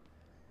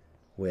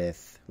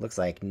 With, looks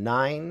like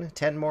 10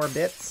 more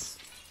bits.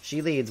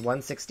 She leads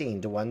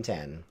 116 to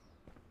 110.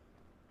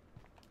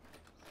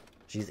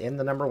 She's in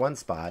the #1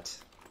 spot.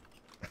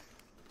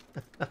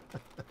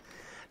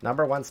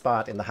 #1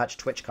 spot in the Hutch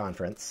Twitch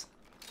conference.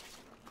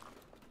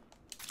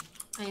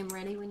 I am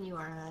ready when you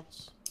are,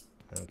 Hutch.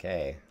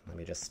 Okay, let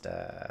me just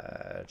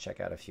check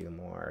out a few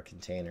more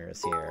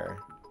containers here.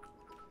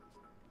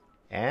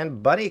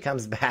 And Bunny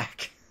comes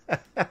back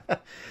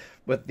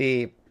with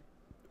the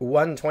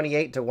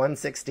 128 to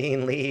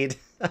 116 lead.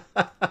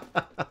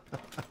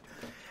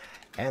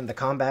 And the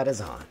combat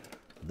is on.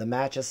 The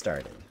match has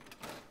started.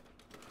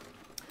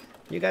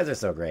 You guys are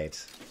so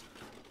great.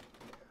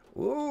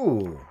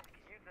 Ooh,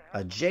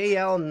 a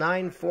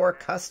JL94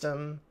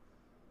 custom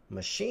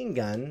machine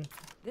gun.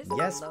 This is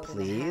Yes, a load and a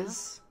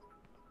please.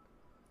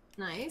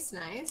 Nice,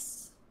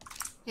 nice.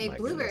 Hey, My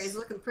Blueberry's goodness.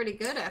 looking pretty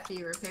good after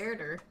you repaired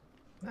her.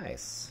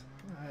 Nice.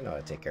 I know how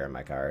to take care of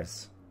my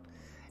cars.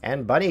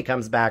 And Bunny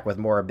comes back with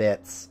more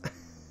bits.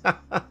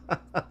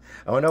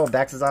 Oh no,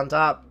 Bex is on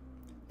top.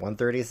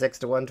 136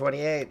 to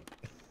 128.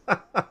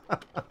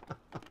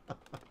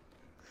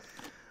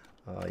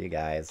 Oh, you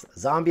guys.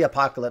 Zombie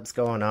apocalypse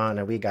going on,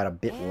 and we got a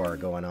bit war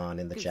going on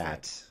in the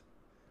chat.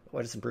 Oh,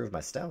 I just improved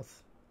my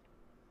stealth.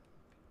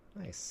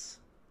 Nice.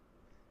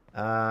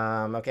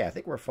 Okay, I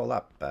think we're full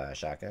up,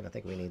 Shotgun. I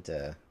think we need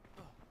to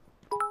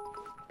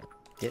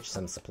ditch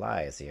some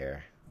supplies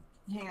here.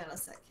 Hang on a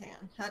sec, hang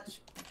on. Hutch,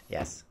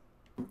 Yes.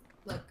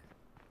 look.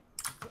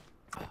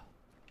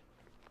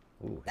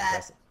 Ooh,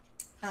 That,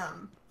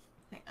 impressive.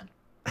 hang on.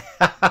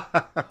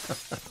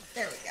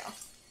 There we go.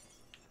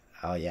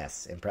 Oh,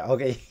 yes.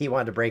 Okay, he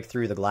wanted to break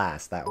through the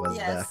glass. That was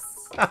Yes.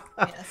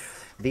 Yes.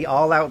 the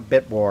all-out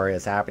bit war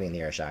is happening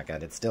here,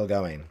 Shotgun. It's still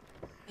going.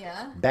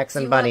 Yeah? Bex Do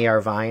and you Bunny want-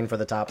 are vying for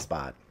the top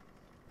spot.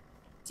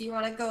 Do you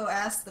want to go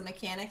ask the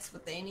mechanics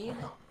what they need?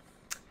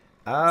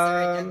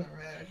 Right down the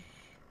road.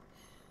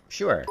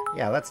 Sure.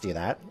 Yeah, let's do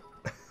that.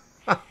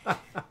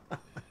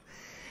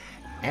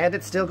 And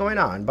it's still going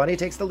on. Bunny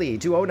takes the lead,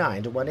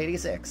 209 to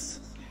 186.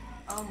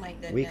 Oh my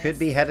goodness. We could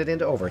be headed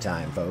into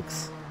overtime,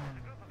 folks.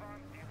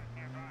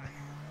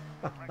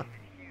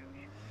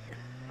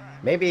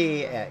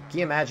 Maybe, can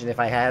you imagine if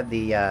I had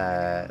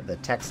the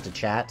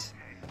text-to-chat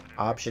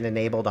option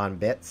enabled on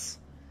bits?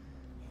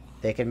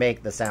 They could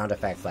make the sound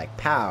effects like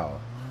pow,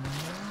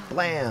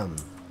 blam.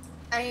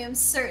 I am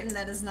certain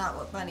that is not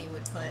what Bunny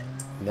would put.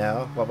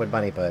 No? What would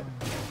Bunny put?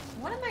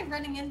 What am I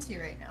running into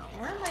right now?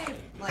 Where am I,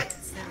 like,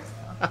 there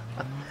we go.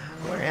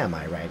 Where am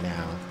I right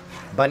now?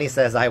 Bunny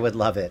says I would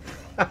love it.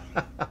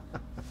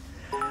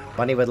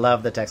 Bunny would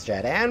love the text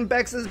chat. And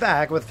Bex is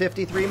back with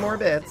 53 more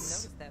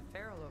bits Notice that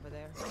Farrell over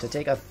there. to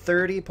take a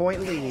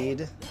 30-point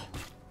lead.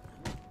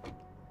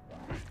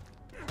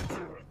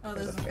 Oh,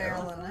 there's a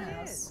barrel in the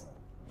house.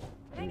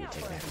 Hang out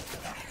Take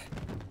for that.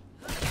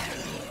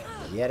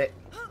 Get it.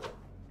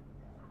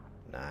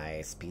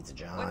 Nice, Pizza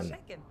What's John.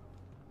 shaking?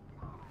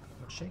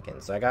 What's shaking?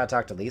 So I gotta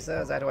talk to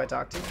Lisa? Is that who I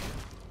talk to?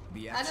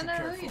 Be I extra don't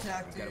know who careful. you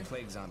talk We've to. got a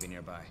plague zombie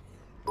nearby.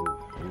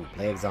 Ooh,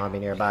 plague zombie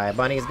nearby.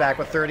 Bunny's back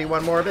with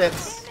 31 more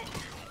bits.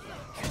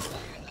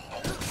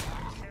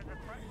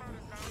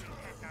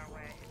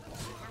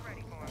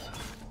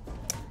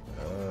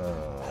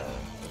 Oh.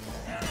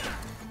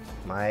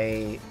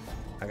 I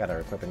gotta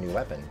equip a new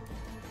weapon.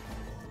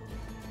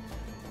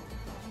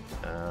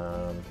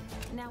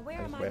 Now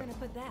where am I Equip. gonna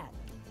put that?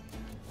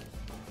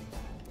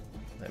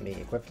 Let me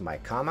equip my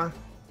comma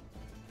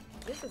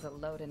This is a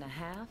load and a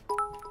half.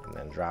 and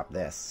then drop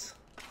this.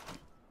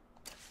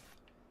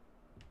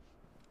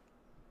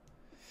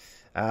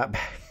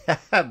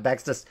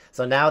 Bex just,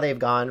 so now they've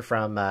gone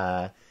from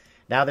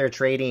now they're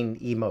trading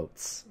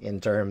emotes in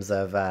terms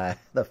of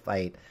the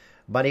fight.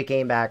 Bunny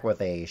came back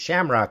with a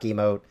Shamrock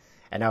emote,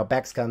 and now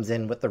Bex comes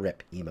in with the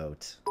Rip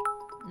emote.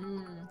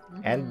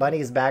 And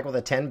Bunny's back with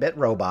a 10-bit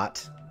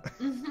robot.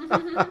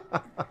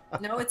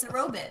 No, it's a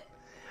robot.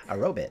 A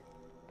robot.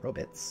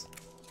 Robots.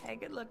 Hey,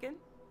 good looking.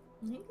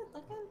 You good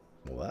looking?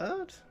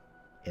 What?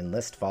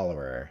 Enlist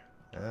follower.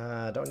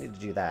 Don't need to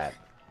do that.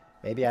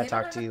 Maybe I You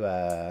talk don't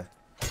to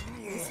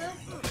Lisa?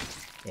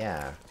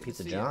 yeah,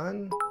 Pizza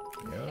John.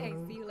 Hey,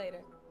 No. see you later.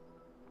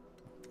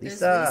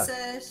 Lisa.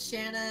 There's Lisa,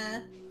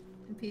 Shanna,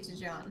 and Pizza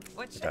John.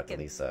 What's Talk to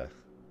shaking? Lisa.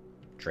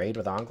 Trade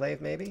with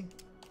Enclave, maybe?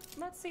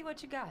 Let's see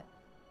what you got.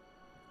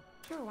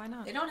 Sure, why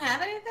not? They don't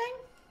have anything?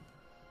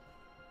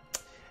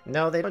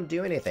 No, they don't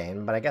do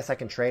anything, but I guess I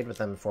can trade with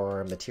them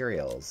for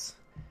materials.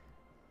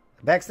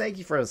 Bex, thank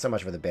you for so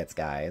much for the bits,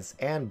 guys.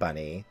 And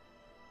Bunny.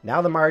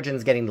 Now the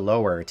margin's getting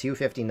lower,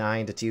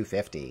 259 to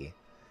 250.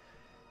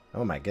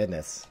 Oh my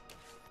goodness.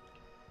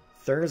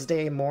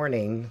 Thursday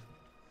morning.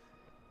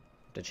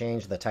 To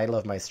change the title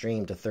of my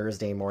stream to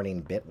Thursday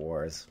Morning Bit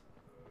Wars.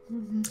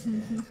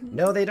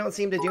 No, they don't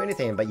seem to do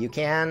anything, but you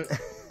can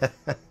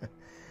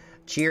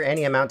cheer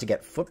any amount to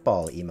get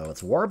football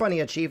emotes. War Bunny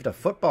achieved a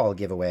football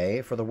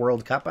giveaway for the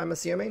World Cup, I'm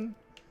assuming?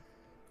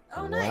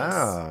 Oh, nice.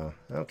 Wow,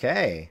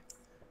 okay.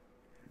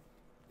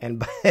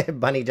 And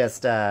Bunny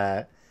just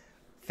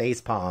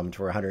face-palmed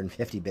for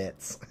 150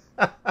 bits.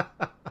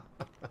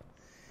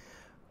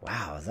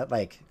 Wow, is that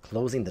like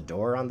closing the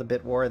door on the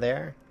bit war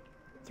there?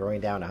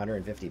 Throwing down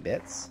 150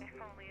 bits?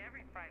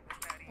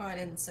 Oh, I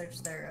didn't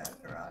search their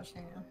garage.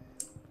 Hang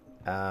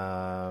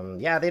on.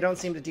 Yeah, they don't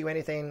seem to do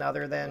anything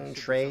other than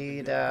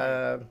trade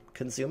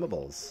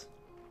consumables.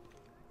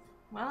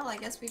 Well, I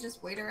guess we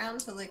just wait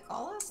around till they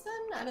call us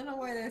then? I don't know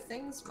why their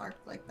thing's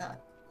marked like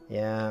that.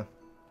 Yeah.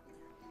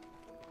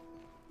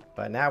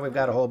 But now we've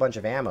got a whole bunch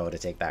of ammo to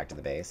take back to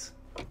the base.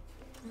 Okay.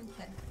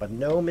 But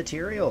no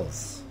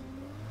materials.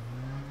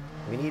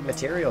 We need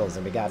materials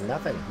and we got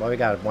nothing. Well, we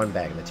got one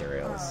bag of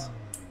materials. Oh.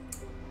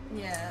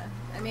 Yeah.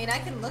 I mean, I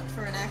can look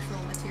for an actual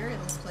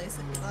materials place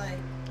if you like.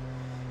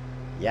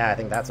 Yeah, I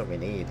think that's what we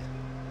need.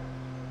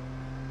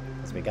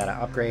 Because we gotta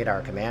upgrade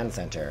our command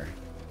center.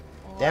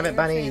 Damn it,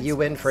 Bunny, you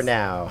win for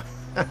now.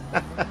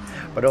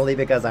 But only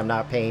because I'm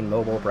not paying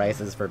mobile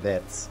prices for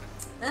bits.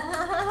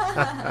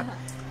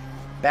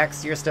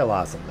 Bex, you're still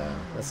awesome, though.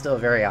 That's still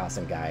very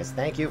awesome, guys.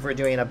 Thank you for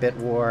doing a bit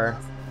war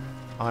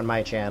on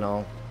my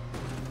channel.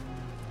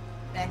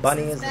 Bex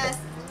Bunny is is the best.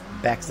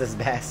 Bex is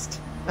best.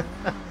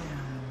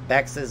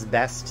 Bex is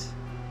best,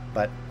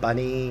 but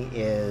Bunny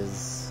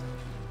is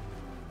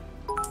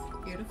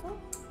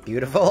Beautiful.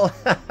 beautiful.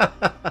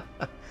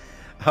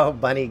 Oh,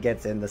 Bunny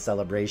gets in the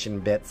celebration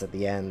bits at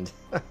the end.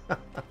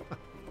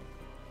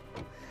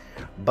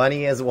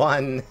 Bunny is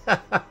one.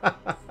 Bunny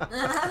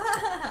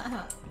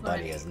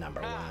Funny. is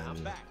number I'm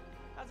one. back.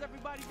 How's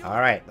everybody doing?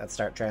 Alright, let's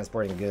start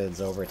transporting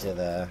goods over to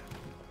the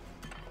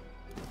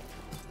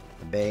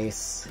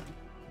base.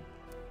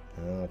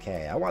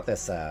 Okay, I want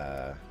this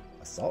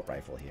assault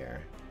rifle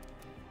here.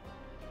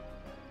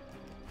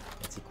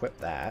 Let's equip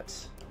that.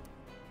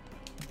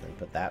 Then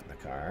put that in the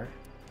car.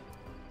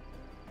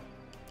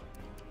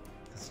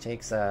 This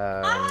takes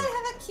I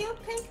have a cute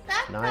pink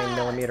backpack.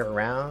 9mm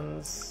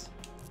rounds.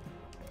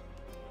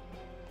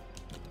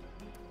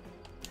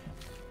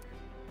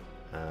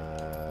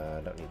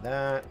 Don't need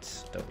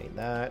that. Don't need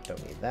that.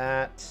 Don't need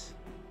that.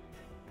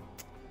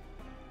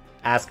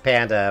 Ask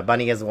Panda.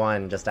 Bunny is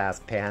one. Just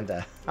ask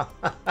Panda.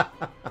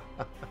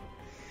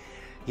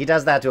 He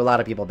does that to a lot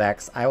of people,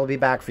 Bex. I will be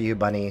back for you,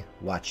 Bunny.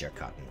 Watch your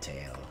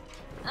cottontail.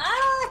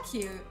 Ah,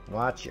 cute.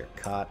 Watch your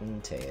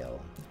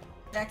cottontail.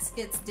 Dex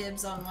gets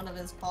dibs on one of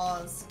his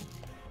paws.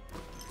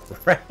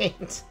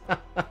 Right?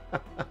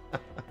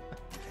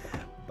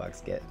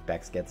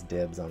 Bex gets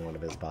dibs on one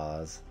of his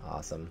paws.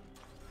 Awesome.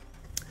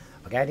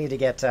 Okay, I need to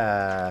get,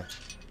 what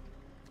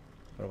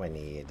do I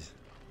need?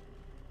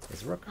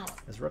 Is Rook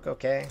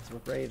okay? Is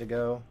Rook ready to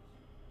go?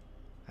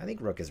 I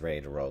think Rook is ready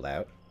to roll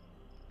out.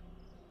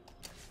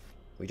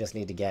 We just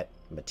need to get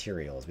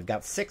materials. We've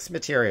got 6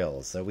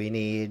 materials, so we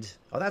need...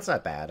 Oh, that's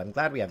not bad. I'm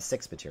glad we have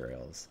 6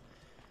 materials.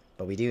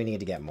 But we do need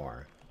to get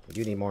more. We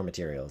do need more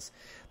materials.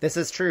 This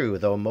is true,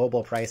 though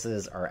mobile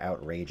prices are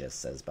outrageous,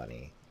 says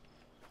Bunny.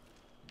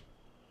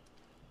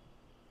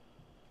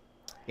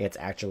 It's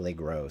actually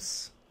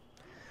gross.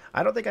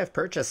 I don't think I've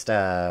purchased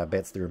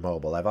bits through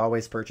mobile. I've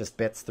always purchased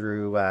bits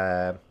through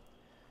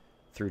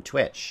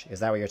Twitch. Is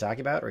that what you're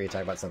talking about, or are you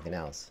talking about something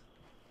else?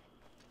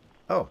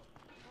 Oh.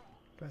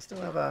 Do I still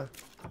have a...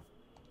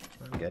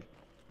 I'm good.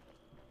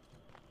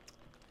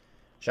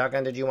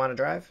 Shotgun, did you want to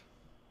drive?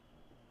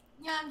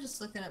 Yeah, I'm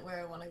just looking at where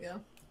I want to go.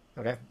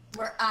 Okay.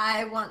 Where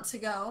I want to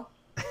go.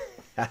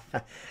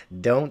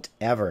 Don't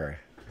ever,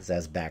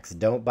 says Bex.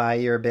 Don't buy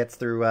your bits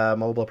through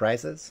mobile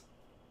prices.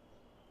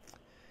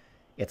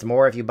 It's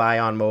more if you buy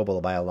on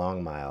mobile by a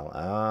long mile.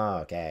 Oh,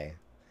 okay.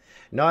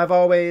 No, I've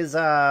always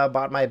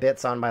bought my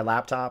bits on my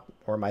laptop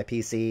or my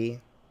PC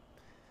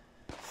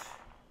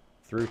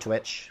through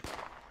Twitch.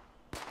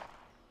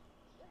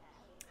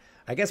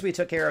 I guess we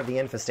took care of the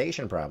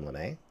infestation problem,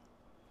 eh?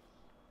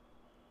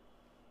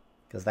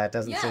 Because that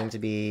doesn't seem to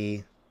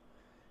be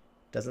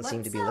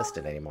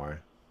listed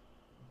anymore.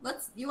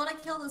 You want to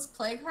kill this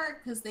plague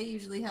heart? Because they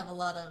usually have a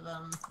lot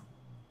of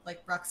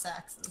like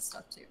rucksacks and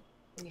stuff too.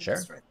 When you Sure.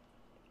 destroy them.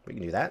 We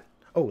can do that.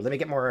 Oh, let me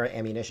get more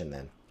ammunition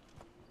then.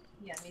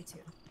 Yeah, me too.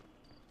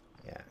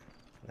 Yeah,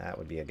 that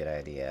would be a good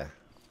idea.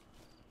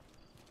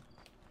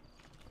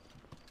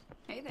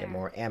 Hey there. Get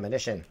more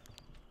ammunition.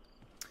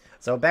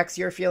 So, Bex,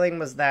 your feeling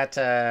was that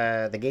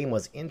the game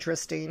was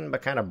interesting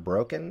but kind of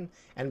broken.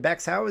 And,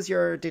 Bex, how is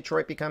your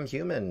Detroit Become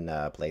Human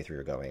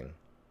playthrough going?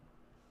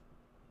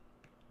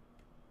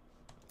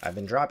 I've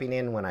been dropping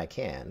in when I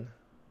can.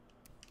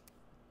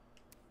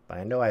 But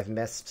I know I've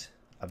missed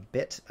a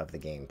bit of the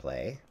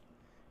gameplay.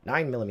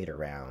 9mm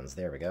rounds.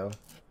 There we go.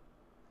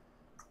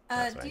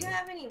 Do you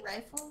have any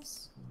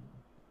rifles?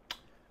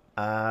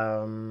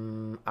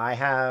 I'm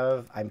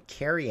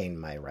carrying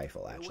my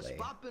rifle, actually.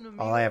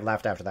 All I have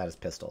left after that is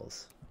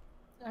pistols.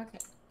 Okay.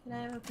 Can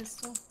I have a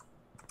pistol?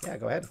 Yeah,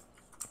 go ahead.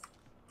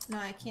 No,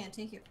 I can't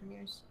take it from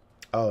yours.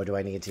 Oh, do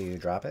I need to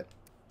drop it?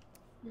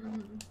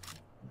 Mm-hmm.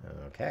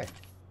 Okay.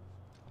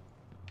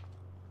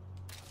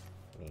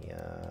 Let me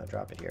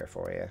drop it here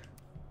for you.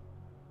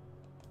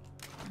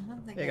 I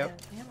don't think There I you go.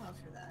 have ammo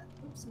for that.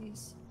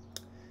 Oopsies.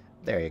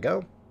 There you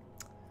go.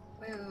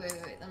 Wait.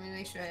 Let me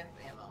make sure I have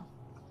ammo.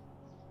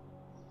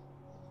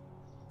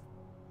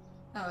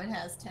 Oh, it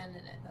has 10 in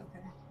it.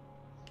 Okay.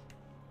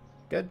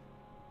 Good.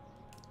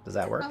 Does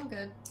that work? I'm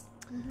good.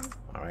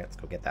 Mm-hmm. All right, let's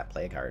go get that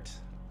plague heart.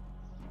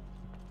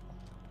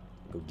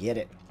 Go get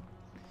it.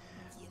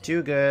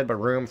 Too good, but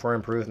room for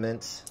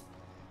improvement.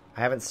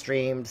 I haven't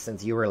streamed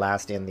since you were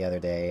last in the other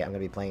day. I'm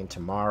going to be playing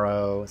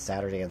tomorrow,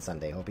 Saturday, and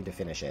Sunday, hoping to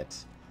finish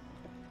it.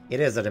 It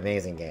is an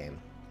amazing game.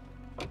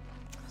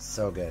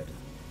 So good.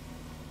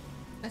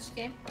 Which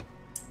game?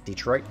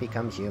 Detroit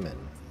Become Human.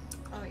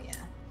 Oh, yeah.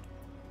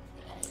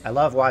 I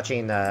love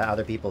watching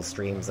other people's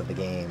streams of the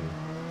game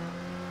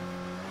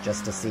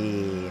just to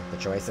see the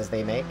choices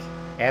they make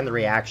and the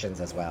reactions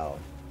as well.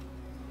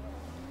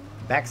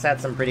 Bex had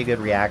some pretty good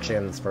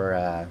reactions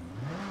for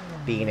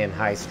being in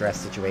high-stress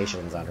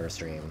situations on her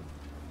stream.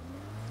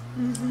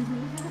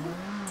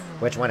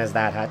 Which one is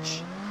that,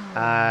 Hutch?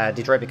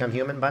 Detroit Become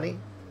Human, Bunny?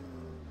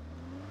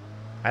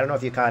 I don't know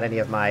if you caught any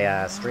of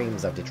my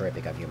streams of Detroit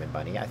Become Human,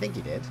 Bunny. I think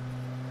you did.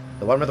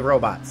 The one with the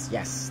robots.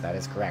 Yes, that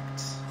is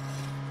correct.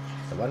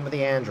 The one with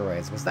the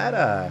androids. Was that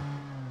a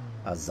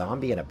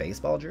zombie in a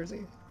baseball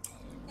jersey?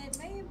 It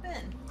may have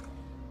been.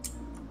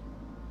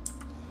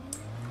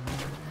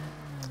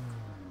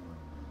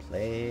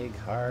 Plague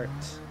Heart.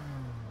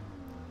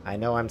 I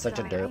know I'm such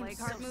a derp.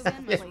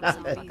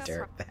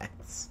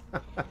 Dirtbags.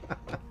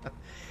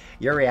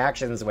 Your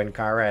reactions when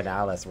Kara and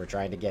Alice were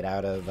trying to get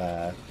out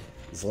of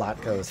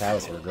Zlatko's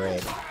house were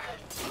great.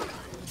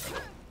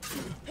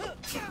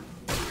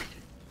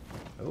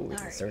 Oh, we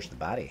can search the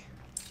body.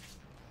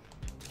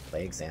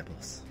 Plague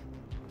samples.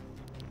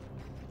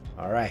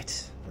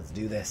 Alright, let's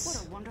do What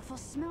this. a wonderful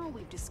smell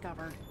we've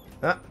discovered.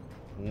 Ah,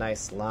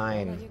 nice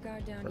line Let your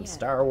guard down from yet.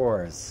 Star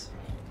Wars.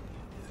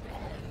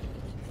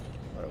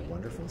 What a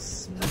wonderful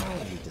smell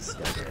you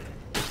discovered.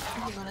 If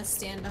you want to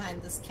stand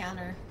behind this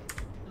counter,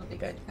 it'll be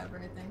Okay. good cover,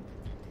 I think.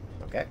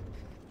 Okay.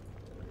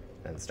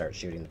 And start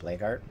shooting the plague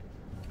heart.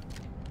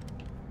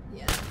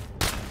 Yeah.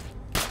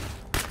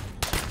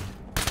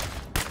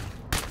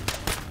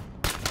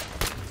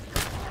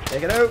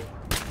 Take it out! In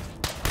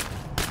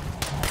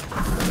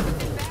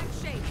bad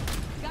shape.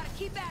 Gotta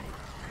keep at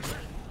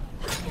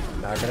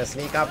it. Not gonna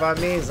sneak up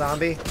on me,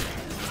 zombie.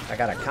 I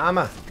got a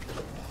comma.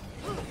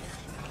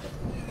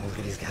 Look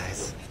at these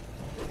guys.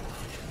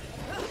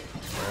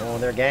 Oh,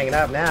 they're ganging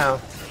up now.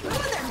 Oh,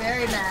 they're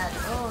very mad.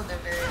 Oh, they're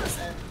very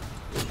upset.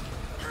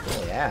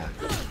 Oh, yeah.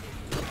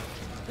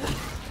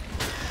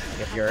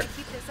 If you're...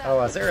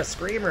 Oh, is there a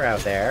screamer out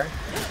there?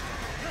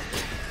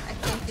 I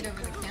can't get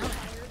over the counter.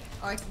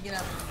 Oh, I can get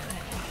up.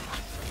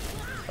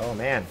 Oh,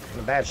 man. I'm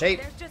in bad shape.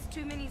 There's just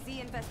too many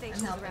Z I'm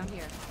infestations helping. around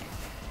here.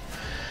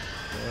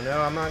 Oh,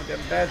 no, I'm not in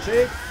bad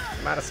shape.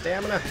 I'm out of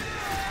stamina.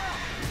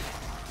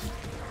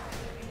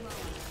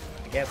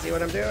 I can't see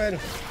what I'm doing.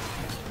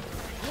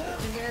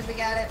 We're good, we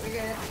got it,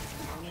 we're good.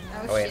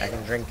 Oh, wait, shit. I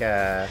can drink,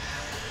 There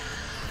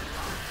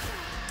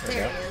we he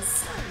go.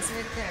 is. He's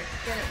right there.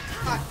 Get it.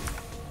 Fuck.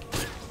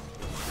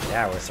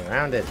 Yeah, we're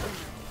surrounded.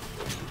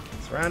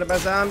 Surrounded by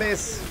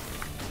zombies.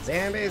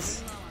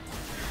 Zombies.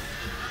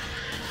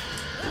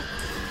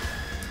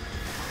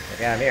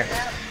 Okay, I'm here. Get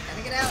out.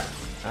 Gotta get out.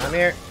 I'm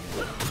here.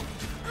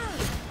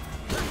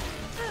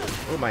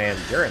 Ooh, my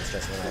endurance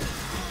just went up.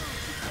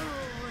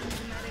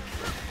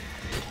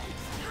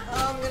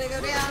 Oh, I'm gonna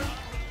go down.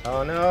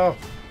 Oh no!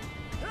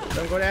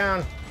 Don't go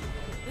down!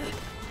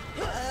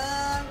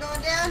 I'm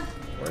going down.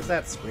 Where's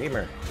that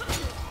screamer?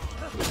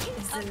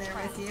 He's in there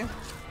with you.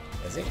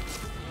 Is he?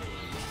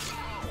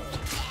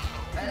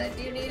 But I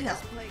do need help.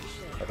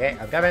 Okay,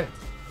 I'm coming.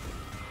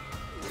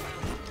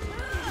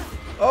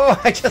 Oh,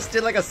 I just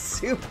did like a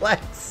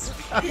suplex!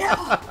 Yeah.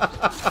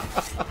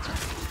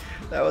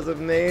 That was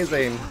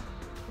amazing.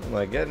 Oh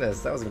my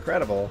goodness, that was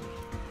incredible.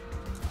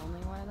 Only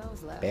one of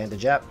those left.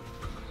 Bandage up.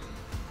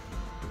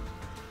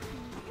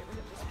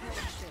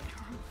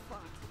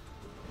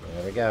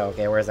 There we go.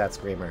 Okay, where's that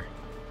screamer?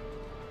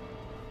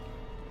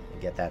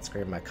 Get that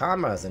screamer. My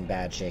comma's in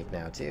bad shape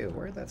now too.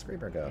 Where'd that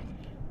screamer go?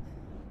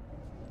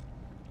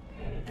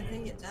 I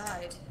think it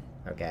died.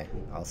 Okay,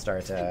 I'll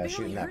start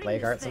shooting that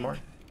plague heart some more.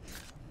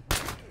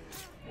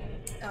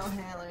 Oh,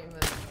 hang on, let me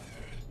move.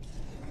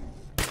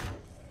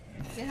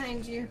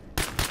 Behind you.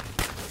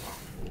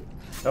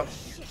 Oh,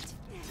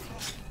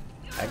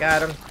 I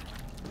got him.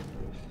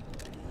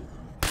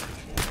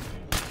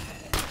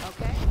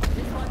 Okay,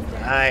 this one's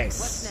dead. Nice.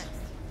 What's next?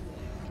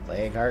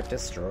 Plague heart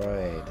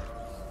destroyed.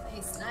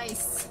 Nice,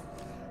 nice.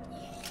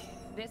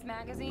 This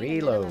magazine. and then I'm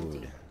Reload.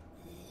 empty.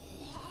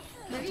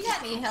 Have you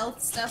got any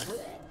health stuff?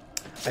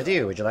 I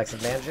do. Would you like some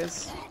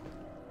bandages?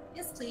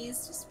 Yes,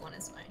 please. Just one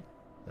is fine.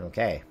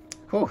 Okay.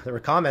 Whew, there were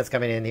comments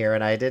coming in here,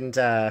 and I didn't.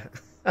 I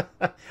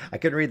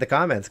couldn't read the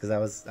comments because I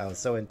was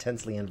so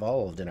intensely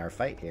involved in our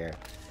fight here.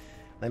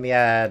 Let me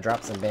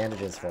drop some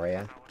bandages for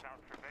you.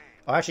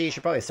 Oh, actually, you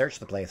should probably search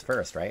the place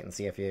first, right, and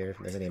see if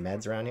there's any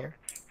meds around here.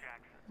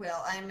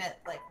 Well, I'm at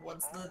like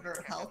one sliver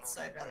of health,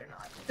 so I'd rather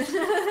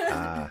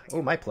not.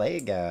 Oh, my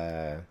plague.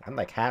 I'm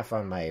like half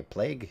on my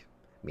plague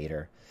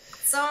meter.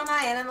 So am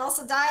I, and I'm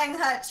also dying,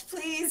 Hutch.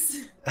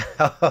 Please.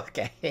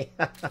 Okay.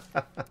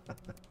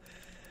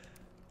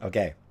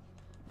 Okay.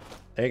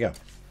 There you go.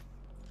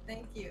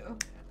 Thank you.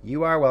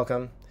 You are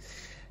welcome.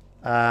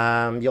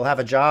 You'll have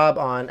a job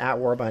on At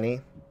War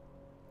Bunny.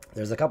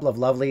 There's a couple of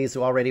lovelies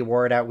who already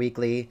wore it out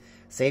weekly.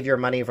 Save your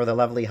money for the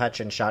lovely Hutch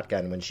and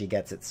Shotgun when she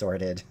gets it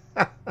sorted.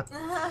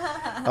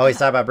 Oh, he's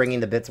talking about bringing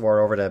the Bits War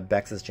over to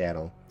Bex's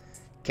channel.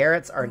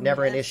 Carrots are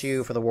never an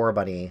issue for the War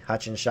Bunny.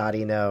 Hutch and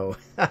Shoddy, no.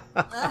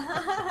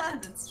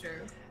 That's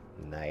true.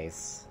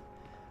 Nice.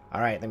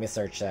 Alright, let me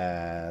search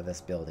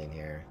this building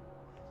here.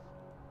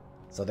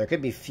 So there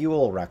could be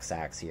fuel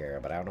rucksacks here,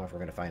 but I don't know if we're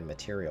going to find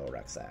material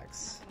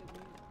rucksacks.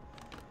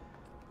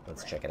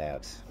 Let's check it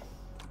out.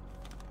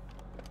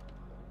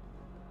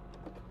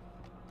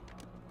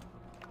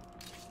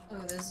 Oh,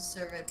 there's a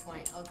survey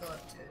point. I'll go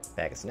up to it.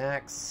 Bag of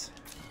snacks.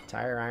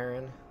 Tire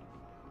iron.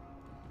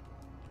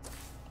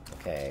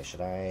 Okay,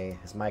 should I...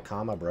 Is my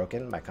comma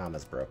broken? My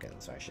comma's broken,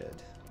 so I should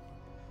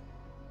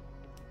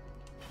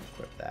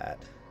equip that.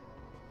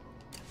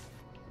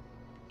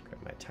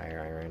 Equip my tire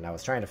iron. I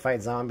was trying to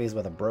fight zombies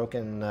with a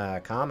broken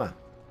comma.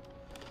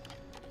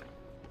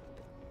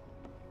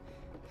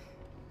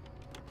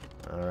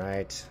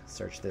 Alright,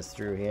 search this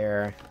through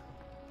here.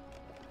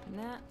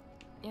 Nah,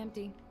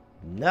 empty.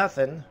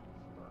 Nothing.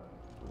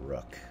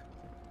 Rook.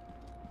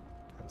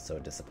 I'm so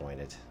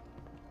disappointed.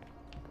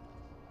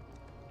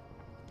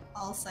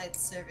 All sites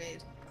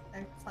surveyed.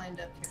 I climbed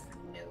up here for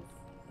no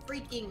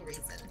freaking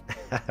reason.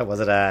 Was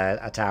it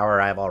a tower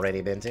I've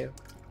already been to?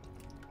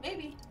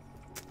 Maybe.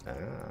 Ah.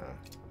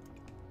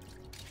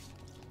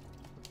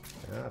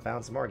 I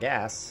found some more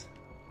gas.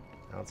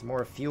 Found some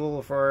more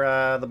fuel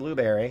for the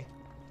blueberry.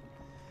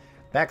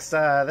 Bex,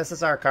 this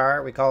is our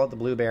car. We call it the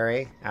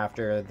Blueberry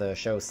after the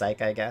show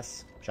Psych, I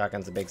guess.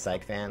 Shotgun's a big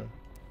Psych fan.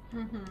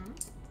 Mm-hmm.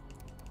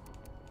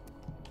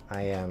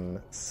 I am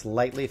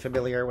slightly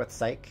familiar with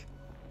Psych.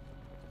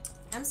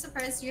 I'm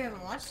surprised you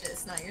haven't watched it.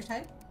 It's not your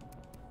type.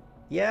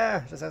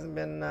 Yeah, just hasn't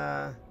been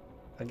a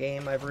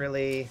game I've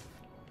really...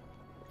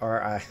 Or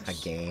a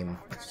game.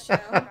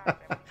 Show.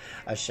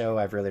 A show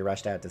I've really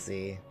rushed out to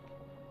see.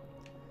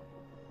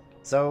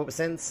 So,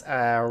 since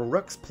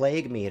Rook's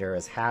Plague meter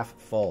is half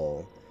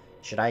full,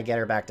 should I get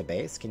her back to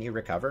base? Can you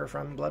recover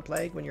from Blood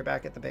Plague when you're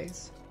back at the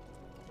base?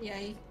 Yeah,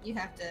 you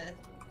have to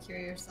cure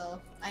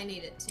yourself. I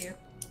need it too.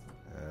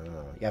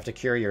 Oh, you have to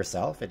cure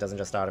yourself? It doesn't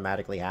just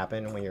automatically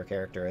happen when your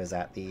character is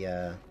at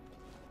the...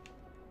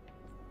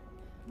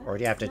 Or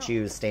do you have to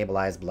choose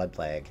Stabilize Blood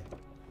Plague?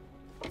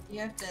 You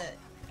have to...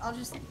 I'll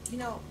just...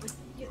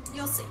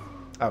 you'll see.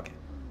 Okay.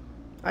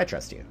 I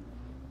trust you.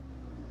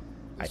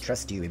 I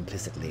trust you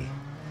implicitly.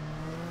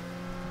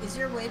 Is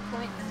your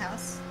waypoint the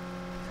house?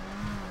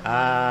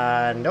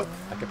 Nope.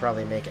 I could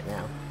probably make it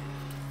now.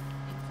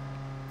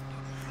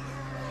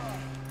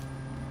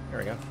 There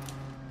we go.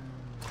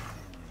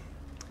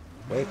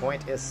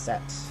 Waypoint is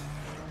set.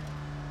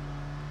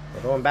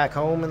 We're going back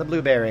home in the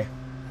Blueberry.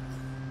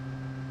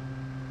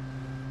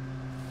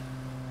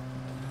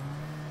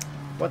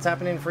 What's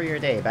happening for your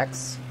day,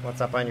 Bex? What's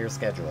up on your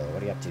schedule?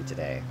 What are you up to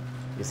today?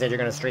 You said you're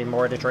going to stream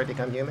more Detroit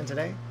Become Human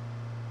today?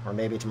 Or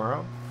maybe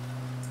tomorrow?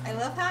 I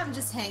love how I'm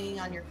just hanging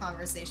on your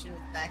conversation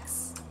with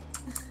Bex.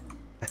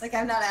 Like,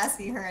 I'm not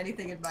asking her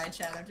anything in my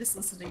chat, I'm just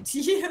listening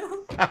to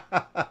you.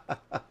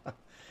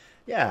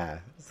 Yeah,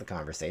 it's the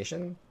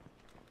conversation.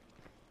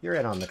 You're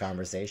in on the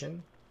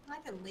conversation.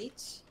 Like a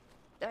leech.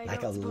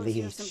 Like a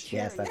leech.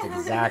 Yes, that's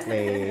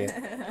exactly...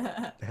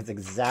 That's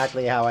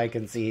exactly how I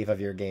conceive of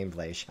your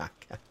gameplay,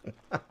 Shotgun.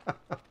 Here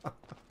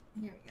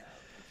we go.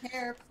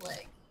 Prepare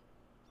plague.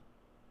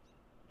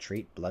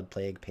 Treat blood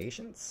plague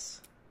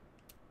patients.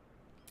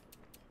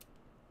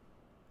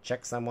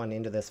 Check someone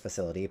into this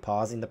facility,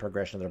 pausing the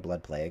progression of their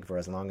blood plague for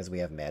as long as we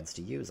have meds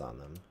to use on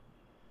them.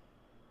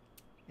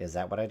 Is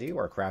that what I do,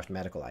 or craft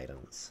medical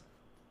items?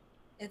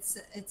 It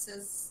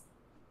says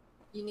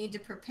you need to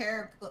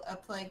prepare a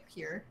plague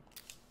cure.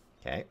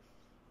 Okay.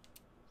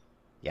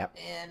 Yep.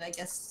 And I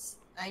guess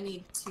I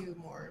need 2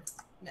 more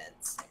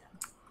meds. Hang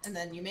on. And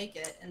then you make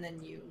it, and then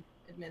you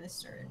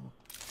administer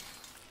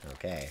it.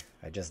 Okay,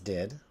 I just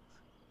did.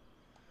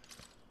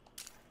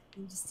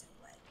 You just did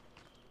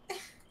what?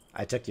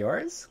 I took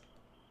yours?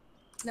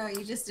 No,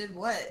 you just did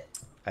what?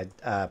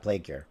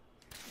 Plague cure.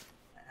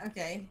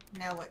 Okay,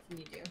 now what can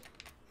you do?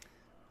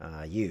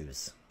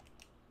 Use.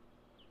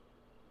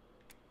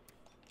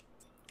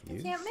 I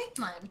can't make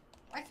mine.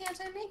 Why can't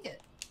I make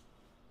it?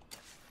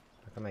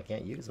 How come I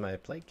can't use my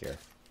plague cure?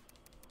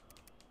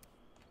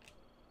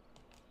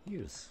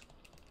 Use.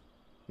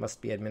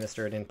 Must be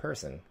administered in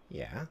person.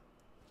 Yeah.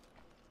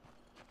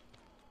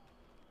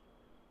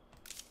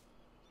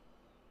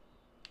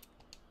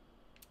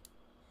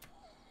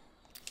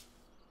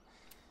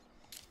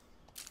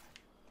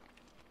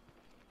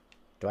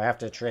 Do I have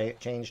to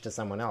change to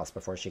someone else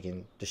before she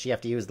can... Does she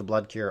have to use the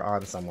blood cure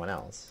on someone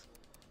else?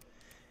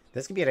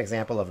 This could be an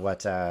example of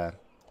what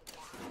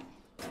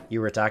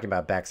you were talking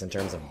about, Bex, in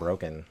terms of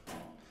broken.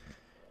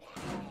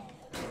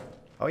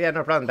 Oh yeah,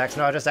 no problem, Bex.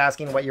 No, I was just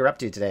asking what you're up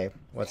to today.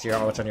 What's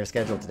on your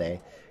schedule today?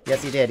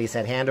 Yes, he did. He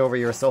said, hand over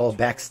your soul,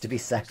 Bex, to be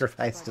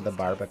sacrificed to the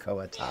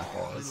barbacoa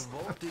tacos.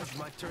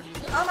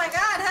 Oh my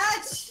god,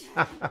 Hutch!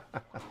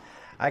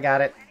 I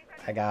got it.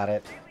 I got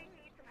it.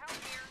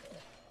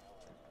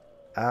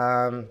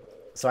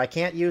 So I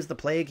can't use the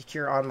plague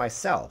cure on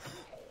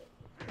myself.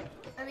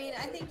 I mean,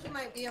 I think you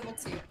might be able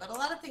to, but a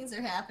lot of things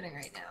are happening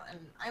right now, and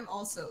I'm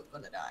also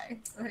gonna die.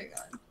 So hang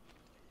on.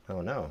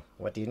 Oh no.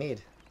 What do you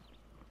need?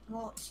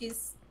 Well,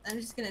 I'm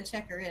just gonna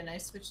check her in. I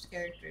switched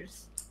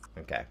characters.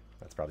 Okay,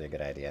 that's probably a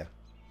good idea.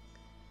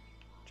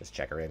 Just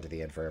check her into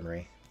the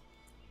infirmary.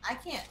 I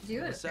can't do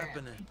it, What's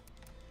apparently. happening?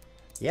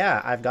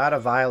 Yeah, I've got a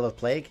vial of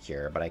plague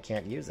cure, but I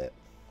can't use it.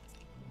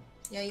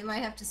 Yeah, you might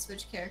have to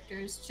switch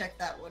characters, check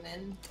that one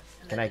in. And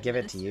Can then I give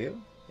it to administer.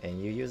 you,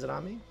 and you use it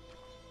on me?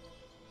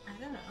 I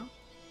don't know.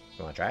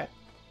 You want to try it?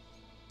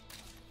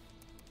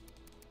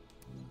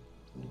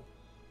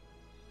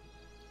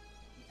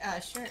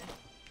 Sure.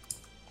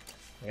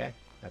 Okay,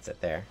 that's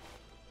it there.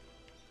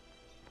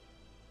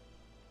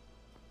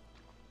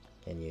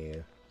 Can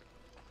you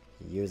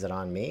use it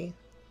on me?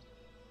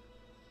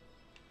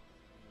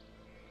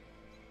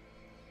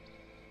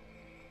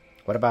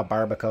 What about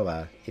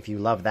barbacoa? If you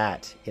love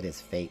that, it is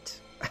fate.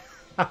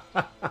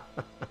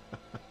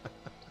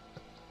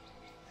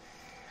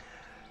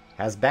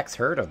 Has Bex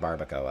heard of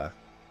barbacoa?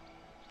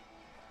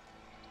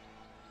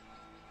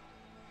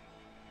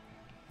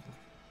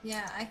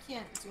 Yeah, I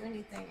can't do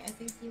anything. I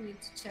think you need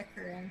to check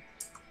her in.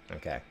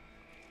 Okay.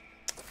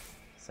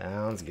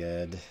 Sounds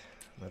good.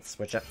 Let's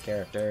switch up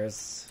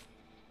characters.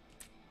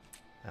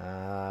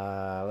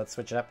 Let's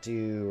switch it up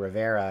to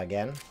Rivera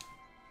again.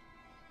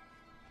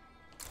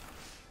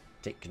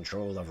 Take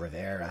control of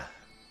Rivera.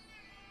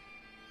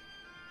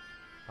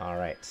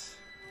 Alright.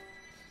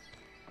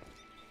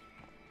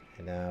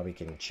 And now we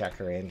can check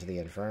her into the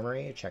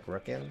infirmary. Check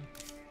Rook in.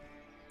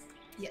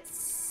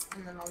 Yes,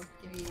 and then I'll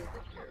give you the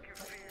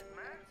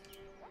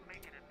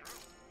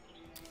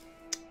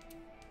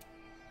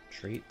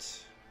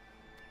Treat.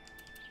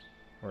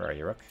 Where are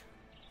you, Rook?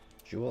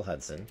 Jewel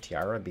Hudson,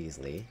 Tiara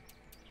Beasley.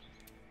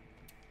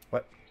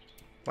 What?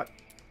 What?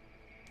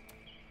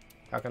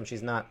 How come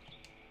she's not?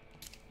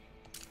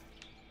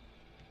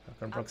 How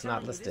come Brooke's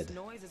not listed? This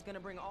noise is gonna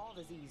bring all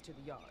the Z's to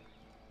the yard.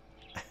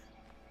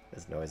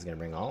 This noise is gonna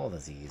bring all the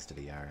Z's to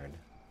the yard.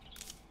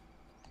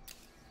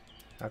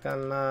 How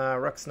come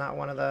Rook's not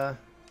one of the...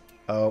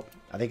 Oh,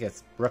 I think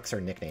it's... Rook's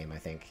her nickname, I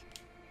think.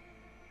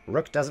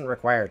 Rook doesn't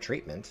require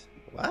treatment.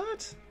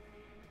 What?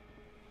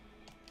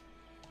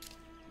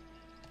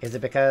 Is it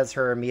because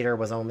her meter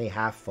was only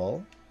half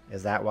full?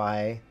 Is that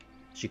why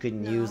she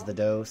couldn't use the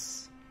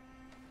dose?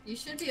 You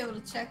should be able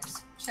to check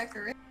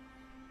her in.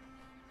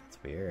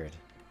 That's weird.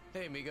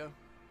 Hey, amigo.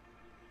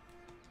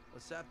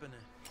 What's happening?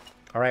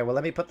 Alright, well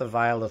let me put the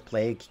vial of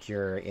plague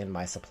cure in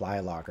my supply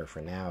locker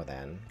for now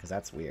then, because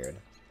that's weird.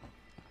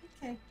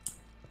 Okay.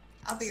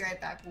 I'll be right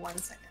back. 1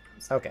 second.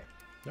 I'm sorry. Okay,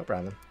 no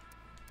problem.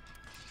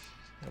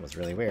 That was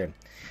really weird.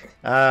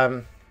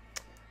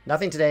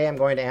 Nothing today. I'm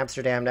going to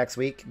Amsterdam next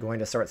week. Going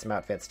to sort some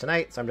outfits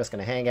tonight, so I'm just going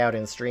to hang out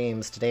in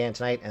streams today and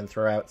tonight and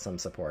throw out some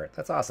support.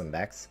 That's awesome,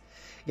 Bex.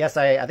 Yes,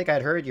 I think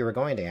I'd heard you were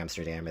going to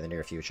Amsterdam in the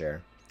near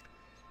future.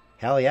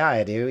 Hell yeah,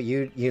 I do.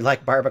 You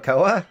like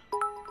barbacoa?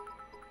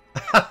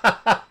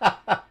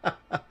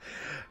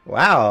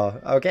 Wow.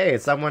 Okay,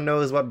 someone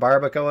knows what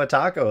barbacoa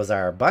tacos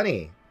are.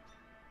 Bunny,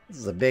 this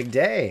is a big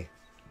day.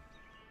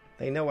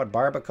 They know what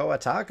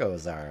barbacoa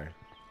tacos are.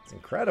 It's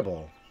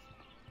incredible.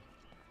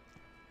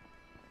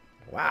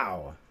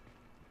 Wow.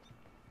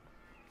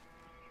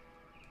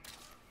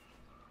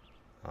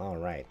 All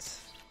right.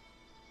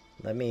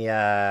 Let me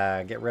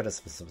get rid of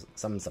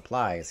some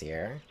supplies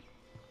here.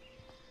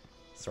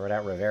 Sort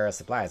out Rivera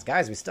supplies.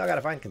 Guys, we still got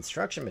to find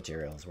construction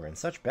materials. We're in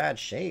such bad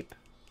shape.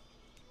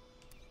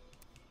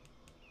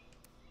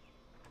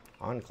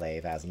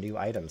 Enclave has new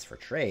items for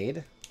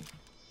trade.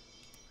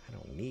 I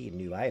don't need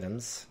new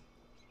items.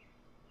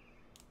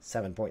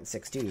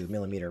 7.62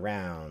 millimeter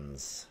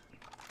rounds.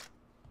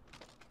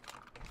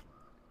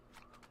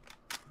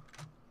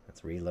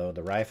 Let's reload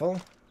the rifle.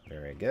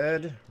 Very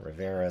good.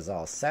 Rivera's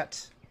all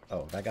set.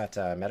 Oh, have I got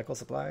medical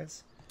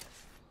supplies?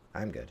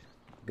 I'm good.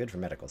 Good for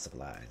medical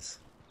supplies.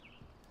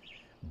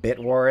 Bit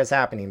war is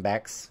happening,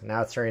 Bex.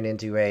 Now it's turning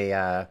into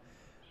a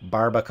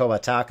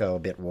barbacoa taco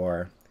bit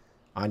war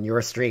on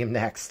your stream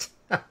next.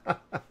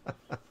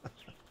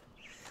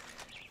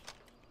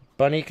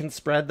 Bunny can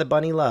spread the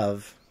bunny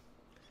love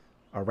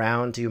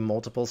around to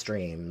multiple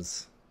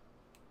streams.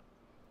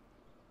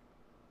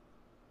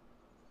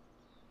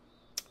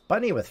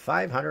 Bunny with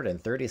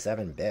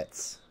 537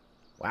 bits.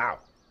 Wow.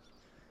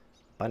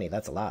 Bunny,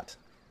 that's a lot.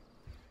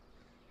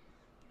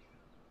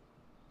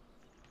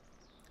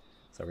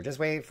 So we're just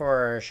waiting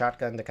for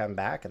Shotgun to come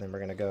back, and then we're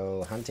going to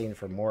go hunting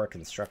for more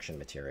construction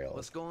materials.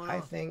 What's going on? I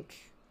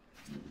think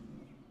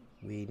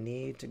we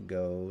need to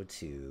go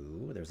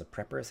to... There's a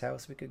prepper's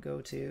house we could go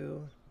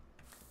to.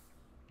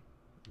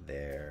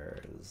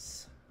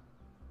 There's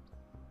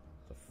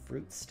the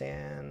fruit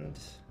stand.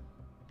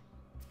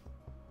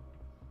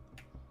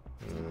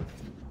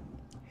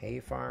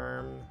 Hay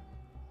farm.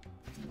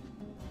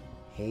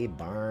 Hay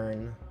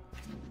barn.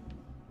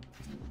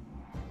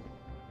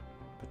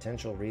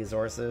 Potential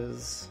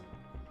resources.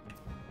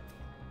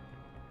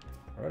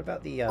 What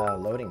about the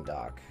loading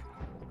dock?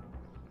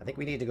 I think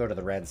we need to go to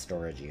the red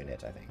storage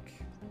unit, I think.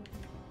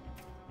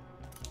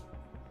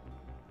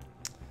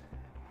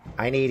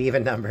 I need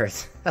even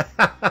numbers.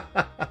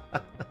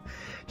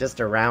 Just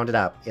to round it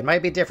up. It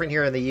might be different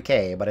here in the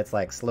UK, but it's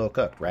like slow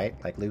cooked, right?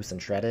 Like loose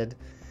and shredded.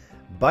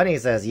 Bunny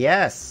says,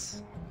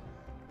 yes!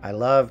 I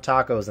love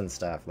tacos and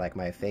stuff, like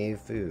my fave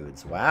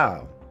foods.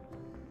 Wow.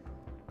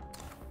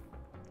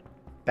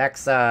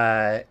 Bex,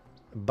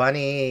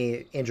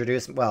 Bunny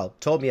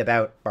told me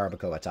about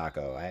barbacoa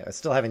taco. I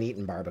still haven't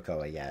eaten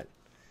barbacoa yet.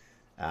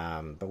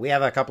 But we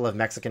have a couple of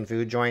Mexican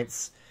food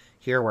joints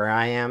here where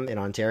I am in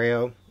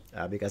Ontario,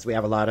 because we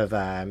have a lot of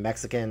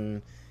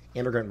Mexican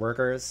immigrant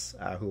workers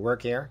who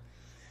work here,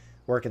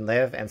 work and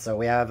live. And so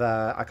we have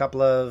a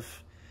couple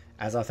of,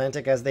 as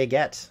authentic as they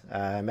get,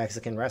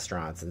 Mexican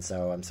restaurants. And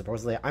so I'm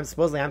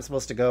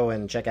supposed to go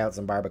and check out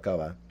some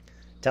barbacoa.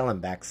 Tell him,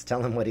 Bex.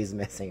 Tell him what he's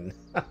missing.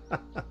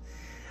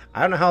 I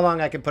don't know how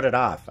long I could put it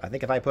off. I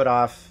think if I put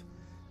off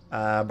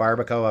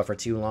barbacoa for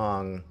too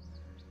long,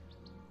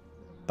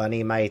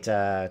 Bunny might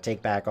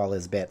take back all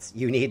his bits.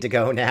 You need to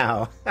go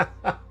now.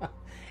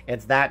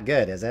 It's that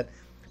good, is it?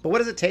 But what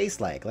does it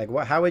taste like? Like,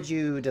 how would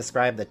you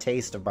describe the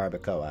taste of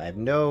barbacoa? I have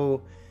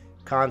no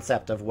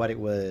concept of what it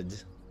would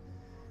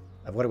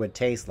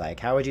taste like.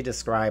 How would you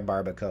describe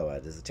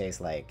barbacoa? Does it taste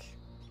like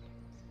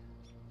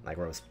Like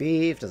roast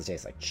beef? Does it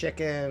taste like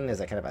chicken? Is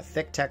it kind of a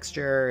thick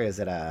texture? Is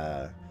it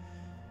a...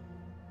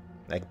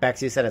 Like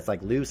Bex, you said it's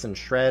like loose and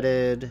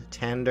shredded,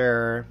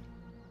 tender.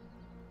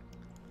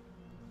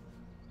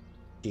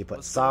 Do you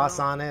put sauce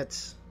on it?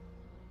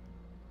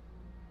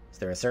 Is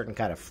there a certain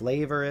kind of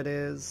flavor it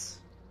is?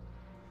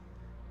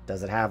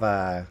 Does it have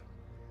a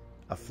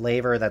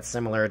flavor that's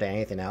similar to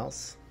anything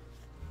else?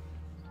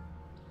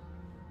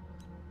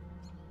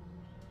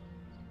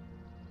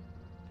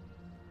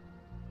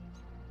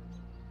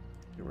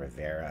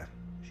 Rivera.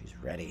 She's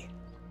ready.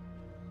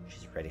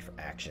 She's ready for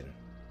action.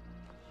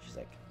 She's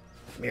like,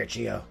 come here,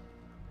 Chio.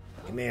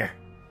 Come here.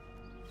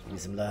 Give me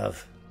some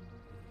love.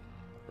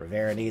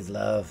 Rivera needs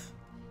love.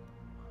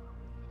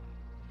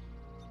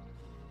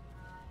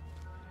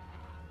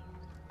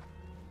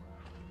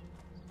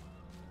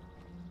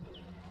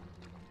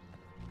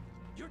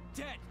 You're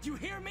dead. You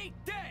hear me?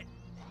 Dead.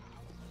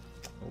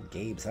 Oh,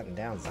 Gabe's hunting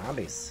down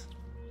zombies.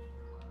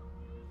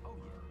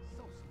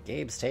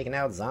 Gabe's taking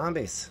out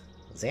zombies.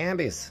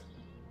 Zombies.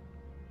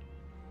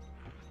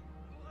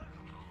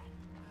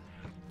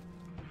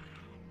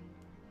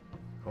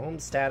 Home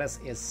status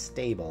is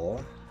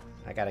stable.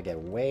 I gotta get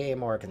way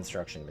more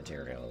construction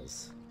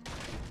materials.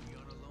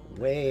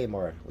 Way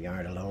more. We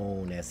aren't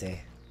alone, Essie.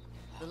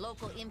 The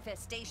local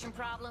infestation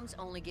problem's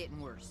only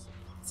getting worse.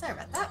 Sorry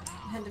about that.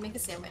 I had to make a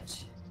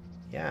sandwich.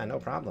 Yeah, no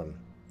problem.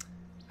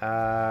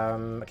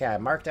 Okay, I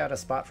marked out a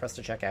spot for us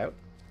to check out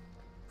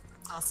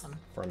Awesome.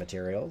 for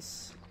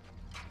materials.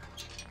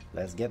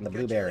 Let's get in the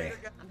blueberry.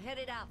 I'm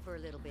headed out for a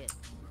little bit.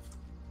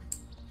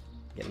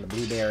 Get in the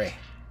blueberry.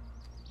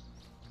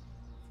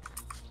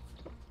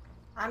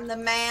 I'm the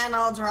man,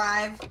 I'll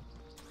drive.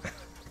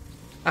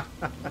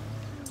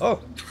 Oh!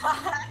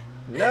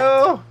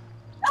 No!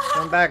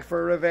 Come back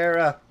for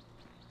Rivera.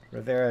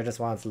 Rivera just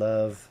wants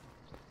love.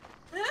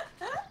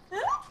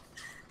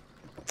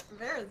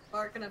 Rivera's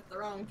barking up the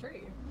wrong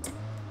tree.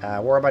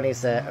 War Bunny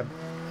said,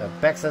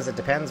 Beck says it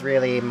depends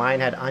really.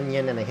 Mine had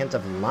onion and a hint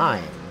of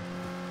lime.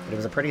 It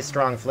was a pretty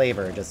strong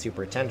flavor, just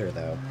super tender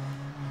though.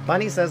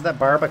 Bunny says that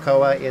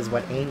barbacoa is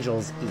what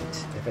angels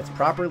eat. If it's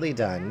properly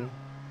done,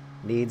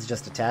 needs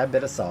just a tad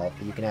bit of salt,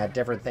 but you can add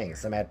different things.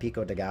 Some add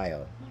pico de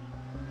gallo.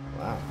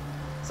 Wow.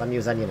 Some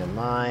use onion and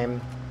lime.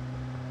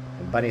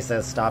 And Bunny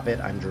says, stop it,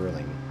 I'm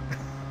drooling.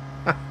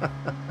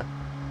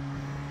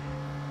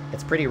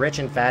 It's pretty rich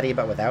and fatty,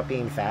 but without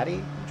being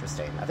fatty?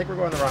 Interesting. I think we're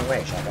going the wrong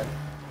way, Shotgun.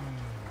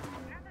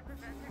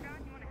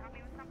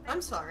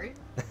 I'm sorry.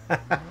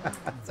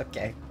 It's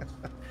okay.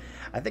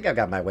 I think I've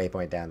got my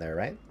waypoint down there,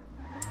 right?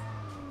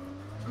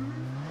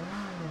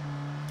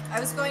 I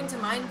was going to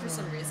mine for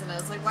some reason. I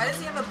was like, why does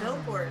he have a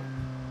billboard?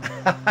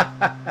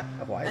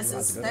 Why That's does he want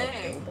his to go to a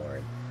thing.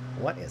 billboard?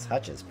 What is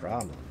Hutch's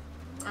problem?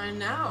 I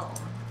know.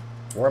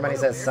 War Money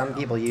What a says some weirdo.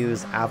 people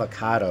use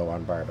avocado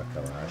on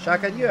barbacoa.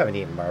 Shotgun, you haven't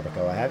eaten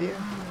barbacoa, have you?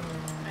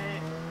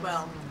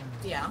 Well,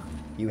 yeah.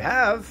 You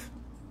have?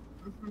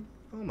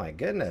 Oh my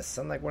goodness.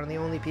 I'm like one of the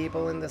only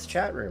people in this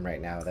chat room right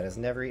now that has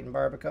never eaten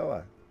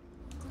barbacoa.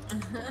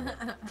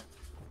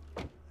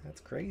 That's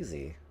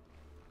crazy.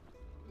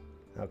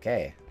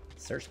 Okay.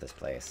 Search this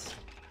place.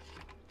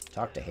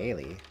 Talk to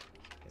Haley.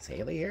 Is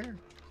Haley here?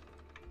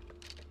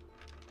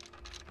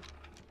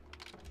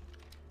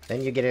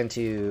 Then you get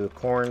into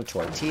corn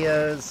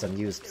tortillas. Some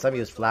use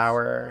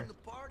flour.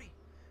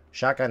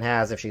 Shotgun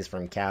has if she's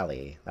from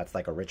Cali. That's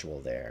like a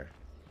ritual there.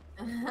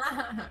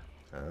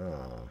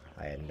 Oh,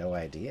 I had no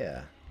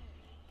idea.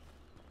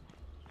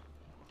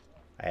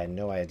 I had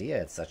no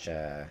idea it's such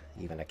a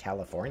even a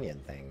Californian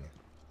thing.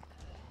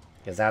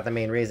 Is that the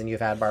main reason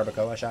you've had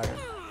barbacoa, Shotgun?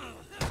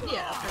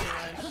 Yeah,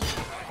 pretty much.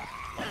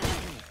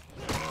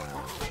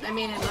 I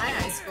mean, in my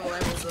high school, I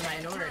was the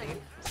minority.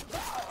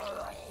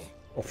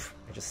 Oof,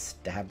 I just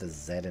stabbed a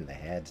Zed in the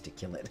head to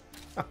kill it.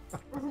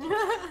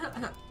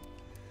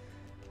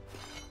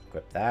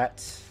 Equip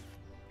that.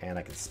 And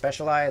I can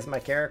specialize my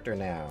character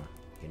now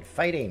in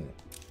fighting.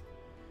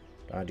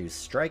 Do I do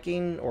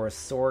striking or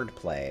sword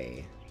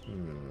play?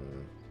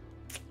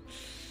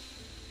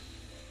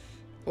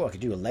 Oh, I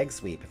could do a leg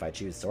sweep if I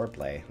choose sword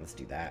play. Let's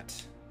do that.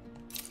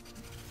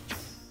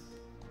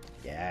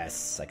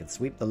 Yes, I can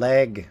sweep the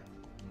leg.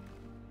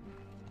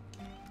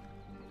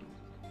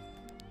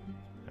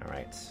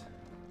 Alright. See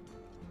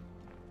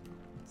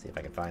if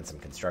I can find some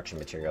construction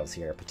materials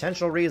here.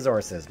 Potential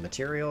resources,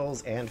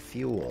 materials, and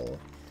fuel.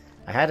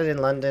 I had it in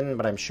London,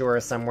 but I'm sure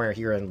somewhere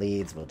here in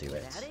Leeds will do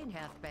it. That ain't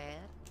half bad.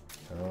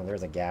 Oh,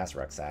 there's a gas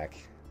rucksack.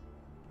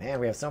 Man,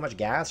 we have so much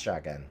gas,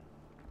 Shotgun.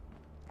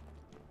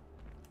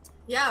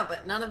 Yeah,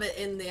 but none of it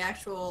in the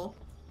actual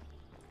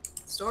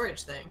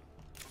storage thing.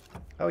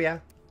 Oh, yeah.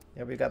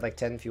 Yeah, we've got like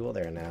 10 fuel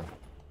there now.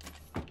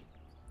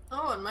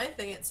 Oh, on my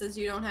thing it says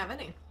you don't have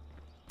any.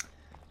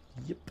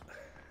 Yep.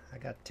 I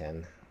got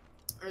 10.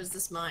 Or is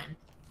this mine?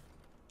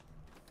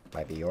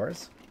 Might be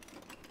yours.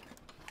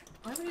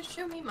 Why would it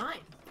show me mine?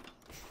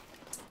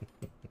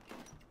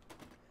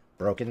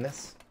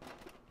 Brokenness.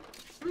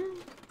 Ooh,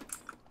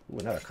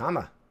 another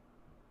comma.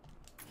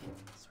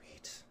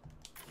 Sweet.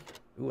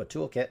 Ooh, a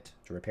toolkit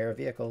to repair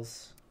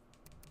vehicles.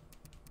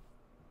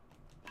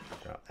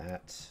 Drop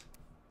that.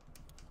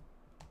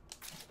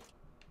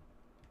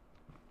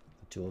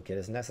 The toolkit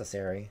is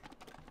necessary.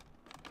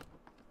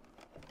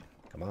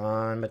 Come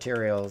on,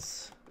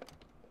 materials.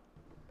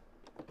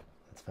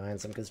 Let's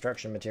find some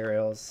construction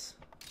materials.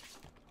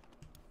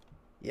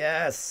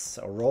 Yes!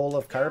 A roll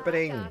of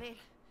carpeting! Yeah, I got it,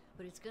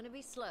 but it's gonna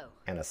be slow.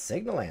 And a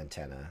signal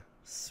antenna.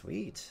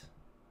 Sweet.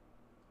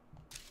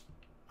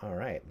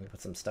 Alright, let me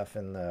put some stuff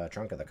in the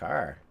trunk of the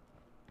car.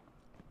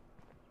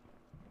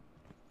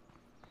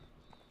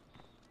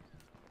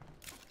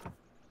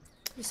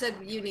 You said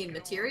you need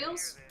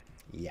materials?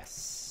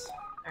 Yes.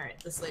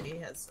 Alright, this lady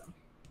has some.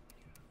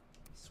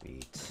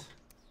 Sweet.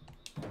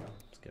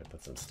 Just gonna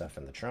put some stuff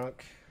in the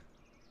trunk.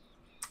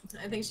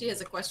 I think she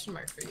has a question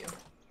mark for you.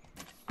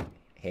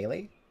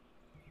 Haley?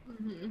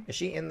 Mm-hmm. Is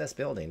she in this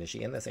building? Is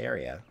she in this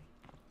area?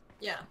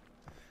 Yeah.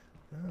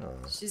 Oh.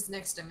 She's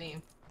next to me.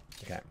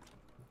 Okay.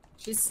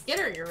 She's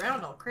skittering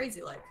around all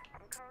crazy like.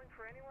 I'm calling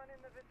for anyone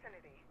in the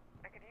vicinity.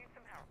 I could use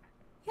some help.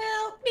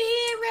 Help me,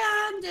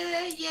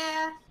 Rhonda,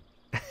 yeah.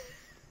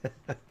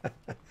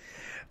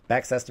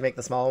 Bex has to make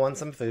the small one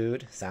some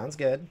food. Sounds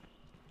good.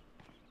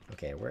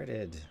 Okay, where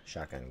did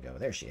Shotgun go?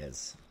 There she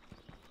is.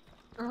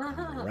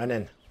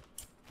 Running.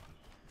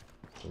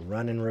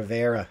 Running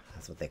Rivera.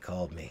 That's what they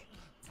called me.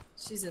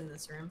 She's in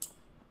this room.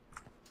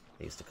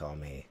 They used to call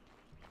me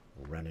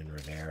Running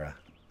Rivera.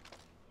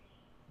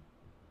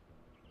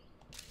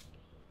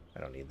 I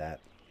don't need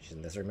that. She's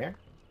in this room here?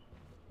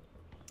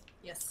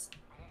 Yes.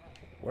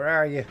 Where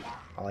are you?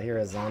 All I hear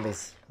is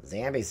zombies.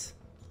 Zambies.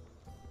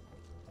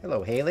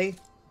 Hello, Haley.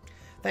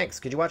 Thanks.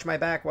 Could you watch my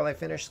back while I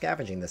finish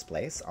scavenging this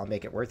place? I'll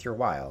make it worth your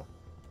while.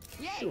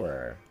 Yay.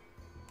 Sure.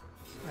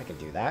 I can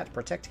do that.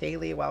 Protect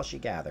Haley while she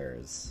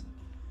gathers.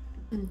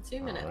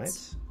 2 minutes.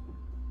 Alright.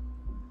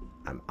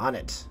 I'm on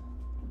it.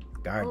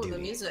 Guard Oh, duty.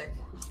 the music.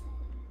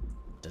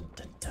 Dun,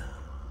 dun, dun.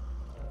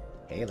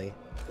 Haley.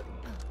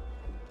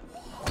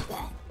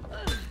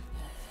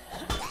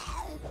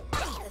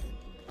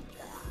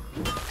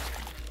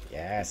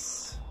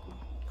 Yes.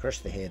 Crush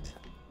the head.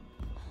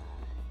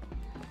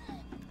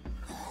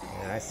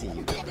 Yeah, I see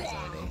you, zombie.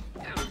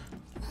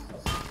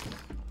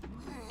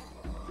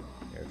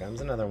 Here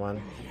comes another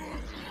one.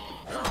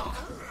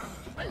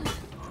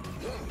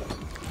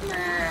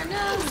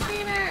 No,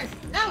 screamer!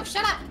 No,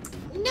 shut up!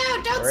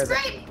 No, don't Where is it?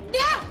 scream!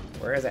 No!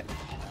 Where is it?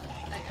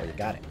 Oh, you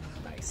got it.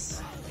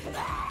 Nice.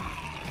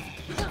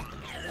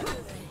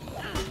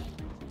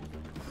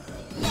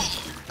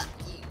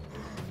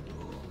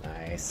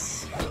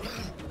 Nice.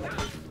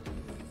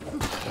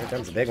 Here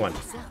comes the big one.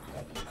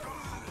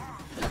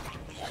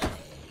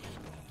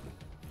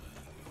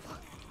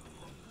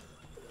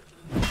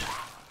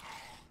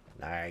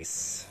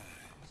 Nice.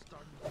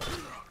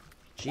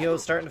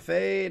 Chio's starting to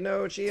fade.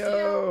 No,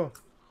 Chio.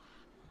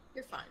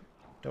 You're fine.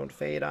 Don't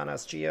fade on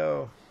us,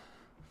 Chio.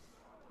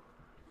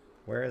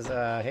 Where is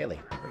Haley?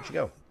 Where'd she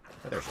go?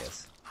 Oh, there she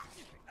is.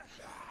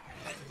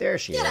 There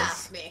she Get is.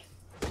 off me!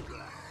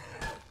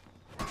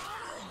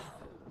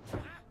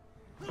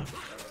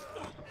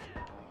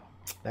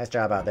 Nice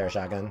job out there,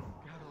 Shotgun.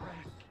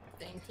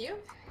 Thank you.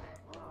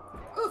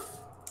 Oof.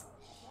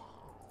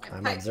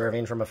 I'm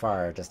observing from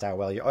afar just how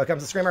well you... Oh, here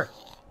comes the Screamer.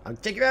 I'll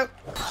take you out.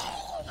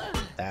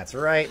 That's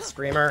right,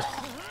 Screamer.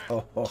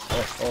 Oh, oh,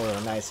 oh,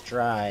 oh, nice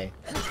try.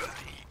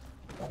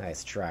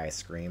 Nice try,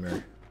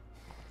 Screamer.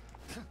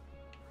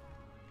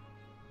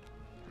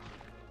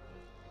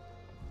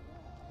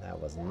 That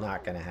was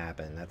not going to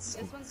happen. That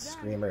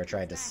Screamer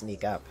tried to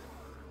sneak up.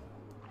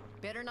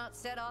 Better not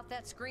set off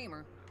that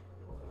screamer.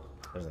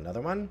 There's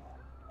another one.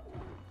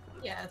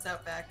 Yeah, it's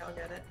out back. I'll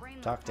get it.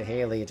 Talk to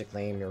Haley to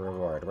claim your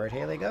reward. Where'd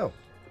Haley go?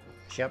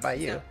 Is she out by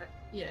you?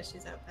 Yeah,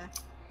 she's out back.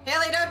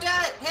 Haley, don't do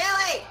it!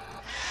 Haley!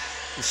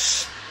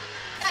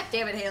 God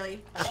damn it,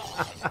 Haley.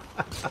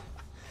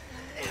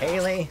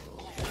 Haley.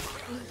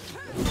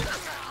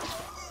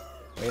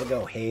 Way to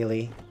go,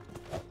 Haley.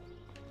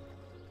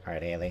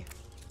 Alright, Haley.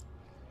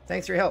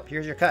 Thanks for your help.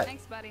 Here's your cut.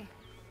 Thanks, buddy.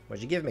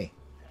 What'd you give me?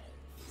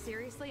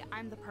 Seriously,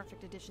 I'm the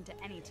perfect addition to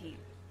any team.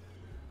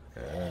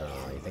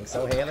 Oh, you think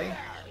so, Haley?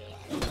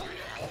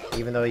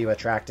 Even though you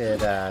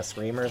attracted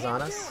screamers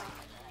on us?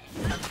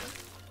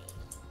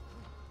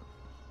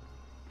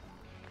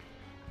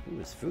 Ooh,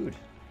 it's food.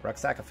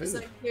 Rucksack of She's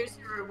food. like, here's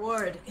your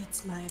reward.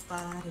 It's my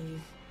body.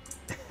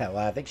 Well,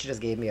 I think she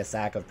just gave me a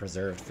sack of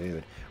preserved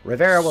food.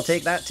 Rivera will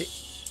take that too.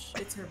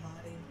 It's her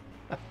body.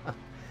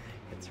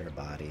 It's her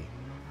body.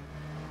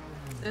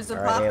 There's a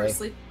All right, pauper Haley.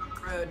 sleeping on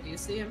the road. Do you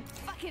see him?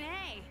 Fucking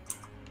A!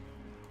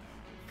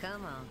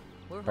 Come on.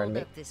 We're Pardon holed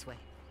me? up this way.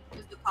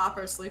 There's a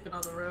pauper sleeping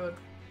on the road.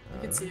 You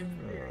can see him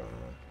from here.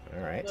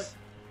 Alright. Look.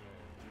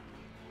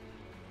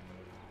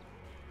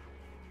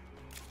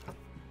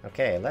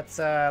 Okay, let's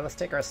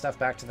take our stuff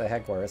back to the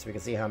headquarters so we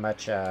can see how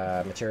much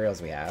materials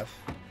we have.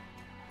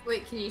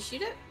 Wait, can you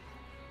shoot it?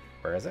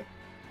 Where is it?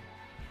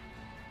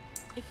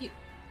 If you...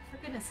 For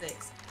goodness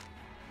sakes.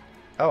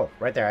 Oh,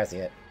 right there, I see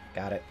it.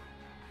 Got it.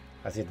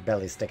 I see the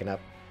belly sticking up.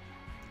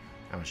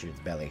 I want to shoot its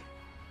belly.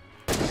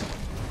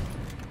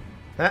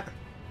 Huh?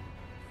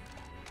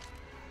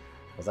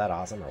 Was that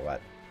awesome or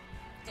what?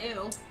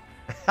 Ew.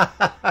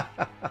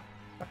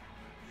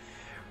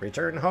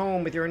 Return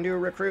home with your new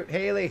recruit,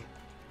 Haley.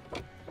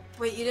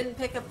 Wait, you didn't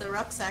pick up the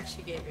rucksack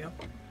she gave you?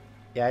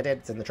 Yeah, I did.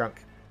 It's in the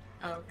trunk.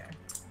 Oh, okay.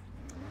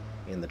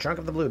 In the trunk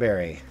of the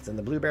blueberry. It's in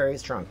the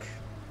blueberry's trunk.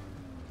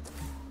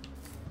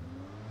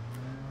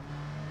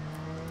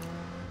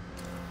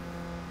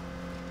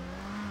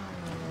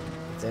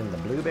 It's in the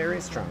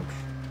blueberry's trunk.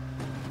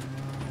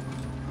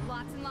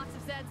 Lots and lots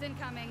of Zeds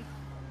incoming.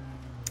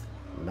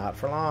 Not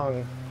for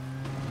long.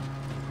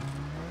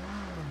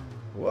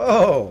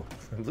 Whoa!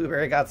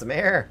 Blueberry got some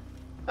air.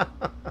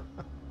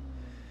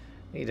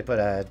 Need to put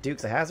a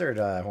Dukes of Hazzard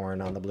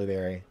horn on the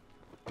blueberry.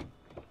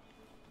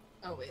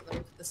 Oh, wait, let me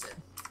put this in.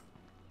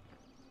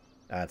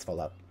 It's full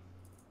up.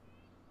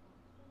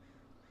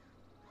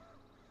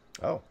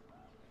 Oh.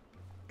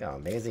 Look how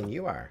amazing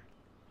you are.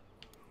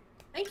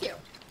 Thank you.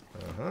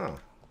 Uh-huh.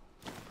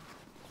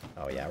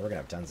 Oh yeah, we're gonna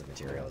have tons of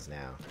materials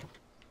now.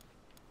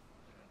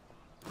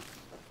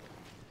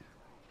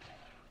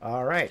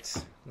 Alright,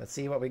 let's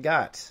see what we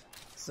got.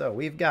 So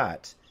we've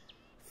got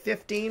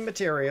 15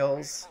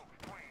 materials.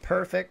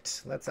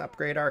 Perfect. Let's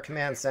upgrade our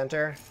command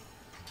center.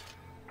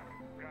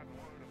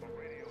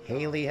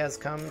 Haley has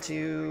come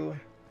to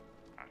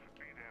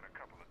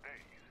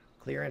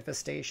clear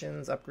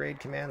infestations, upgrade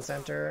command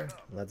center.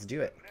 Let's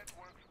do it.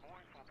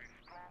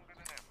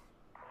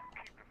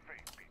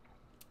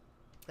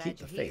 Keep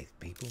the faith,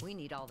 people. We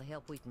need all the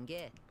help we can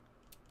get.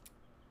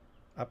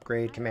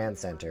 Upgrade command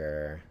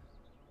center.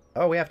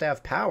 Oh, we have to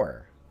have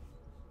power.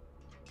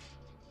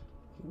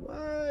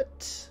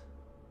 What?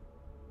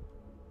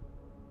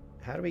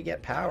 How do we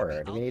get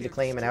power? Do we need to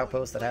claim an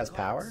outpost that has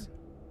power?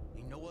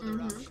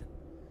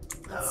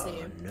 Let's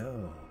see.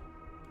 No.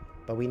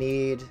 But we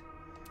need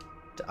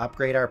to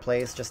upgrade our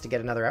place just to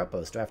get another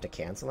outpost. Do I have to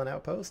cancel an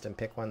outpost and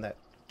pick one that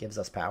gives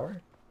us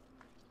power?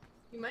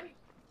 You might.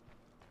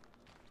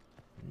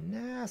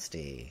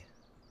 Nasty.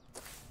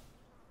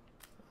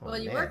 Oh, Well,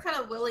 you man. were kind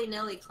of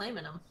willy-nilly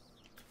claiming them.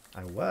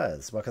 I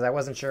was. Well, because I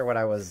wasn't sure what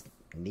I was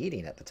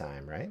needing at the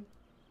time, right?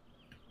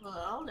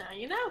 Well, now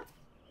you know.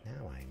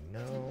 Now I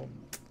know.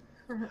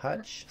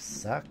 Hutch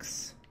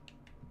sucks.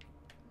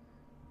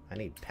 I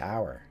need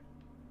power.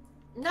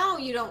 No,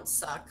 you don't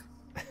suck.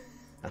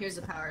 Here's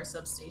a power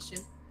substation.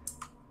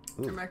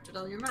 Ooh. I marked it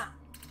on your map.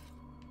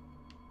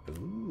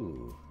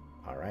 Ooh.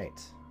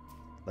 Alright.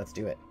 Let's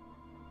do it.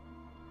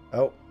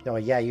 Oh, no,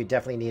 yeah, you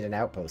definitely need an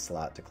outpost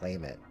slot to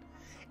claim it.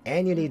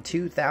 And you need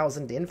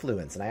 2,000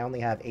 influence, and I only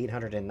have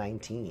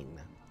 819.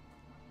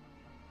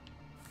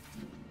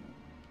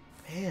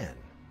 Man.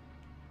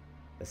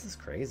 This is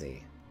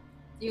crazy.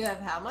 You have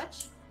how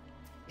much?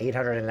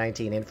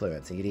 819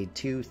 influence, and you need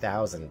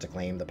 2,000 to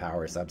claim the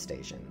power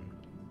substation.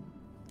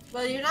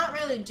 Well, you're not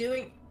really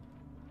doing...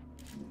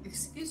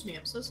 Excuse me,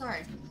 I'm so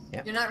sorry.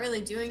 Yeah. You're not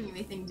really doing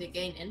anything to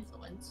gain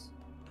influence.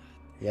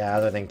 Yeah,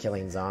 other than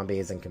killing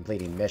zombies and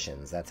completing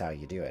missions, that's how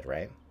you do it,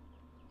 right?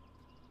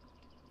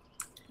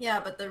 Yeah,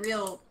 but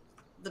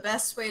the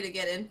best way to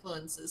get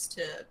influence is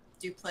to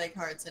do plague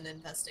hearts and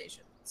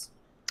infestations.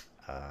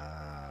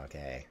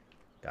 Okay.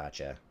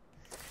 Gotcha.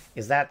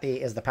 Is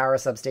the power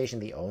substation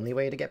the only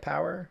way to get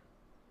power?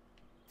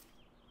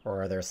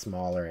 Or are there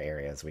smaller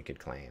areas we could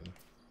claim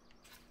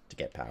to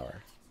get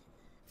power?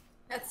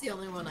 That's the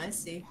only one I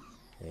see.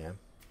 Yeah.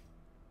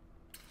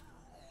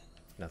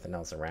 Nothing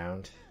else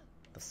around?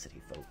 The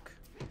city folk.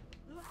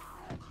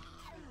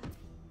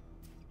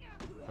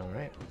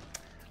 Alright.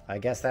 I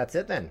guess that's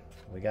it then.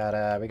 We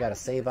gotta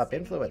save up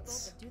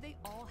influence. Do they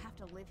all have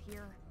to live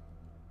here?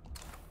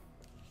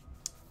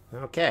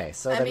 Okay,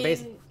 so I then mean,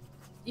 basically...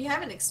 you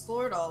haven't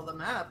explored all the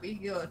map. You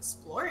can go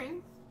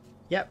exploring.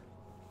 Yep.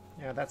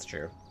 Yeah, that's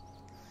true.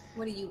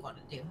 What do you want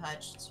to do,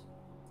 Hutch?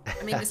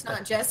 I mean, it's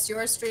not just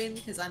your stream,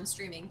 because I'm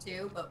streaming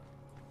too, but...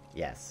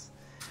 Yes.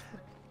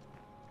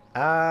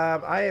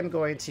 I am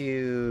going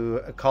to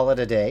call it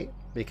a day,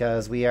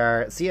 because we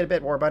are... See you in a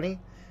bit, War Bunny,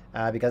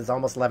 because it's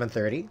almost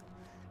 11:30,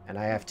 and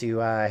I have to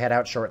head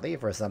out shortly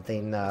for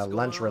something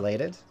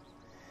lunch-related.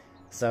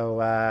 So,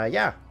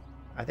 yeah,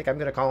 I think I'm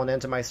going to call an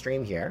end to my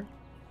stream here.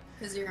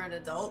 Because you're an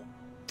adult?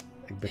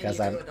 Because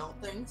and you do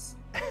adult things?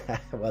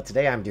 Well,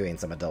 today I'm doing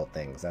some adult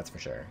things, that's for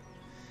sure.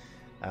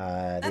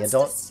 That's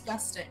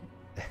disgusting.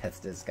 That's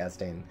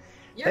disgusting.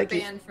 You're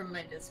banned from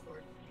my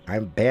Discord.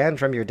 I'm banned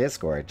from your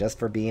Discord just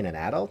for being an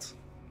adult?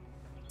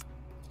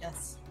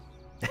 Yes.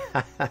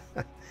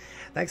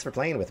 Thanks for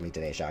playing with me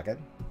today, Shaka.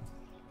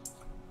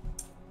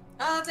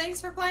 Thanks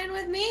for playing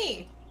with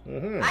me.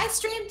 Mm-hmm. I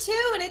streamed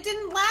too, and it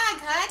didn't lag,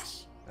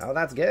 Hutch. Oh,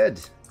 that's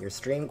good. Your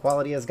stream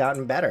quality has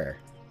gotten better.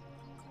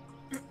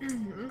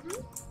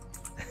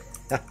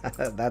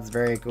 That's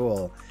very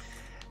cool.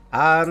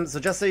 So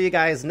just so you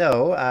guys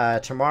know,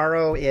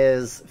 tomorrow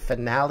is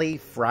Finale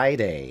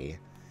Friday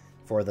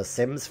for the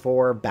Sims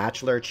 4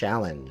 Bachelor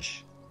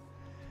Challenge.